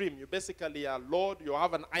extreme. You basically are Lord, you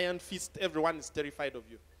have an iron fist, everyone is terrified of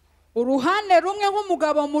you. Uruhande rumwe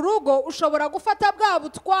nk'umugabo mu rugo ushobora gufata bwa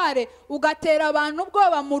butware ugatera abantu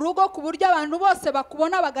ubwoba mu rugo ku buryo abantu bose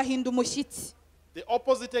bakubona bagahinda umushyitsi. The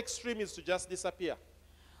opposite extreme is to just disappear.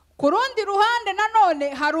 Ku rundi ruhande nanone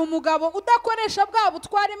hari umugabo udakoresha bwa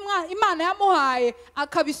butware Imana yamuhaye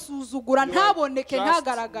akabisuzugura ntaboneke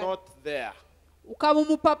ntagaragara. Not there. Ukaba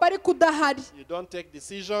umupapa ariko udahari. You don't take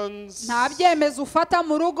decisions. Nta byemezo ufata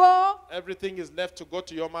mu rugo. Everything is left to go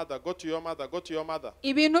to your mother, go to your mother, go to your mother.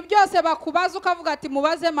 Ibintu byose bakubaza ukavuga ati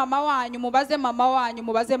mubaze mama wanyu, mubaze mama wanyu,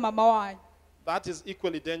 mubaze mama wanyu. That is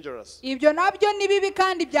equally dangerous. Ibyo nabyo ni bibi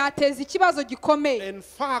kandi byateza ikibazo gikomeye. In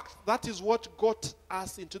fact, that is what got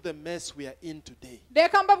us into the mess we are in today.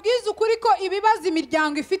 Reka mbabwize ukuri ko ibibazo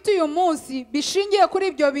imiryango ifite uyu munsi bishingiye kuri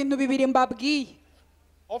ibyo bintu bibiri mbabwiye.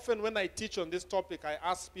 Often when I teach on this topic, I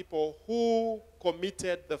ask people who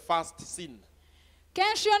committed the first sin.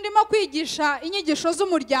 Kenshi iyo ndimo kwigisha inyigisho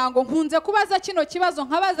z'umuryango nkunze kubaza kino kibazo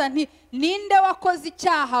nkabaza nti ninde wakoze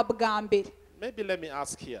icyaha bwa mbere? Maybe let me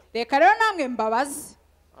ask here. Reka rero namwe mbabaze.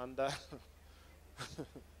 And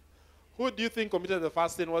who do you think committed the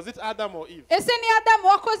first sin? Was it Adam or Eve? Ese ni Adamu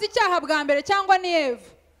wakoze icyaha bwa mbere cyangwa ni Eva?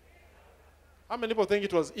 How many people think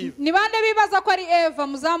it was Eve? Ni bande bibaza ko ari Eva?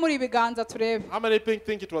 Muzamuri ibiganza turebe. How many people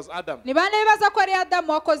think it was Adam? Ni bande bibaza ko ari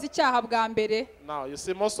Adamu wakoze icyaha bwa mbere? Now, you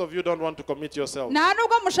see, most of you don't want to commit yourselves. Nta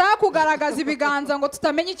nubwo mushaka kugaragaza ibiganza ngo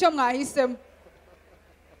tutamenye icyo mwahisemo.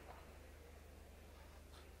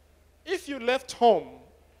 If you left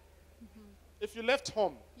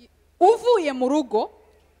home, uvuye mu rugo,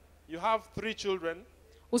 you have 3 children.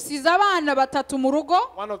 usize abana batatu mu rugo.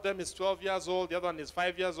 One of them is 12 years old, the other one is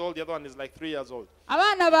 5 years old, the other one is like 3 years old.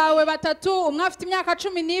 Abana bawe batatu, umwe afite imyaka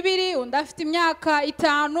 12, undi afite imyaka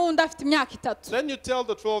 5, undi afite imyaka 3. Then you tell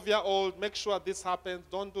the 12-year-old, make sure this happens,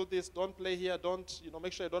 don't do this, don't play here, don't,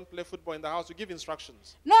 make sure you don't play football in the house. You give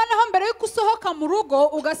instructions. Noneho mbere yuko usohoka mu rugo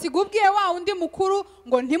ugasiga ubwiye wa undi mukuru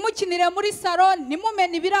ngo ntimukinire muri salo,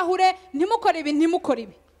 ntimumene ibirahure, ntimukore ibi, ntimukore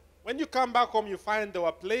ibi. When you come back home, you find they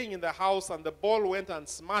were playing in the house and the ball went and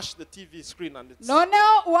smashed the TV screen. And it's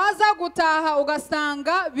Noneho waza gutaha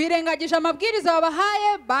ugasanga birengagije amabwiriza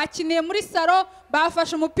babahaye, bakiniye muri salo,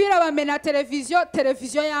 bafashe umupira bamena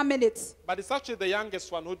televiziyo yamenetse. But it's actually the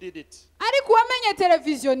youngest one who did it. Ariko wamenye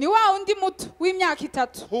televiziyo ni wa undi muto w'imyaka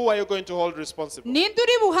 3. Who are you going to hold responsible? Ninde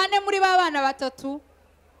uri buhane muri ba bana batatu?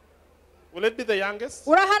 Will it be the youngest?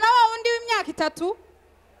 Urahana wa undi w'imyaka 3?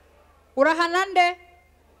 Urahana nde?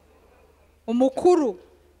 Umukuru.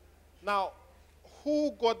 Now,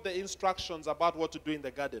 who got the instructions about what to do in the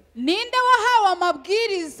garden? Ninde wahawe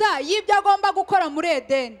amabwiriza y'ibyo agomba gukora muri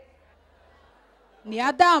Edeni? Ni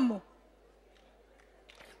Adamu.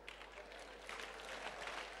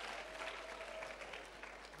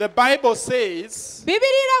 The Bible says,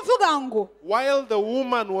 Bibiliya iravuga ngo while the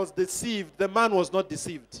woman was deceived, the man was not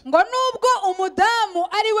deceived. ngo nubwo umudamu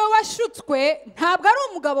ari we washutswe ntabwo ari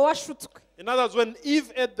umugabo washutswe. In other words, when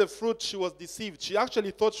Eve ate the fruit, she was deceived. She actually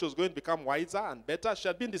thought she was going to become wiser and better. She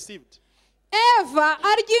had been deceived. Eva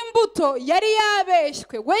arya imbuto yari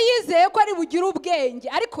yabeshywe, we yizeye ko ari bugire ubwenge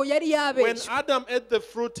ariko yari When yabeshywe. Adam ate the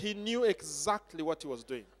fruit, he knew exactly what he was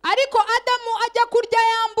doing. Ariko Adamu ajya kurya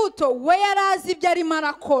ya mbuto we yari azi ibyo arimo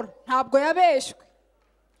arakora, ntabwo yabeshywe.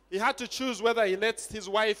 He had to choose whether he lets his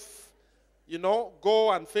wife,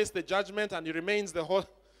 go and face the judgment and he remains the whole.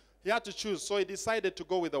 He had to choose, so he decided to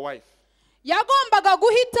go with the wife. Yagombaga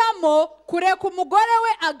guhitamo kureka umugore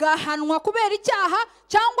we agahanwa kubera icyaha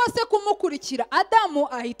cyangwa se kumukurikira. Adamu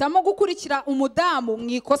ahitamo gukurikira umudamu mu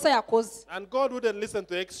ikosa yakoze. And God wouldn't listen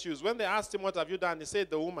to excuse. When they asked him, what have you done? He said,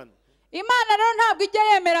 the woman. Imana rero ntabwo ijya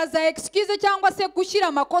yemera za excuse cyangwa se gushyira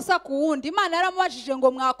amakosa ku wundi. Imana yaramubajije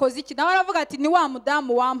ngo mwakoze iki, nawe aravuga ati ni wa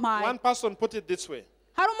mudamu wampaye. One person put it this way.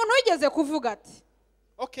 Hari umuntu wigeze kuvuga ati,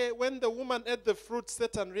 okay, when the woman ate the fruit,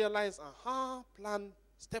 Satan realized,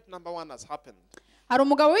 step number 1 has happened. Hari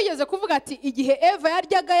umugabo wigeze kuvuga ati igihe Eva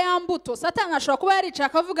yaryaga ya mbuto Satani ashobora kuba yaricaye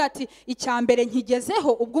akavuga ati icyambere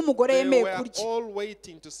nkigezeho ubwo umugore yemeye kurya. They were all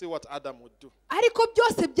waiting to see what Adam would do. Ariko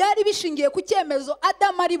byose byari bishingiye ku cyemezo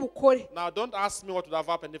Adamu ari bukore. Now don't ask me what would have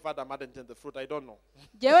happened if Adam hadn't eaten the fruit. I don't know.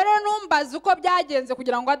 Jewe rero numbaza uko byagenze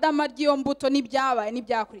kugira ngo Adamu arye iyo mbuto n'ibyabaye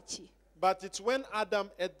n'ibyakurikiye. But it's when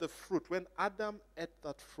Adam ate the fruit. When Adam ate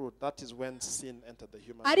that fruit, that is when sin entered the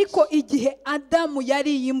human race. ariko igihe Adamu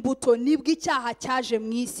yariye imbuto nibwo icyaha cyaje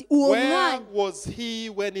mu isi uwo Where mwanya was he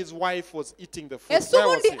when his wife was eating the fruit? ese Where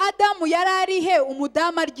was ubundi he? Adamu yari ari he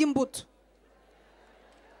umudamu arya imbuto?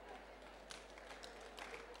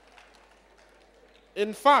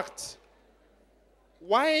 In fact,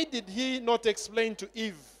 why did he not explain to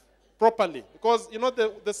Eve properly? Because, you know,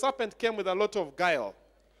 the serpent came with a lot of guile.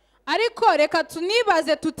 ariko reka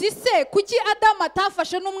tunibaze tuti se kuki Adamu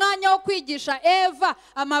atafashe n'umwanya wo kwigisha Eva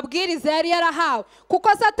amabwiriza yari yarahawe kuko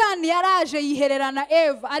Satani yaraje yihererana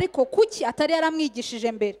Eva ariko kuki atari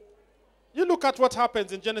yaramwigishije mbere? You look at what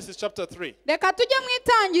happens in Genesis chapter 3, reka tujye mu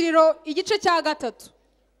itangiriro igice cya 3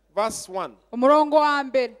 verse 1. umurongo wa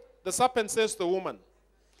mbere. The serpent says to the woman,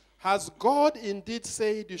 "Has God indeed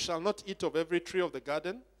said you shall not eat of every tree of the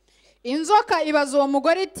garden?" inzoka ibaza uwo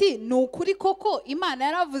mugore iti ni ukuri koko Imana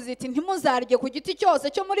yaravuze iti ntimuzarye ku giti cyose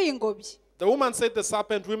cyo muri iyi ngobyi? The woman said to the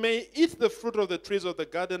serpent, "We may eat the fruit of the trees of the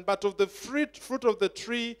garden, but of the fruit of the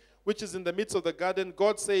tree which is in the midst of the garden,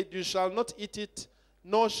 God said, you shall not eat it,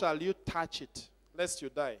 nor shall you touch it, lest you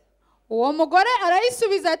die." uwo mugore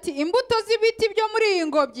arayisubiza ati imbuto z'ibiti byo muri iyi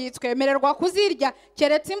ngobyi twemererwa kuzirya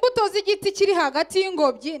keretse imbuto z'igiti kiri hagati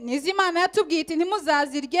y'ingobyi nizo Imana yatubwiye iti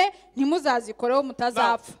ntimuzazirye ntimuzazikoreho Now,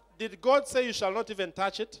 mutazapfa. did God say you shall not even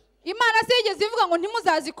touch it? Imana se yigeze ivuga ngo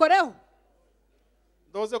ntimuzazikoreho?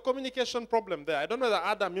 There was a communication problem there. I don't know that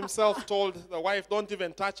Adam himself told the wife, don't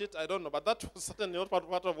even touch it. I don't know. But that was certainly not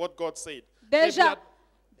part of what God said. deja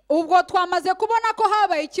ubwo twamaze kubona ko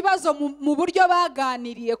habaye ikibazo mu buryo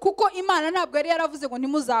baganiriye kuko Imana ntabwo yari yaravuze ngo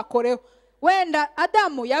ntimuzakoreho. Wenda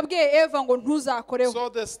Adamu yabwiye Eva ngo ntuzakoreho. So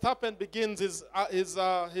the serpent begins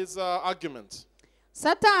his argument.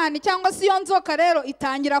 Satani cyangwa se iyo nzoka rero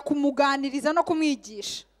itangira kumuganiriza no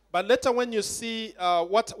kumwigisha. But later when you see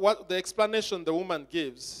what the explanation the woman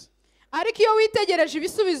gives, ariko iyo witegereje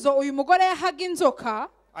ibisubizo uyu mugore yahaga inzoka,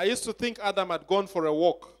 I used to think Adam had gone for a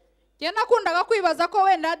walk. njye nakundaga kwibaza ko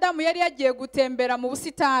wenda Adamu yari yagiye gutembera mu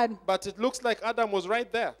busitani. But it looks like Adam was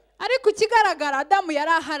right there. ariko ikigaragara Adamu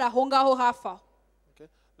yari ahari aho ngaho hafi aho. Okay.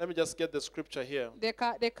 Let me just get the scripture here.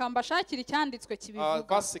 reka mbashakire icyanditswe kibivuga.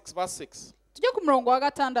 Verse 6. tujye ku murongo wa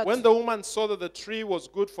 6. When the woman saw that the tree was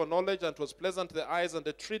good for knowledge and was pleasant to the eyes and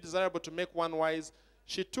the tree desirable to make one wise,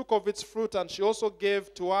 she took of its fruit and she also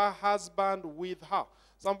gave to her husband with her.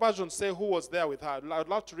 Some versions say who was there with her. I would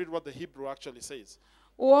love to read what the Hebrew actually says.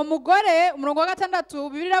 uwo mugore umurongo wa 6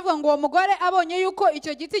 Bibiliya iravuga ngo uwo mugore abonye yuko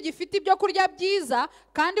icyo giti gifite ibyo kurya byiza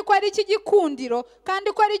kandi ko ari ikigikundiro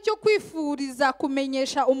kandi ko ari cyo kwifuriza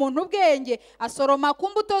kumenyesha umuntu ubwenge, asoroma ku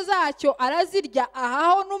mbuto zacyo arazirya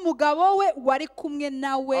ahaho n'umugabo we wari kumwe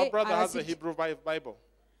nawe. Our brother has a Hebrew Bible.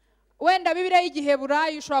 wenda Bibiliya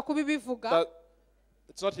y'igiheburayi ushobora kubibivuga.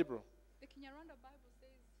 It's not Hebrew. The Kinyarwanda Bible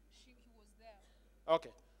says he was there. Okay.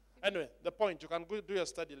 Anyway, the point, you can go do your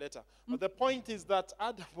study later. But the point is that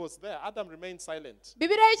Adam was there. Adam remained silent.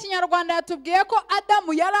 Bibiliya y'Ikinyarwanda yatubwiye ko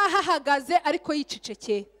Adamu yari ahahagaze ariko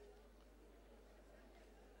yicecekeye.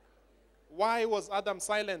 Why was Adam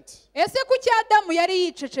silent? ese kuki Adamu yari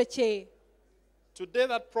yicecekeye? Today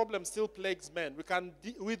that problem still plagues men. We can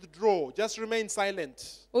withdraw, just remain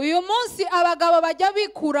silent. uyu munsi abagabo bajya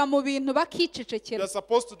bikura mu bintu bakicecekera. You're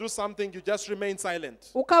supposed to do something, you just remain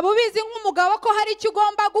silent. ukaba ubizi nk'umugabo ko hari icyo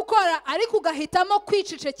ugomba gukora ariko ugahitamo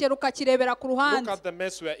kwicecekera ukakirebera ku Look ruhande. at the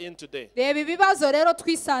mess we are in today. reba ibibazo rero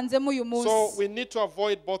twisanzemo uyu So munsi. we need to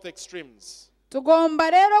avoid both extremes.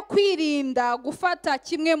 tugomba rero kwirinda gufata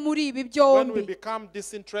kimwe muri ibi When we byombi. become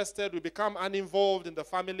disinterested, we become uninvolved in the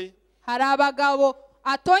family. hari abagabo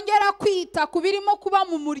atongera kwita ku birimo kuba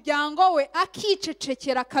mu muryango we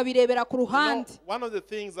akicecekera akabirebera ku You know, ruhande. one of the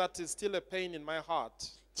things that is still a pain in my heart,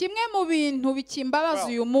 kimwe mu bintu bikimbabaza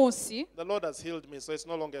uyu munsi, the Lord has healed me, so it's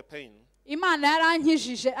no longer pain. Imana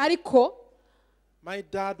yarankijije ariko My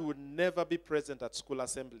dad would never be present at school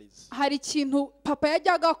assemblies. hari ikintu papa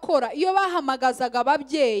yajyaga akora iyo bahamagazaga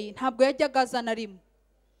ababyeyi ntabwo yajyaga aza na rimwe.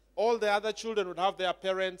 All the other children would have their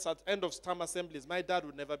parents at end of term assemblies. My dad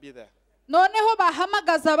would never be there. noneho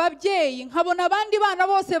bahamagaza ababyeyi nkabona abandi bana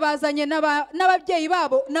bose bazanye n'ababyeyi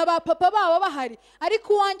babo n'aba papa babo bahari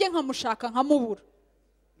ariko uwanjye nkamushaka nkamubura.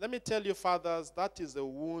 Let me tell you, fathers, that is a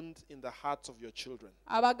wound in the hearts of your children.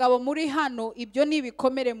 abagabo muri hano ibyo ni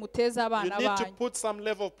ibikomere muteza You abana need to banyu. put some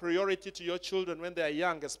level of priority to your children when they are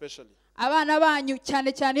young, especially. abana banyu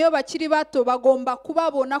cyane cyane iyo bakiri bato bagomba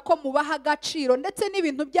kubabona ko mubaha agaciro ndetse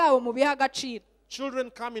n'ibintu byabo mubiha agaciro. Children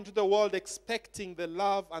come into the world expecting the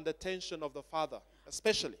love and attention of the father,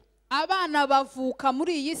 especially. abana bavuka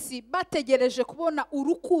muri iyi si bategereje kubona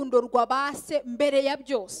urukundo rwa base mbere ya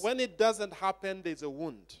byose. When it doesn't happen, there's a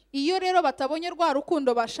wound. Iyo rero batabonye rwa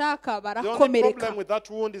rukundo bashaka The only barakomereka. problem with that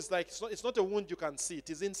wound is like it's not a wound you can see, it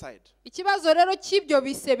is inside. Ikibazo rero cy'ibyo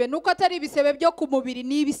bisebe nuko atari ibisebe byo ku mubiri,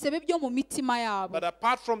 ni ibisebe byo mu mitima yabo. But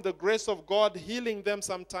apart from the grace of God healing them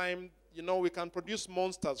sometime, we can produce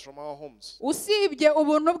monsters from our homes. Usibye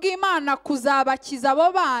ubuntu bw'Imana kuzabakiza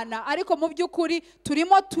abo bana, ariko mu by'ukuri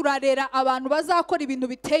turimo turarera abantu bazakora ibintu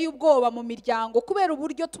biteye ubwoba mu miryango kubera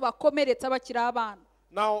uburyo tubakomeretsa bakiri abana.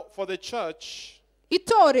 Now, for the church,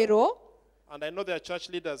 Itorero, and I know there are church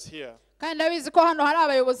leaders here, kandi ndabizi ko hano hari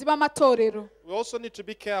abayobozi b'amatorero, we also need to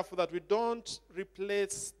be careful that we don't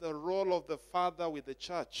replace the role of the father with the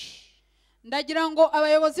church. ndagira ngo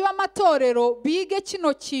abayobozi b'amatorero bige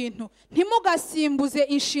kino kintu, ntimugasimbuze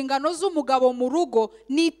inshingano z'umugabo mu rugo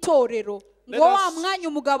n'itorero, ngo wa mwanya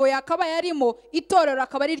umugabo yakaba yarimo itorero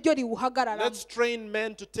akaba ari ryo riwuhagararamo. Let's train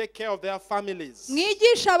men to take care of their families.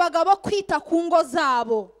 Mwigisha abagabo kwita ku ngo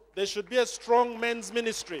zabo. There should be a strong men's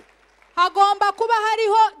ministry. Hagomba kuba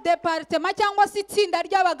hariho department cyangwa se itsinda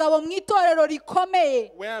ry'abagabo mu itorero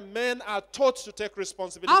rikomeye, Where men are taught to take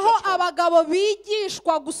responsibility aho at home. abagabo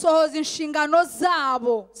bigishwa gusohoza inshingano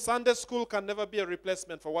zabo. Sunday school can never be a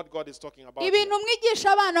replacement for what God is talking about. Ibintu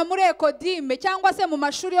mwigisha abana muri ekodime cyangwa se mu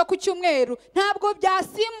mashuri yo ku cyumweru ntabwo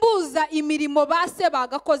byasimbuza imirimo base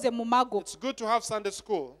bagakoze mu mago. It's good to have Sunday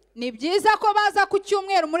school, Ni byiza ko baza ku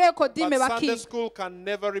cyumweru muri ekodime but Sunday bakiga, school can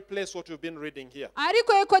never replace what we've been reading here.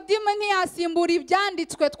 ariko ekodime ntiyasimbura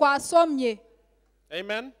ibyanditswe twasomye.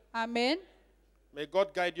 Amen? Amen. May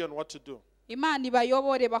God guide you on what to do. Imana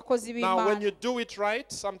ibayobore bakozi Now, when b'Imana. you do it right,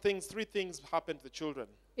 three things happen to the children.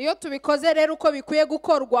 Iyo tubikoze rero uko bikwiye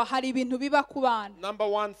gukorwa, hari ibintu biba ku bana. Number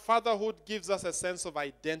one, fatherhood gives us a sense of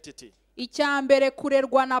identity. Icyambere,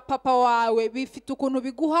 kurerwa na papa wawe bifite ukuntu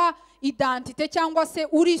biguha identite cyangwa se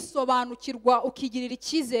urisobanukirwa ukigirira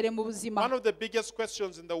icyizere mu buzima. One of the biggest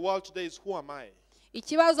questions in the world today is, who am I?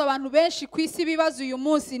 Ikibazo abantu benshi ku isi bibaza uyu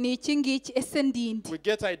munsi ni iki ngiki, ese ndinde? We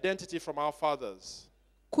get identity from our fathers.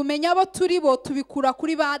 Kumenya abo turi bo tubikura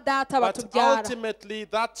kuri ba data But batubyara. ultimately,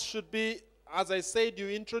 that should be, as I said, you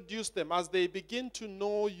introduce them. As they begin to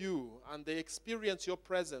know you and they experience your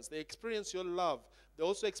presence, they experience your love, they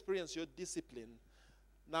also experience your discipline.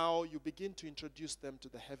 Now you begin to introduce them to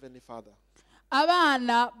the Heavenly Father.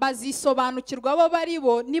 Abana bazisobanukirwa abo bari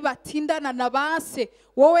bo nibatindana na base,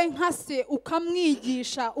 wowe nka se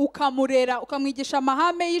ukamwigisha, ukamurera, ukamwigisha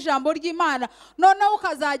amahame y'ijambo ry'Imana, noneho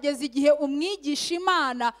ukazageza igihe umwigisha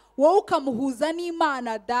Imana, wowe ukamuhuza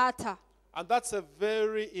n'Imana data. And that's a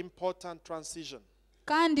very important transition.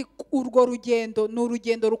 Kandi urwo rugendo ni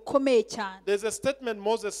urugendo rukomeye cyane. There's a statement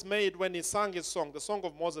Moses made when he sang his song, the Song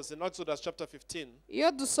of Moses in Exodus chapter 15.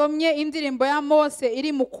 Iyo dusomye indirimbo ya Mose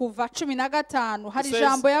iri mu Kuva 15, hari It says,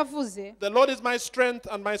 ijambo yavuze. The Lord is my strength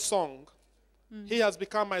and my song. He has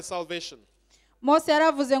become my salvation. Mose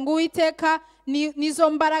yaravuze ngo Uwiteka nizo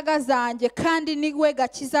mbaraga zanjye kandi niwe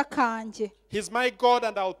gakiza kanjye. He's my God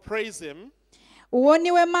and I'll praise him. Uwo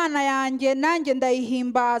niwe Mana yanjye nanjye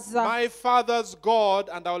ndayihimbaza. My father's God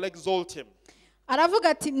and I'll exalt him. Aravuga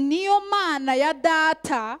ati niyo Mana ya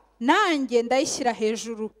data nanjye ndayishyira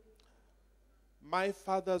hejuru. My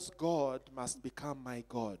father's God must become my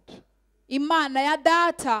God. Imana ya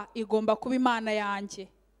data igomba kuba Imana yanjye.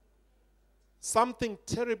 Something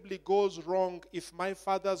terribly goes wrong if my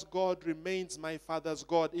father's God remains my father's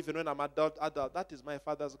God even when I'm adult. That is my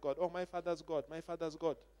father's God. Oh, my father's God, my father's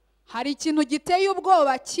God. Hari ikintu giteye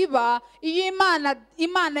ubwoba kiba iyo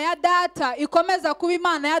Imana ya data ikomeza kuba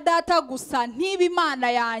Imana ya data gusa ntiba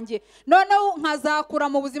Imana yanjye. Noneho nkazakura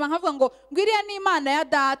mu buzima nkavuga ngo ngwiriya ni Imana ya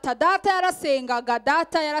data,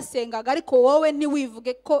 data yarasengaga ariko wowe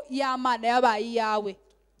ntiwivuge ko ya Mana yabaye iyawe.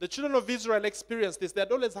 The children of Israel experienced this. They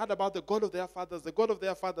had always heard about the God of their fathers, the God of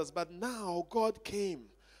their fathers. But now God came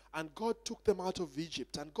and God took them out of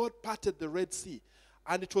Egypt and God parted the Red Sea.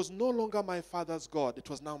 And it was no longer my father's God. It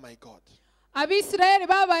was now my God. Abisirayeli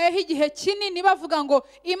babayeho igihe kinini bavuga ngo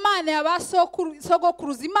Imana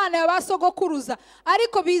y'abasogokuruza, Imana y'abasogokuruza,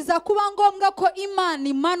 ariko biza kuba ngombwa ko Imana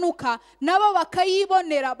imanuka nabo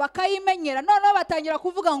bakayibonera bakayimenyera, noneho batangira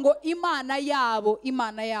kuvuga ngo Imana yabo.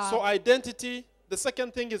 So identity. The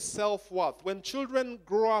second thing is self-worth. When children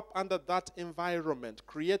grow up under that environment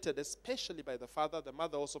created especially by the father, the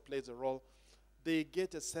mother also plays a role, they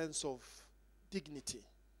get a sense of dignity.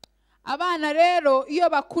 Abana rero iyo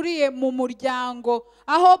bakuriye mu muryango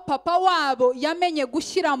aho papa wabo yamenye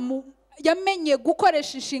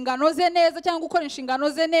gukoresha inshingano ze neza cyangwa gukora inshingano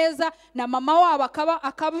ze neza na mama wabo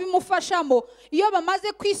akabimufashamo, iyo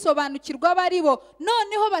bamaze kwisobanukirwa bari bo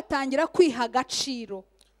noneho batangira kwiha agaciro.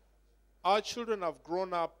 Our children have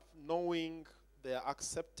grown up knowing they are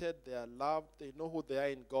accepted, they are loved, they know who they are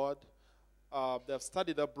in God. They have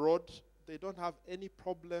studied abroad. They don't have any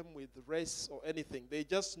problem with race or anything. They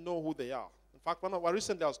just know who they are. In fact,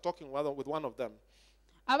 recently I was talking with one of them.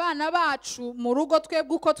 abana bacu mu rugo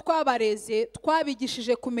twebwe uko twabareze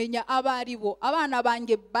twabigishije kumenya abaribo. Abana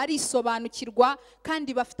banjye barisobanukirwa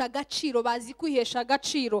kandi bafite agaciro, bazi kwihesha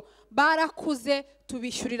agaciro. Barakuze,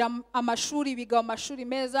 tubishyurira amashuri, biga amashuri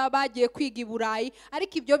meza, bagiye kwiga i Burayi,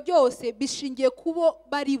 ariko ibyo byose bishingiye kubo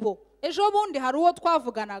baribo. Ejo bundi hari uwo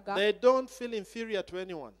twavuganaga. They don't feel inferior to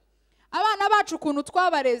anyone. Abana bacu ukuntu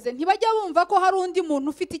twabareze ntibajya bumva ko hari undi muntu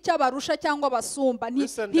ufite icyo abarusha cyangwa basumba,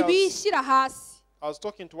 ntibishyira hasi. I was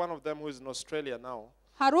talking to one of them who is in Australia now.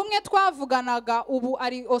 Hari umwe twavuganaga ubu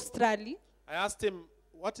ari Australia. I asked him,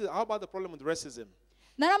 how about the problem with racism?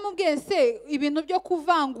 Naramubwiye se ibintu byo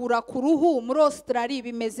kuvangura ku ruhu muri Australia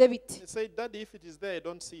bimeze bite? He said, Daddy, if it is there, I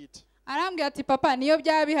don't see it. Arambwira ati papa niyo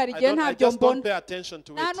byaba bihari gihe I ntabyo just don't mbona. pay attention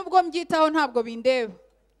to Nta it. nubwo mbyitaho, ntabwo bindeba.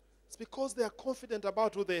 It's because they are confident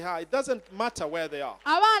about who they are. It doesn't matter where they are.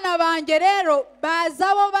 Abana banjye rero baza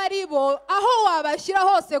abo baribo, aho wabashyira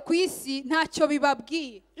hose ku isi ntacyo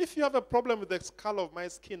bibabwiye. If you have a problem with the color of my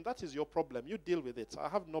skin, that is your problem. You deal with it. I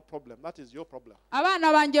have no problem. That is your problem.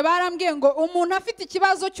 Abana banjye barambwiye ngo umuntu afite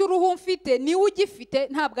ikibazo cy'uruhu mfite niwe ugifite,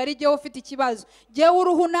 ntabwo ari jyewe ufite ikibazo. Jyewe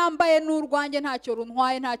uruhu nambaye n'urwanjye ntacyo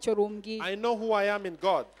runtwaye, ntacyo rumbwiye. I know who I am in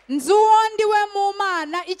God. Nzi uwo ndiwe mu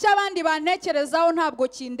Mana, icyo abandi bantekerezaho ntabwo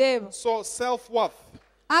kindeba. So self-worth.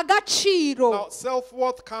 Agaciro. Now,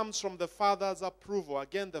 self-worth comes from the father's approval.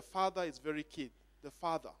 Again, the father is very key. The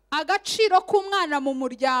father. Agaciro k'umwana mu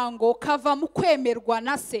muryango kava mu kwemerwa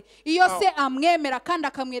na se. Iyo se amwemera kandi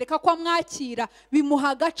akamwereka ko amwakira, bimuha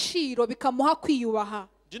agaciro, bikamuha kwiyubaha.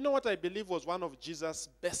 Do you know what I believe was one of Jesus'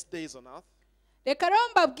 best days on earth? Reka rero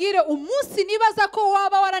mbabwire umunsi nibaza ko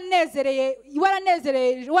waba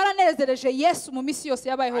waranezereje Yesu mu minsi yose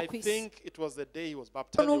yabayeho ku I isi. think it was the day he was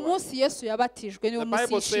baptized. Ni umunsi Yesu yabatijwe, ni The umunsi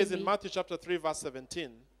Bible says in yishimiye. Matthew chapter 3 verse 17,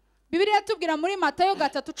 Bibiliya tubwira muri Matayo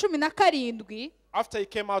 3:17 after he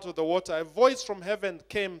came out of the water, a voice from heaven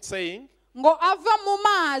came saying, ngo ava mu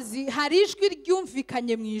mazi hari ijwi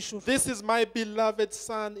ryumvikanye mu ijuru. This is my beloved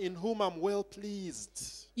son in whom I'm well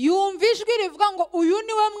pleased. Yumva ijwi rivuga ngo uyu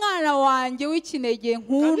niwe mwana wanjye w'ikinege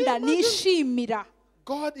nkunda nishimira.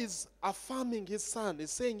 God is affirming his son.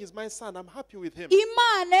 He's saying, he's my son. I'm happy with him.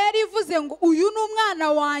 Imana yari ivuze ngo uyu ni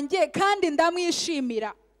umwana wanjye kandi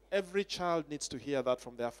ndamwishimira. Every child needs to hear that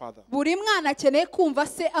from their father. Buri mwana akeneye kumva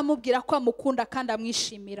se amubwira ko amukunda kandi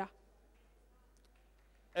amwishimira.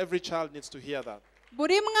 Every child needs to hear that.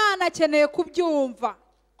 Buri mwana akeneye kubyumva.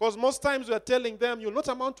 Because most times we are telling them, you'll not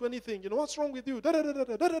amount to anything. You know, what's wrong with you? Da, da, da, da,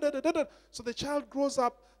 da, da, da, da, da. So the child grows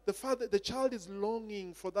up, the child is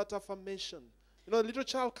longing for that affirmation. You know, the little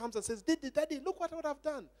child comes and says, Daddy, look what I've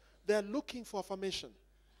done. They are looking for affirmation.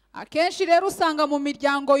 Akenshi rero usanga mu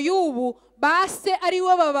miryango y'ubu base ari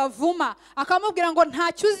we babavuma, akamubwira ngo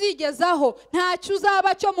ntacyo uzigezaho, ntacyo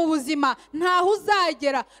uzaba cyo mu buzima, ntaho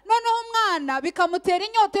uzagera. Noneho umwana bikamutera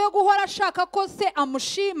inyota yo guhora ashaka ko se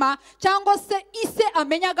amushima cyangwa se ise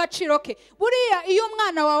amenya agaciro ke. Buriya iyo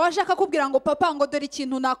umwana wawe aje akakubwira ngo papa, ngo dore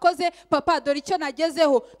ikintu nakoze, papa dore icyo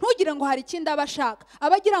nagezeho, ntugire ngo hari ikindi aba ashaka.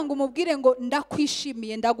 Abagira ngo umubwire ngo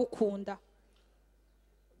ndakwishimiye, ndagukunda.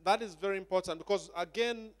 That is very important because,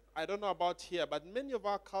 again, I don't know about here, but many of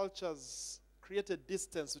our cultures create a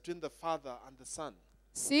distance between the father and the son.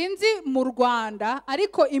 Sinzi mu Rwanda,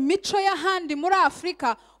 ariko imico y'ahandi muri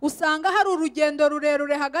Afrika usanga hari urugendo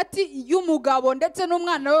rurerure hagati y'umugabo ndetse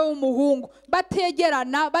n'umwana we w'umuhungu,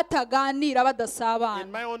 bategerana, bataganira, badasabana.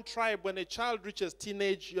 In my own tribe, when a child reaches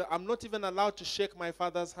teenage, I'm not even allowed to shake my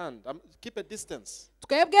father's hand. Keep a distance.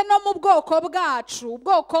 Twebwe no mu bwoko bwacu,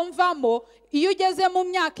 ubwoko mvamo, iyo ugeze mu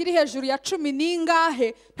myaka iri hejuru ya 10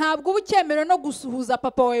 n'ingahe, ntabwo uba ukemerewe no gusuhuza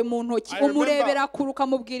papa wawe mu ntoki, umurebera kure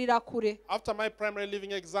ukamubwirira kure. After my primary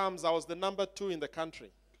living exams, I was the number 2 in the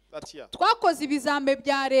country that year. Twakoze ibizame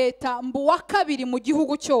bya leta mbu wa kabiri mu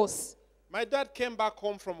gihugu cyose. My dad came back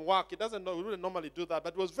home from work. He wouldn't normally do that,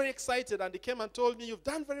 but he was very excited and he came and told me, you've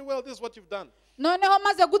done very well, this is what you've done. Noneho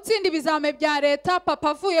maze gutsinda ibizame bya leta, papa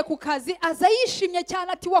avuye ku kazi aza yishimye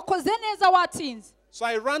cyane ati wakoze neza, watsinze. So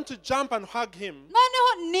I ran to jump and hug him.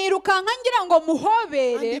 Noneho nirukanka ngira ngo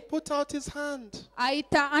muhobere. And he put out his hand.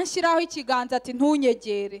 Ahita anshyiraho ikiganza ati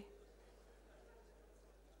ntunyegere.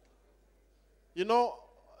 You know,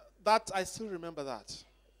 that I still remember that.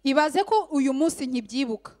 Ibaze ko uyu munsi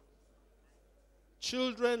nkibyibuka.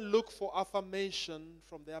 Children look for affirmation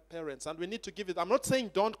from their parents, and we need to give it. I'm not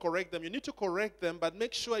saying don't correct them. You need to correct them, but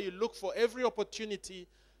make sure you look for every opportunity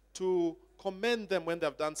to commend them when they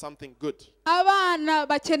have done something good. abana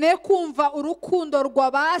bakeneye kumva urukundo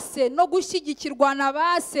rwa base no gushyigikirwa na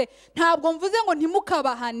base. Ntabwo mvuze ngo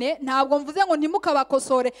ntimukabahane, ntabwo mvuze ngo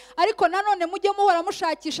ntimukabakosore, ariko nanone mujye muhora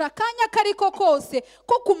mushakisha akanya kariko kose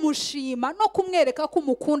ko kumushima no kumwereka ko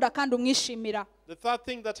umukunda kandi umwishimira. The third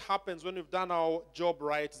thing that happens when we've done our job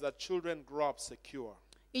right is that children grow up secure.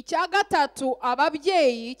 Icya gatatu,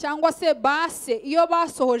 ababyeyi cyangwa se base iyo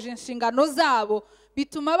basohoje inshingano zabo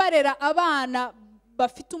bituma barera abana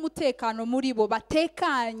bafite umutekano muri bo,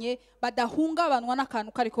 batekanye, badahungabanwa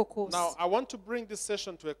n'akantu kariko kose. Now, I want to bring this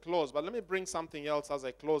session to a close, but let me bring something else as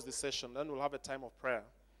I close this session. Then we'll have a time of prayer.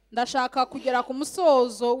 Ndashaka kugera ku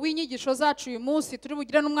musozo w'inyigisho zacu uyu munsi, turi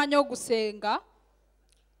bugire n'umwanya wo gusenga.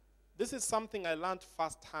 This is something I learned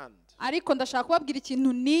firsthand. Ariko ndashaka kubabwira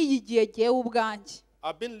ikintu niyigiye jyewe ubwanjye.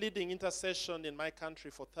 I've been leading intercession in my country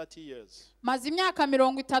for 30 years. Maze imyaka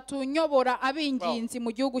 30 nyobora abinginzi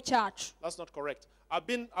mu gihugu cyacu. That's not correct.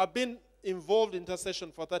 I've been involved in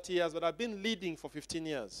intercession for 30 years, but I've been leading for 15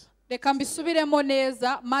 years. Reka mbisubiremo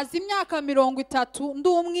neza, maze imyaka 30 ndi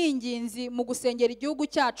umwinginzi mu gusengera igihugu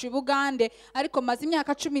cyacu i Bugande, ariko maze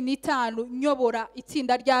imyaka 15 nyobora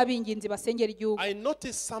itsinda ry'abinginzi basengera igihugu. I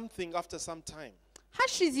noticed something after some time.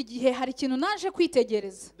 Hashize igihe hari ikintu naje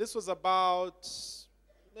kwitegereza. This was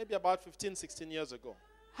maybe about 15, 16 years ago.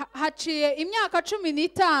 Haciye imyaka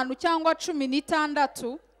 15 cyangwa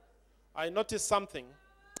 16. I noticed something.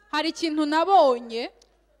 Hari ikintu nabonye.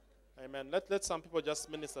 Amen. Let some people just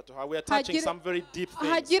minister to her. We are touching some very deep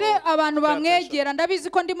things. Hagire abantu bamwegera, ndabizi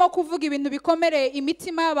ko ndimo kuvuga ibintu bikomereye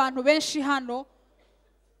imitima y'abantu benshi hano.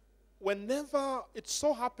 Whenever it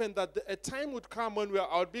so happened that a time would come when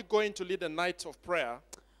I would be going to lead a night of prayer.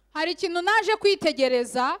 Hari ikintu naje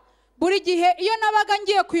kwitegereza, buri gihe iyo nabaga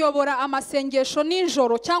ngiye kuyobora amasengesho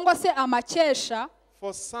ninjoro cyangwa se amakesha,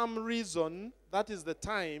 for some reason that is the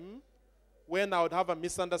time when I would have a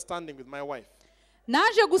misunderstanding with my wife.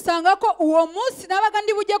 Naje gusanga ko uwo munsi nabaga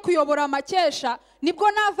ndi bujye kuyobora amakesha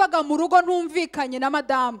nibwo navaga mu rugo ntumvikanye na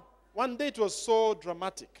madamu. One day it was so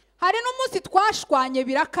dramatic. Hari n'umunsi twashwanye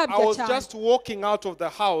birakabya cyane. I was just walking out of the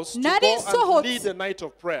house to go and lead a night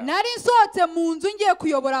of prayer. Nari nsohotse mu nzu ngiye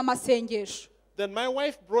kuyobora amasengesho. Then my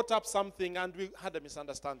wife brought up something and we had a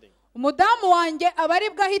misunderstanding. Umudamu wanjye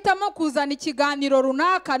abaribwa ahitamo kuzana ikiganiro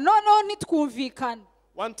runaka, noneho ntitwumvikana.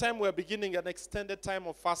 One time we were beginning an extended time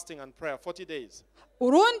of fasting and prayer, 40 days.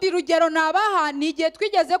 Urundi rugero nabaha ni igihe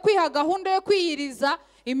twigeze kwiha gahunda yo kwiyiriza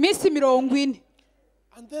iminsi 40.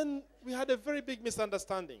 And then we had a very big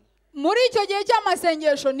misunderstanding. Muri icyo gihe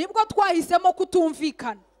cy'amasengesho nibwo twahisemo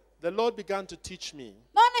kutumvikana. The Lord began to teach me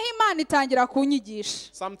Noneho Imana itangira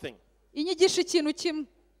kunyigisha something. Inyigisha ikintu kimwe.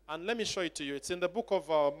 And let me show it to you. It's in the book of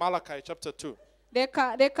Malachi chapter 2.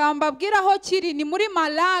 Reka mbabwira aho kiri, ni muri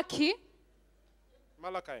Malachi.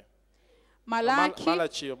 Malachi.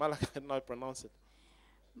 Malachi, or Malachi, how I pronounce it.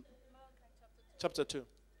 Chapter 2.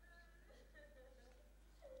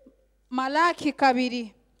 Malachi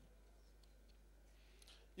 2.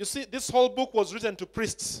 You see, this whole book was written to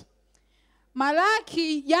priests.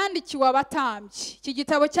 Malachi yandikiwe abatambyi. Iki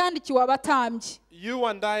gitabo cyandikiwe abatambyi. You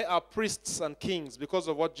and I are priests and kings because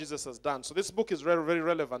of what Jesus has done. So this book is very, very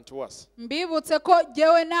relevant to us. Mbibutse ko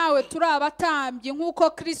jewe nawe turi abatambyi nkuko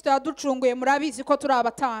Kristo yaducunguye, murabizi ko turi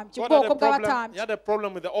abatambyi, ubwoko bw'abatambyi. He had a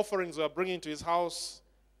problem with the offerings we were bringing to his house.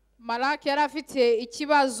 Malachi yari afite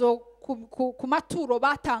ikibazo ku maturo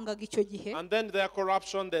batangaga icyo gihe. And then their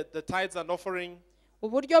corruption, the tithes and offering.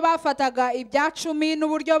 Uburyo bafataga ibyacumi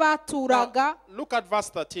n'uburyo baturaga. Look at verse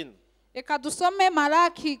 13. Reka dusome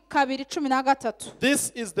Malachi 2:13. This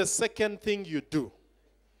is the second thing you do.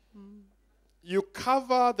 You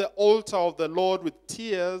cover the altar of the Lord with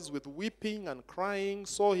tears, with weeping and crying,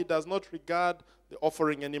 so he does not regard the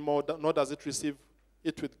offering anymore, nor does it receive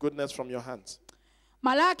it with goodness from your hands.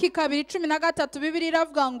 Malachi 2:13 Bibiliya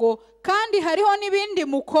iravuga ngo, kandi hariho n'ibindi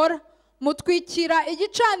mukora, mutwikira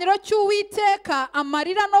igicaniro cy'Uwiteka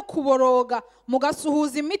amarira no kuboroga,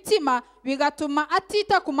 mugasuhuza imitima, bigatuma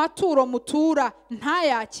atita ku maturo mutura,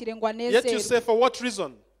 ntayakire ngo anezerwe. Yet you say, for what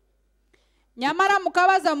reason? Nyamara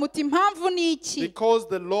mukabaza muti impamvu ni iki? Because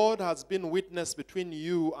the Lord has been witness between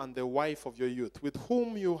you and the wife of your youth, with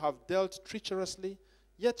whom you have dealt treacherously,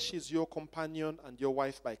 yet she is your companion and your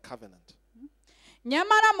wife by covenant.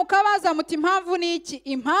 Nyamara mukabaza muti impamvu ni iki?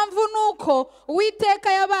 Impamvu nuko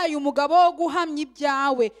Uwiteka yabaye umugabo wo guhamya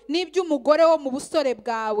ibyawe n'iby'umugore wo mu busore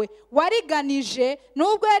bwawe, wariganije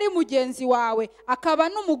nubwo yari mugenzi wawe, akaba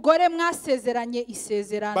n'umugore mwasezeranye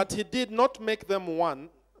isezerano. But he did not make them one.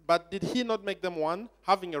 But did he not make them one,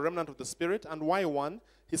 having a remnant of the Spirit? And why one?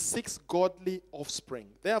 He seeks godly offspring.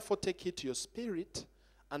 Therefore take heed to your spirit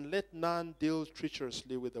and let none deal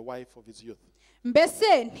treacherously with the wife of his youth.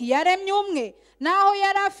 mbese ntiyaremye umwe naho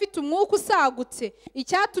yari afite umwuka usagutse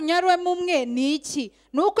icyatumye arwemo umwe ni iki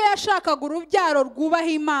nuko yashakaga urubyaro rwubaha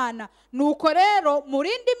Imana nuko rero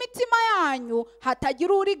murinde imitima yanyu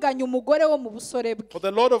hatagira uriganya umugore wo mu busore bwe. For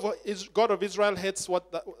the Lord God of Israel hates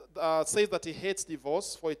says that he hates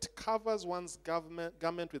divorce, for it covers one's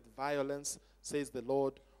garment with violence, says the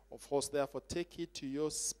Lord of hosts. Therefore take it to your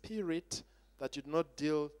spirit that you do not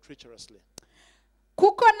deal treacherously.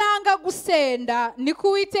 Kuko nanga gusenda niko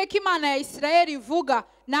Uwiteka Imana ya Isirayeli ivuga,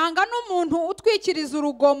 nanga n'umuntu utwikiriza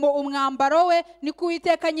urugomo umwambaro we niko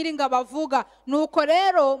Uwiteka Nyiringabo avuga, nuko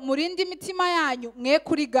rero murinde imitima yanyu mwe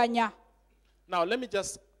kuriganya. Now let me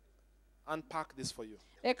just unpack this for you.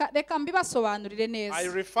 Reka mbibasobanurire neza. I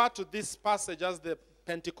refer to this passage as the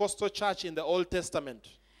Pentecostal church in the Old Testament.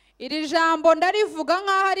 Iri jambo ndarivuga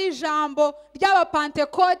nk'aho ari ijambo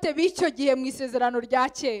ry'abapantekote b'icyo gihe mu isezerano rya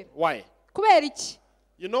kera. Why? Kubera iki?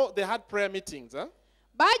 You know, they had prayer meetings, huh?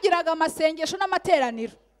 Bagiraga amasengesho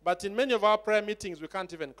n'amateraniro. But in many of our prayer meetings, we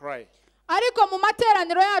can't even cry. Ariko mu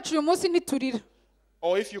materaniro yacu uyu munsi ntiturira.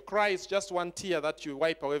 Or if you cry, it's just one tear that you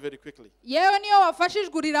wipe away very quickly. Yewe niyo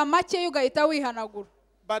wafashijwe urira make ugahita wihanagura.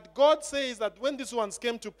 But God says that when these ones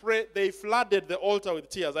came to pray, they flooded the altar with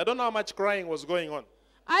tears. I don't know how much crying was going on.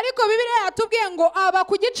 Ariko Bibiliya yatubwiye ngo aba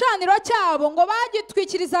ku gicaniro cyabo ngo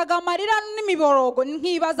bagitwikirizaga amarira n'imiborogo,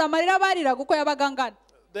 nkibaza amarira barira kuko yabaga ngana.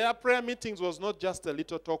 Their prayer meetings was not just a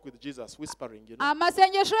little talk with Jesus whispering, you know.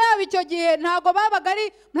 Amasengesho yabo icyo gihe ntago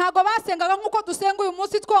basengaga nkuko dusenga uyu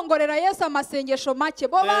munsi twongorera Yesu amasengesho make,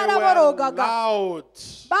 bo baraborogaga.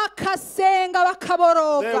 Bakasenga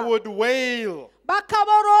bakaboroga. They would wail.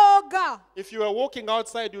 Bakaboroga. If you were walking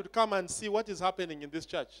outside, you'd come and see what is happening in this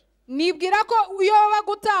church. Nibwira ko iyo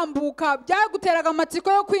bagutambuka byaguteraga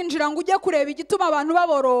amatsiko yo kwinjira ngo ujye kureba igituma abantu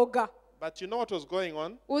baboroga. But you know what was going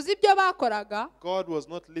on? Uzi ibyo bakoraga? God was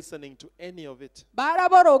not listening to any of it.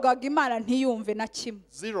 Baraborogaga Imana ntiyumve na kimwe.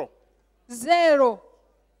 Zero.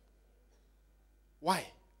 Why?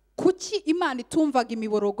 Kuki Imana itumvaga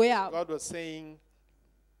imiborogo yabo? God was saying,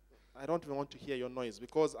 I don't even want to hear your noise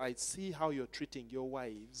because I see how you're treating your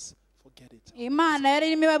wives. Forget it. Imana yari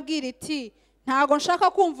irimo ibabwira iti ntago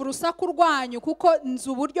nshaka kumva urusaku rwanyu kuko nzi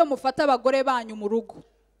uburyo mufata abagore banyu mu rugo.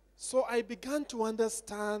 So I began to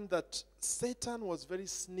understand that Satan was very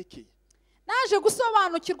sneaky. Naje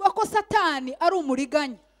gusobanukirwa ko Satani ari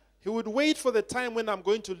umuriganya. He would wait for the time when I'm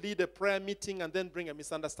going to lead a prayer meeting and then bring a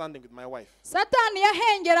misunderstanding with my wife. Satani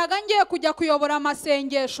yahengeraga ngiye kujya kuyobora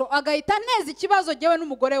amasengesho agahita neza ikibazo jewe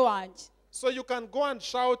n'umugore wanjye. So you can go and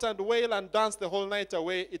shout and wail and dance the whole night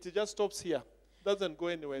away. It just stops here. Doesn't go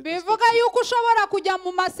anywhere. Bivuga yuko ushobora kujya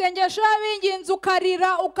mu masengesho y'abinginzi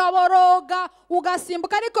ukarira ukaboroga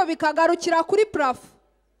ugasimbuka ariko bikagarukira kuri plafo.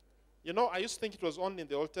 You know, I used to think it was only in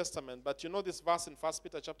the Old Testament, but you know this verse in 1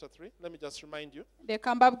 Peter chapter 3? Let me just remind you.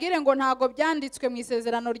 Reka mbabwire ngo ntago byanditswe mu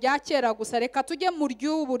isezerano rya kera gusa, reka tujye mu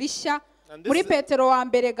ry'ubu rishya muri Petero wa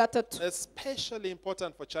mbere 3. Especially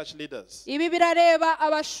important for church leaders. Ibi birareba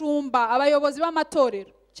abashumba, abayobozi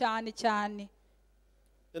b'amatorero cyane cyane.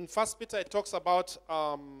 In 1 Peter it talks about,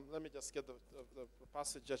 let me just get the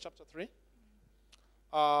passage, chapter 3.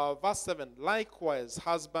 Verse 7. Likewise,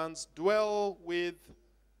 husbands, dwell with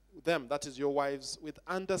them, that is your wives, with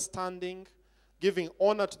understanding, giving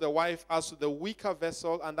honor to the wife as to the weaker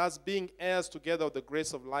vessel, and as being heirs together of the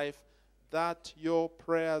grace of life, that your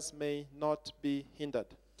prayers may not be hindered.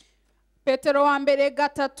 Petero wa mbere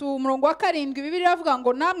 3:7 Bibiliya iravuga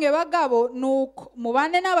ngo namwe bagabo nuko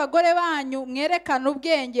mubane n'abagore banyu mwerekana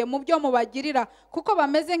ubwenge mu byo mubagirira kuko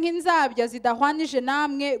bameze nk'inzabya zidahwanije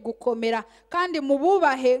namwe gukomera kandi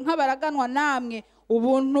mububahe nk'abaraganwa namwe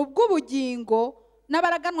ubuntu bw'ubugingo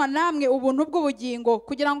n'abaraganwa namwe ubuntu bw'ubugingo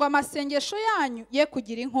kugira ngo amasengesho yanyu ye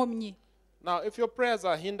kugira inkomyi. Now if your prayers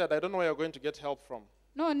are hindered, I don't know where you're going to get help from.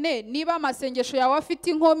 None niba amasengesho yawe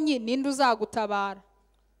afite inkomyi ninde uzagutabara?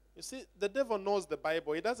 You see, the devil knows the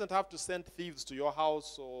Bible. He doesn't have to send thieves to your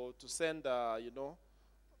house or to send,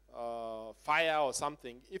 fire or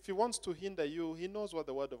something. If he wants to hinder you, he knows what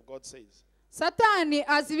the word of God says. Satani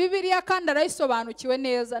azi Bibiliya kandi arayisobanukiwe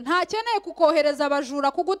neza. Ntakeneye kukohereza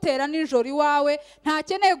abajura kugutera nijoro iwawe,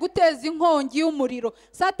 ntakeneye guteza inkongi y'umuriro.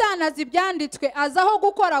 Satani azi ibyanditswe, azaho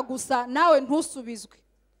gukora gusa nawe ntusubizwe.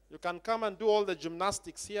 You can come and do all the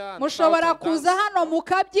gymnastics here and mushobora kuza hano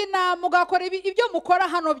mukabyina mugakora ibyo mukora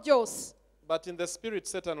hano byose. But in the spirit,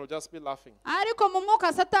 Satan will just be laughing. Ariko mu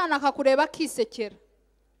mwuka Satani akakureba akisekera.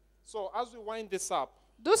 So as we wind this up,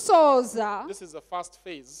 dusoza, this is the first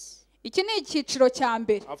phase. Iki ni icyiciro cya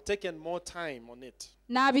mbere. I've taken more time on it.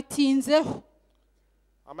 Nabitinzeho.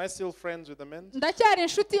 Am I still friends with the men? Ndacyari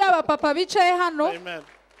inshuti y'abapapa bicaye hano. Amen.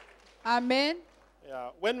 amen. Yeah,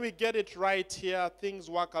 when we get it right here, things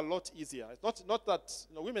work a lot easier. It's not that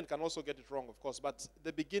women can also get it wrong, of course, but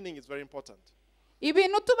the beginning is very important.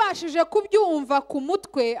 Ibintu tubashije kubyumva ku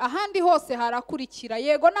mutwe ahandi hose harakurikira.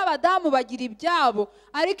 Yego n'abadamu bagira ibyabo,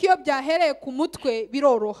 ariko iyo byahereye ku mutwe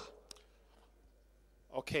biroroha.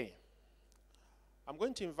 Okay. I'm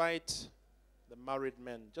going to invite the married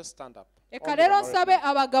men. Just stand up. Reka rero nsabe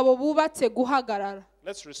abagabo bubatse guhagarara.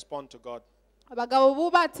 Let's respond to God. Abagabo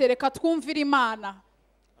bubatse reka twumvire Imana.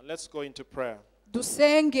 And let's go into prayer.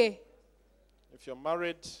 Dusenge. If you're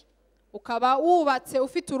married, ukaba wubatse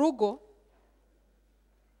ufite urugo.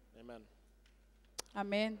 Amen.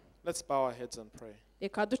 Amen. Let's bow our heads and pray.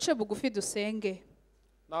 Reka duce bugufi dusenge.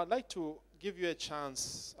 Now I'd like to give you a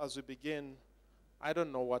chance as we begin. I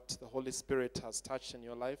don't know what the Holy Spirit has touched in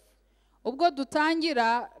your life. Ubwo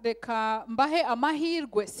dutangira reka mbahe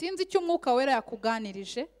amahirwe sinzi icyo umwuka wera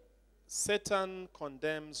yakuganirije. Satan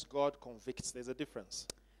condemns, God convicts. There's a difference.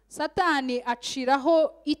 Satani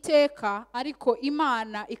aciraho iteka ariko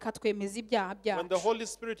Imana ikatwemeza ibyaha byacu. When the Holy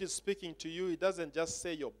Spirit is speaking to you, he doesn't just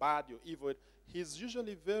say you're bad, you're evil. He's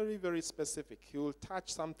usually very, very specific. He will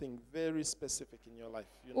touch something very specific in your life.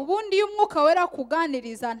 Ubundi iyo umwuka wera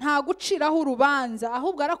kuganiriza nta guciraho urubanza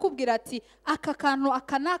ahubwo arakubwira ati aka kantu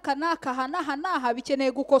aka naka hanaha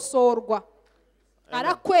bikeneye gukosorwa.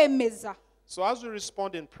 Arakwemeza. So as we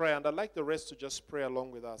respond in prayer, and I'd like the rest to just pray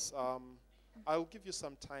along with us, I'll give you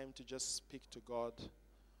some time to just speak to God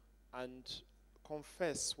and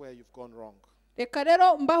confess where you've gone wrong. Reka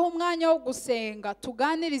rero mbaho umwanya wo gusenga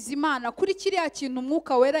tuganiriza Imana kuri kiriya kintu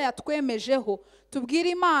umwuka wera yatwemejeho tubwire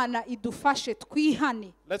Imana idufashe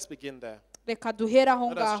twihane. Let's begin there. Reka duhera aho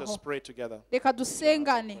Let us ngaho. just pray together. Reka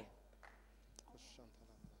dusengane.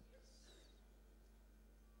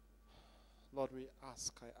 Lord,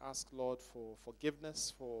 I ask, Lord, for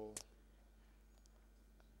forgiveness for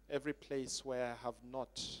every place where I have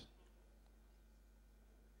not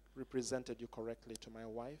represented you correctly to my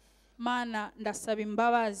wife. Mana ndasaba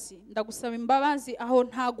imbabazi ndagusaba imbabazi aho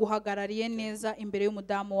nta guhagarariye neza imbere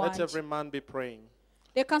y'umudamu Let wanjye. every man be praying.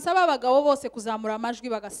 Reka nsaba abagabo bose kuzamura amajwi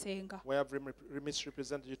bagasenga. Where I've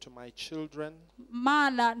misrepresented you to my children.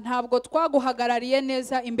 Mana ntabwo twaguhagarariye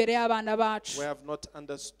neza imbere y'abana bacu. Where I've not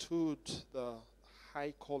understood the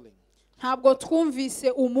high calling. Ntabwo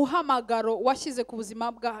twumvise umuhamagaro washyize ku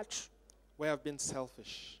buzima bwacu. Where I've been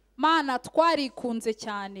selfish. Mana twarikunze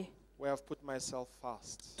cyane. Where I've put myself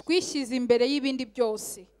first. Twishyize imbere y'ibindi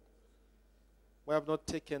byose. Where I've not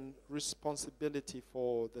taken responsibility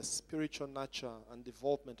for the spiritual nurture and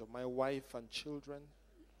development of my wife and children.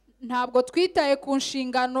 Ntabwo twitaye ku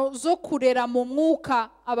nshingano zo kurera mu mwuka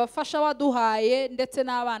abafasha waduhaye ndetse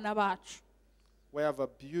n'abana bacu. Where I've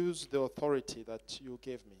abused the authority that you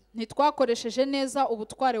gave me. Ntitwakoresheje neza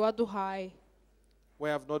ubutware waduhaye.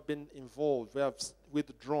 Where I've not been involved, where I've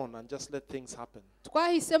withdrawn and just let things happen.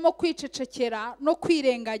 Twahisemo kwicecekera no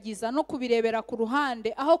kwirengagiza no kubirebera ku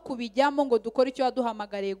ruhande aho kubijyamo ngo dukore icyo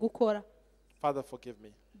waduhamagariye gukora. Father, forgive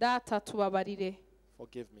me. Data tubabarire.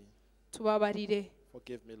 Forgive me. Tubabarire.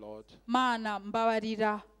 Forgive me, Lord. Mana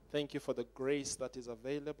mbabarira. Thank you for the grace that is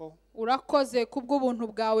available. Urakoze kubw'ubuntu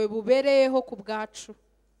bwawe bubereyeho ku bwacu.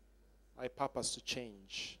 I purpose to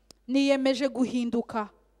change. Niyemeje guhinduka.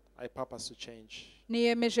 I purpose to change.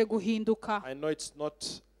 Niyemeje guhinduka. I know it's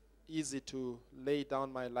not easy to lay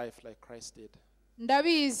down my life like Christ did.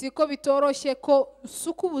 Ndabizi ko bitoroshye ko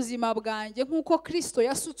nsuka ubuzima bwanjye nk'uko Kristo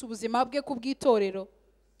yasutse ubuzima bwe ku bw'itorero.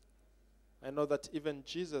 I know that even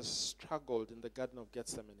Jesus struggled in the Garden of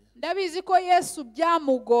Gethsemane. Ndabizi ko Yesu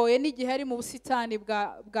byamugoye n'igihe ari mu busitani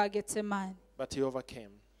bwa Getsemani. But he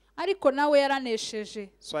overcame. Ariko nawe yaranesheje.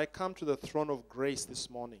 So I come to the throne of grace this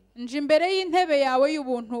morning. Nje imbere y'intebe yawe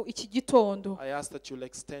y'ubuntu iki gitondo. I ask that you'll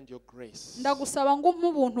extend your grace. Ndagusaba ngo umpe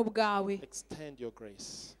ubuntu bwawe. Extend your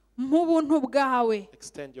grace. Mpe ubuntu bwawe.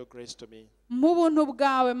 Extend your grace to me. Mpe ubuntu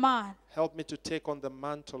bwawe Mana. Help me to take on the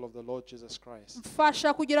mantle of the Lord Jesus Christ.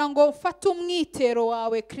 Mfasha kugira ngo mfate umwitero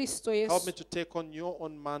wawe Kristo Yesu. Help me to take on your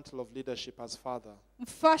own mantle of leadership as Father.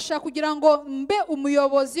 Mfasha kugira ngo mbe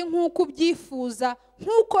umuyobozi nk'uko ubyifuza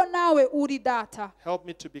nk'uko nawe uri data. Help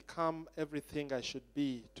me to become everything I should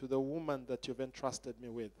be to the woman that you've entrusted me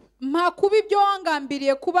with. Mpa kuba ibyo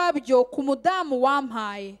wangambiriye kuba byo ku mudamu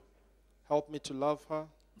wampaye. Help me to love her.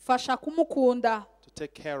 Mfasha kumukunda. To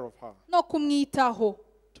take care of her. No kumwitaho.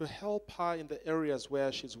 To help her in the areas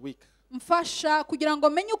where she's weak. Mfasha kugira ngo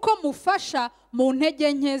menye uko mufasha mu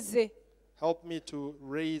ntege nke ze. Help me to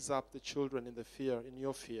raise up the children in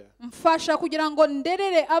your fear. Mfasha kugira ngo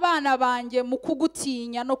nderere abana banjye mu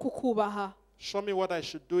kugutinya no kukubaha. Show me what I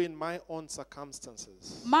should do in my own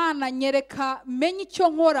circumstances. Mana nyereka menye icyo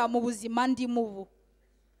nkora mu buzima ndi mubu.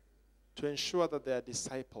 to ensure that they are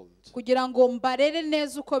discipled. kugira ngo mbarere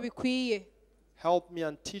neza uko bikwiye. Help me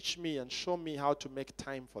and teach me and show me how to make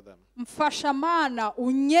time for them, Mfasha Mana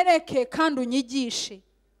unyereke kandi unyigishe,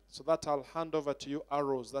 so that I'll hand over to you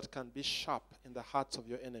arrows that can be sharp in the hearts of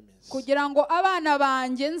your enemies. kugira ngo abana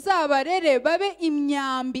banjye nzabarere babe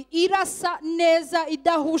imyambi irasa neza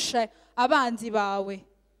idahusha abanzi bawe.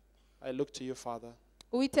 I look to you, Father.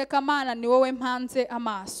 Uwiteka Mana, ni wowe mpanze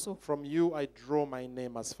amaso. From you I draw my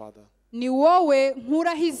name as Father. Ni wowe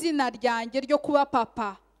nkuraho izina ryanjye ryo kuba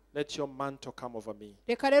papa. Let your mantle come over me.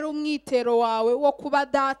 Reka rero umwitero wawe wo kuba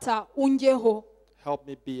data ungeho. Help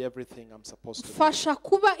me be everything I'm supposed to be. Fasha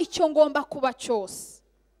kuba icyo ngomba kuba cyose.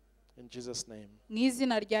 In Jesus' name. Mu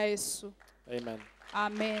izina rya Yesu. Amen.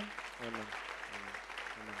 Amen. Amen.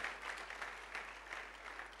 Amen.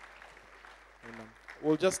 Amen.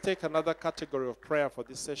 We'll just take another category of prayer for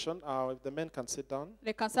this session. If the men can sit down.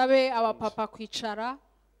 Reka nsabe abapapa kwicara.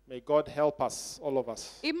 May God help us, all of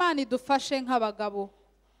us. Imana idufashe nk'abagabo.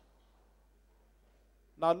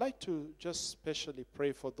 Now I'd like to just specially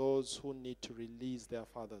pray for those who need to release their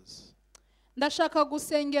fathers. Ndashaka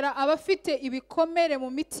gusengera abafite ibikomere mu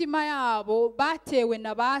mitima yabo batewe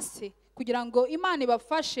na base kugira ngo Imana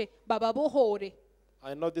ibafashe bababohore.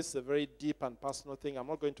 I know this is a very deep and personal thing. I'm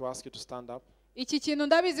not going to ask you to stand up. Iki kintu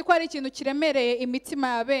ndabizi ko ari ikintu kiremereye imitima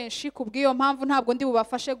ya benshi, kubw'iyo mpamvu ntabwo ndi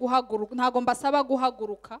bubafashe guhaguruka, ntabwo mbasaba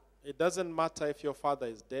guhaguruka. It doesn't matter if your father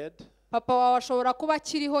is dead. Papa wawe ashobora kuba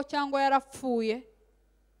akiriho cyangwa yarapfuye.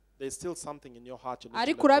 There's still something in your heart you need Ariko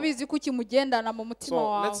to let go. urabizi ko kimugendana mu mutima So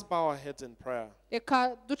wawe. let's bow our heads in prayer.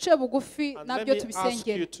 Reka duce bugufi And let nabyo me ask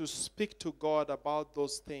you tubisengere. to speak to God about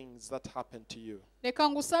those things that happened to you. Reka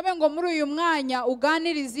ngusabe ngo muri uyu mwanya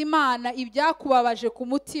uganirize Imana ibyakubabaje ku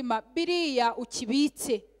mutima biriya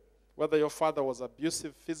ukibitse. Whether your father was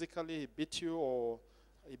abusive physically, he beat you, or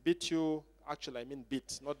he beat you, actually I mean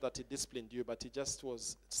beat, not that he disciplined you, but he just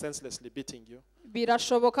was senselessly beating you.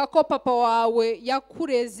 Birashoboka ko papa wawe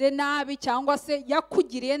yakureze nabi cyangwa se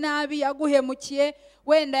yakugiriye nabi, yaguhemukiye,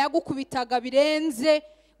 wenda yagukubitaga birenze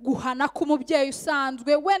guhana k'umubyeyi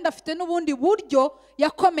usanzwe, wenda afite n'ubundi buryo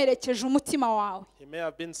yakomerekeje umutima wawe. He may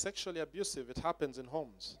have been sexually abusive. It happens in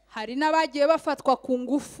homes. Hari n'abagiye bafatwa ku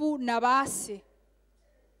ngufu na base.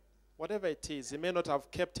 Whatever it is, he may not have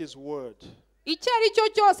kept his word. Icyo ari cyo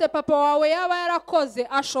cyose papa wawe yaba yarakoze,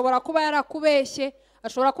 ashobora kuba yarakubeshye,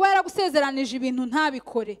 ashobora kuba yaragusezeranije ibintu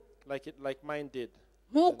ntabikore, Like mine did.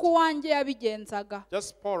 nk'uko uwanjye yabigenzaga.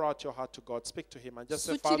 Just pour out your heart to God. Speak to him and just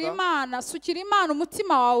say, Sukira Father, Imana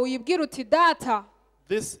umutima wawe uyibwira uti data,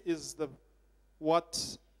 this is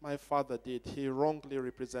what my father did. He wrongly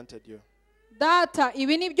represented you. data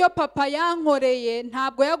ibi nibyo papa yankoreye,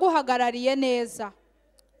 ntabwo yaguhagarariye neza.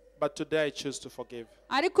 But today I choose to forgive.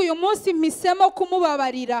 Ariko uyu munsi mpisemo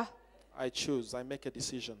kumubabarira. I make a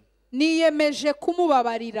decision. Niyemeje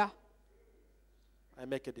kumubabarira. I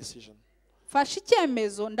make a decision. Fasha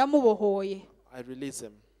icyemezo, ndamubohoye. I release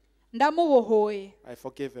him. Ndamubohoye. I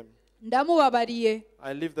forgive him. Ndamubabariye.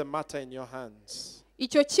 I leave the matter in your hands.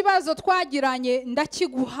 Icyo kibazo twagiranye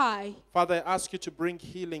ndakiguhaye. Father, I ask you to bring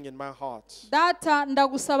healing in my heart. Data,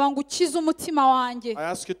 ndagusaba ngo ukize umutima wanjye. I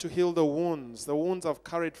ask you to heal the wounds I've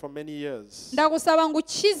carried for many years. Ndagusaba ngo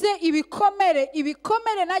ukize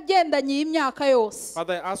ibikomere nagendanye imyaka yose.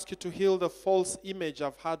 Father, I ask you to heal the false image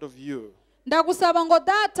I've had of you. Ndagusaba ngo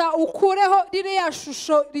data ukureho ririya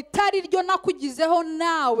shusho ritari ryo nakugizeho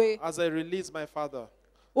nawe. As I release my father,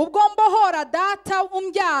 Ubwo mbohora data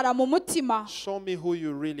umbyara mu mutima. show me who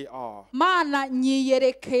you really are. Mana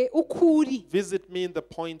nyiyereke ukuri. Visit me in the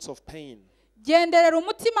points of pain. Genderera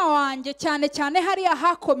umutima wanjye cyane cyane hariya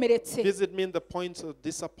hakomeretse. Visit me in the points of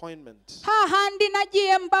disappointment. Hahandi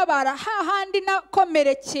nagiye mbabara, hahandi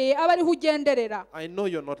nakomerekeye abariho ugenderera. I know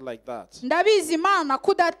you're not like that. Ndabizi Mana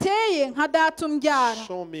kudateye nka data umbyara.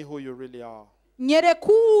 Show me who you really are. Nyereka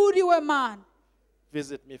uriwe Mana.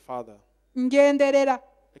 Visit me, Father. Ngenderera.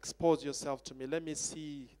 Expose yourself to me. Let me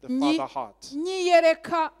see the Father heart.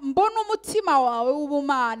 Nyiyereka mbona umutima wawe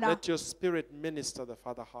w'ubumana. Let your spirit minister the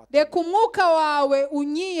Father heart. Reka umwuka wawe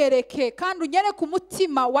unyiyereke kandi unyereke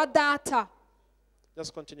umutima wa data.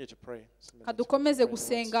 Just continue to pray. Kadukomeze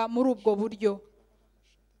gusenga muri ubwo buryo.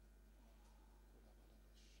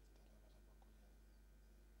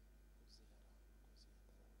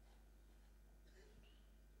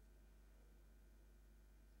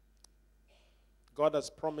 God has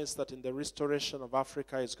promised that in the restoration of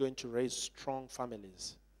Africa is going to raise strong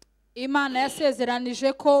families. Imana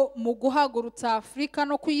yasezeranije ko mu guhagurutsa Afrika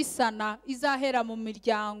no kuyisana izahera mu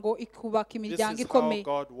miryango ikubaka This imiryango is how ikomeye.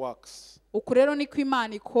 God works. Uku rero niko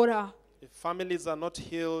Imana ikora. If families are not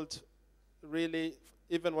healed, really,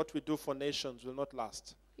 even what we do for nations will not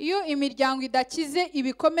last. iyo imiryango idakize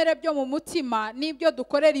ibikomere byo mu mutima n'ibyo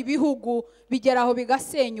dukorera ibihugu bigeraho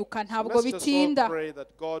bigasenyuka ntabwo Let's just all bitinda. pray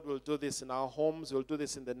that God will do this in our homes, will do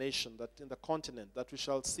this in the nation, that in the continent, that we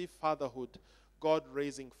shall see fatherhood, God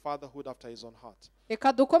raising fatherhood after his own heart.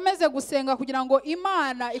 Reka dukomeze gusenga kugira ngo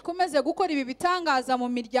Imana ikomeze gukora ibi bitangaza mu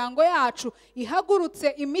miryango yacu, ihagurutse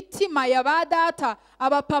imitima ya ba data,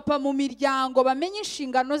 abapapa mu miryango bamenye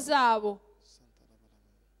inshingano zabo.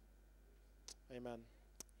 Amen.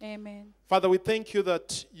 Amen. Father, we thank you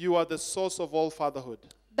that you are the source of all fatherhood.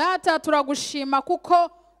 Data turagushima kuko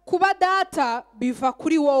kuba data biva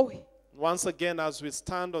kuri wowe. Once again, as we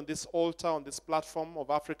stand on this altar, on this platform of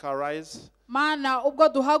Africa Rise, Mana ubwo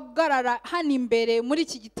duhagarara hano imbere muri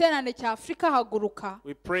iki giterane cya Afrika Haguruka,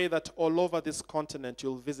 we pray that all over this continent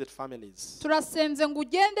you'll visit families turasenze ngo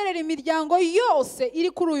ugenderere imiryango yose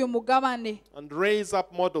iri kuri uyu mugabane, and raise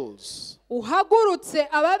up models, uhagurutse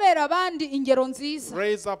ababera abandi ingero nziza,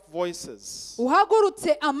 raise up voices,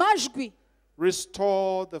 uhagurutse amajwi,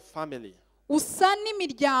 restore the family. usane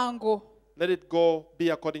imiryango, Let it go be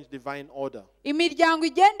according to divine order. imiryango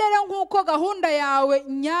igendere nk'uko gahunda yawe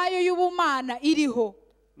nyayo y'ubumana iriho.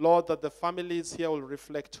 Lord, that the families here will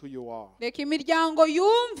reflect who you are. Reka imiryango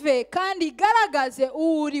yumve kandi igaragaze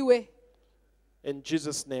uwo uriwe. In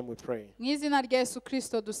Jesus' name we pray. Mu izina rya Yesu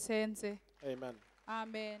Kristo dusenze. Amen.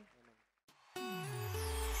 Amen.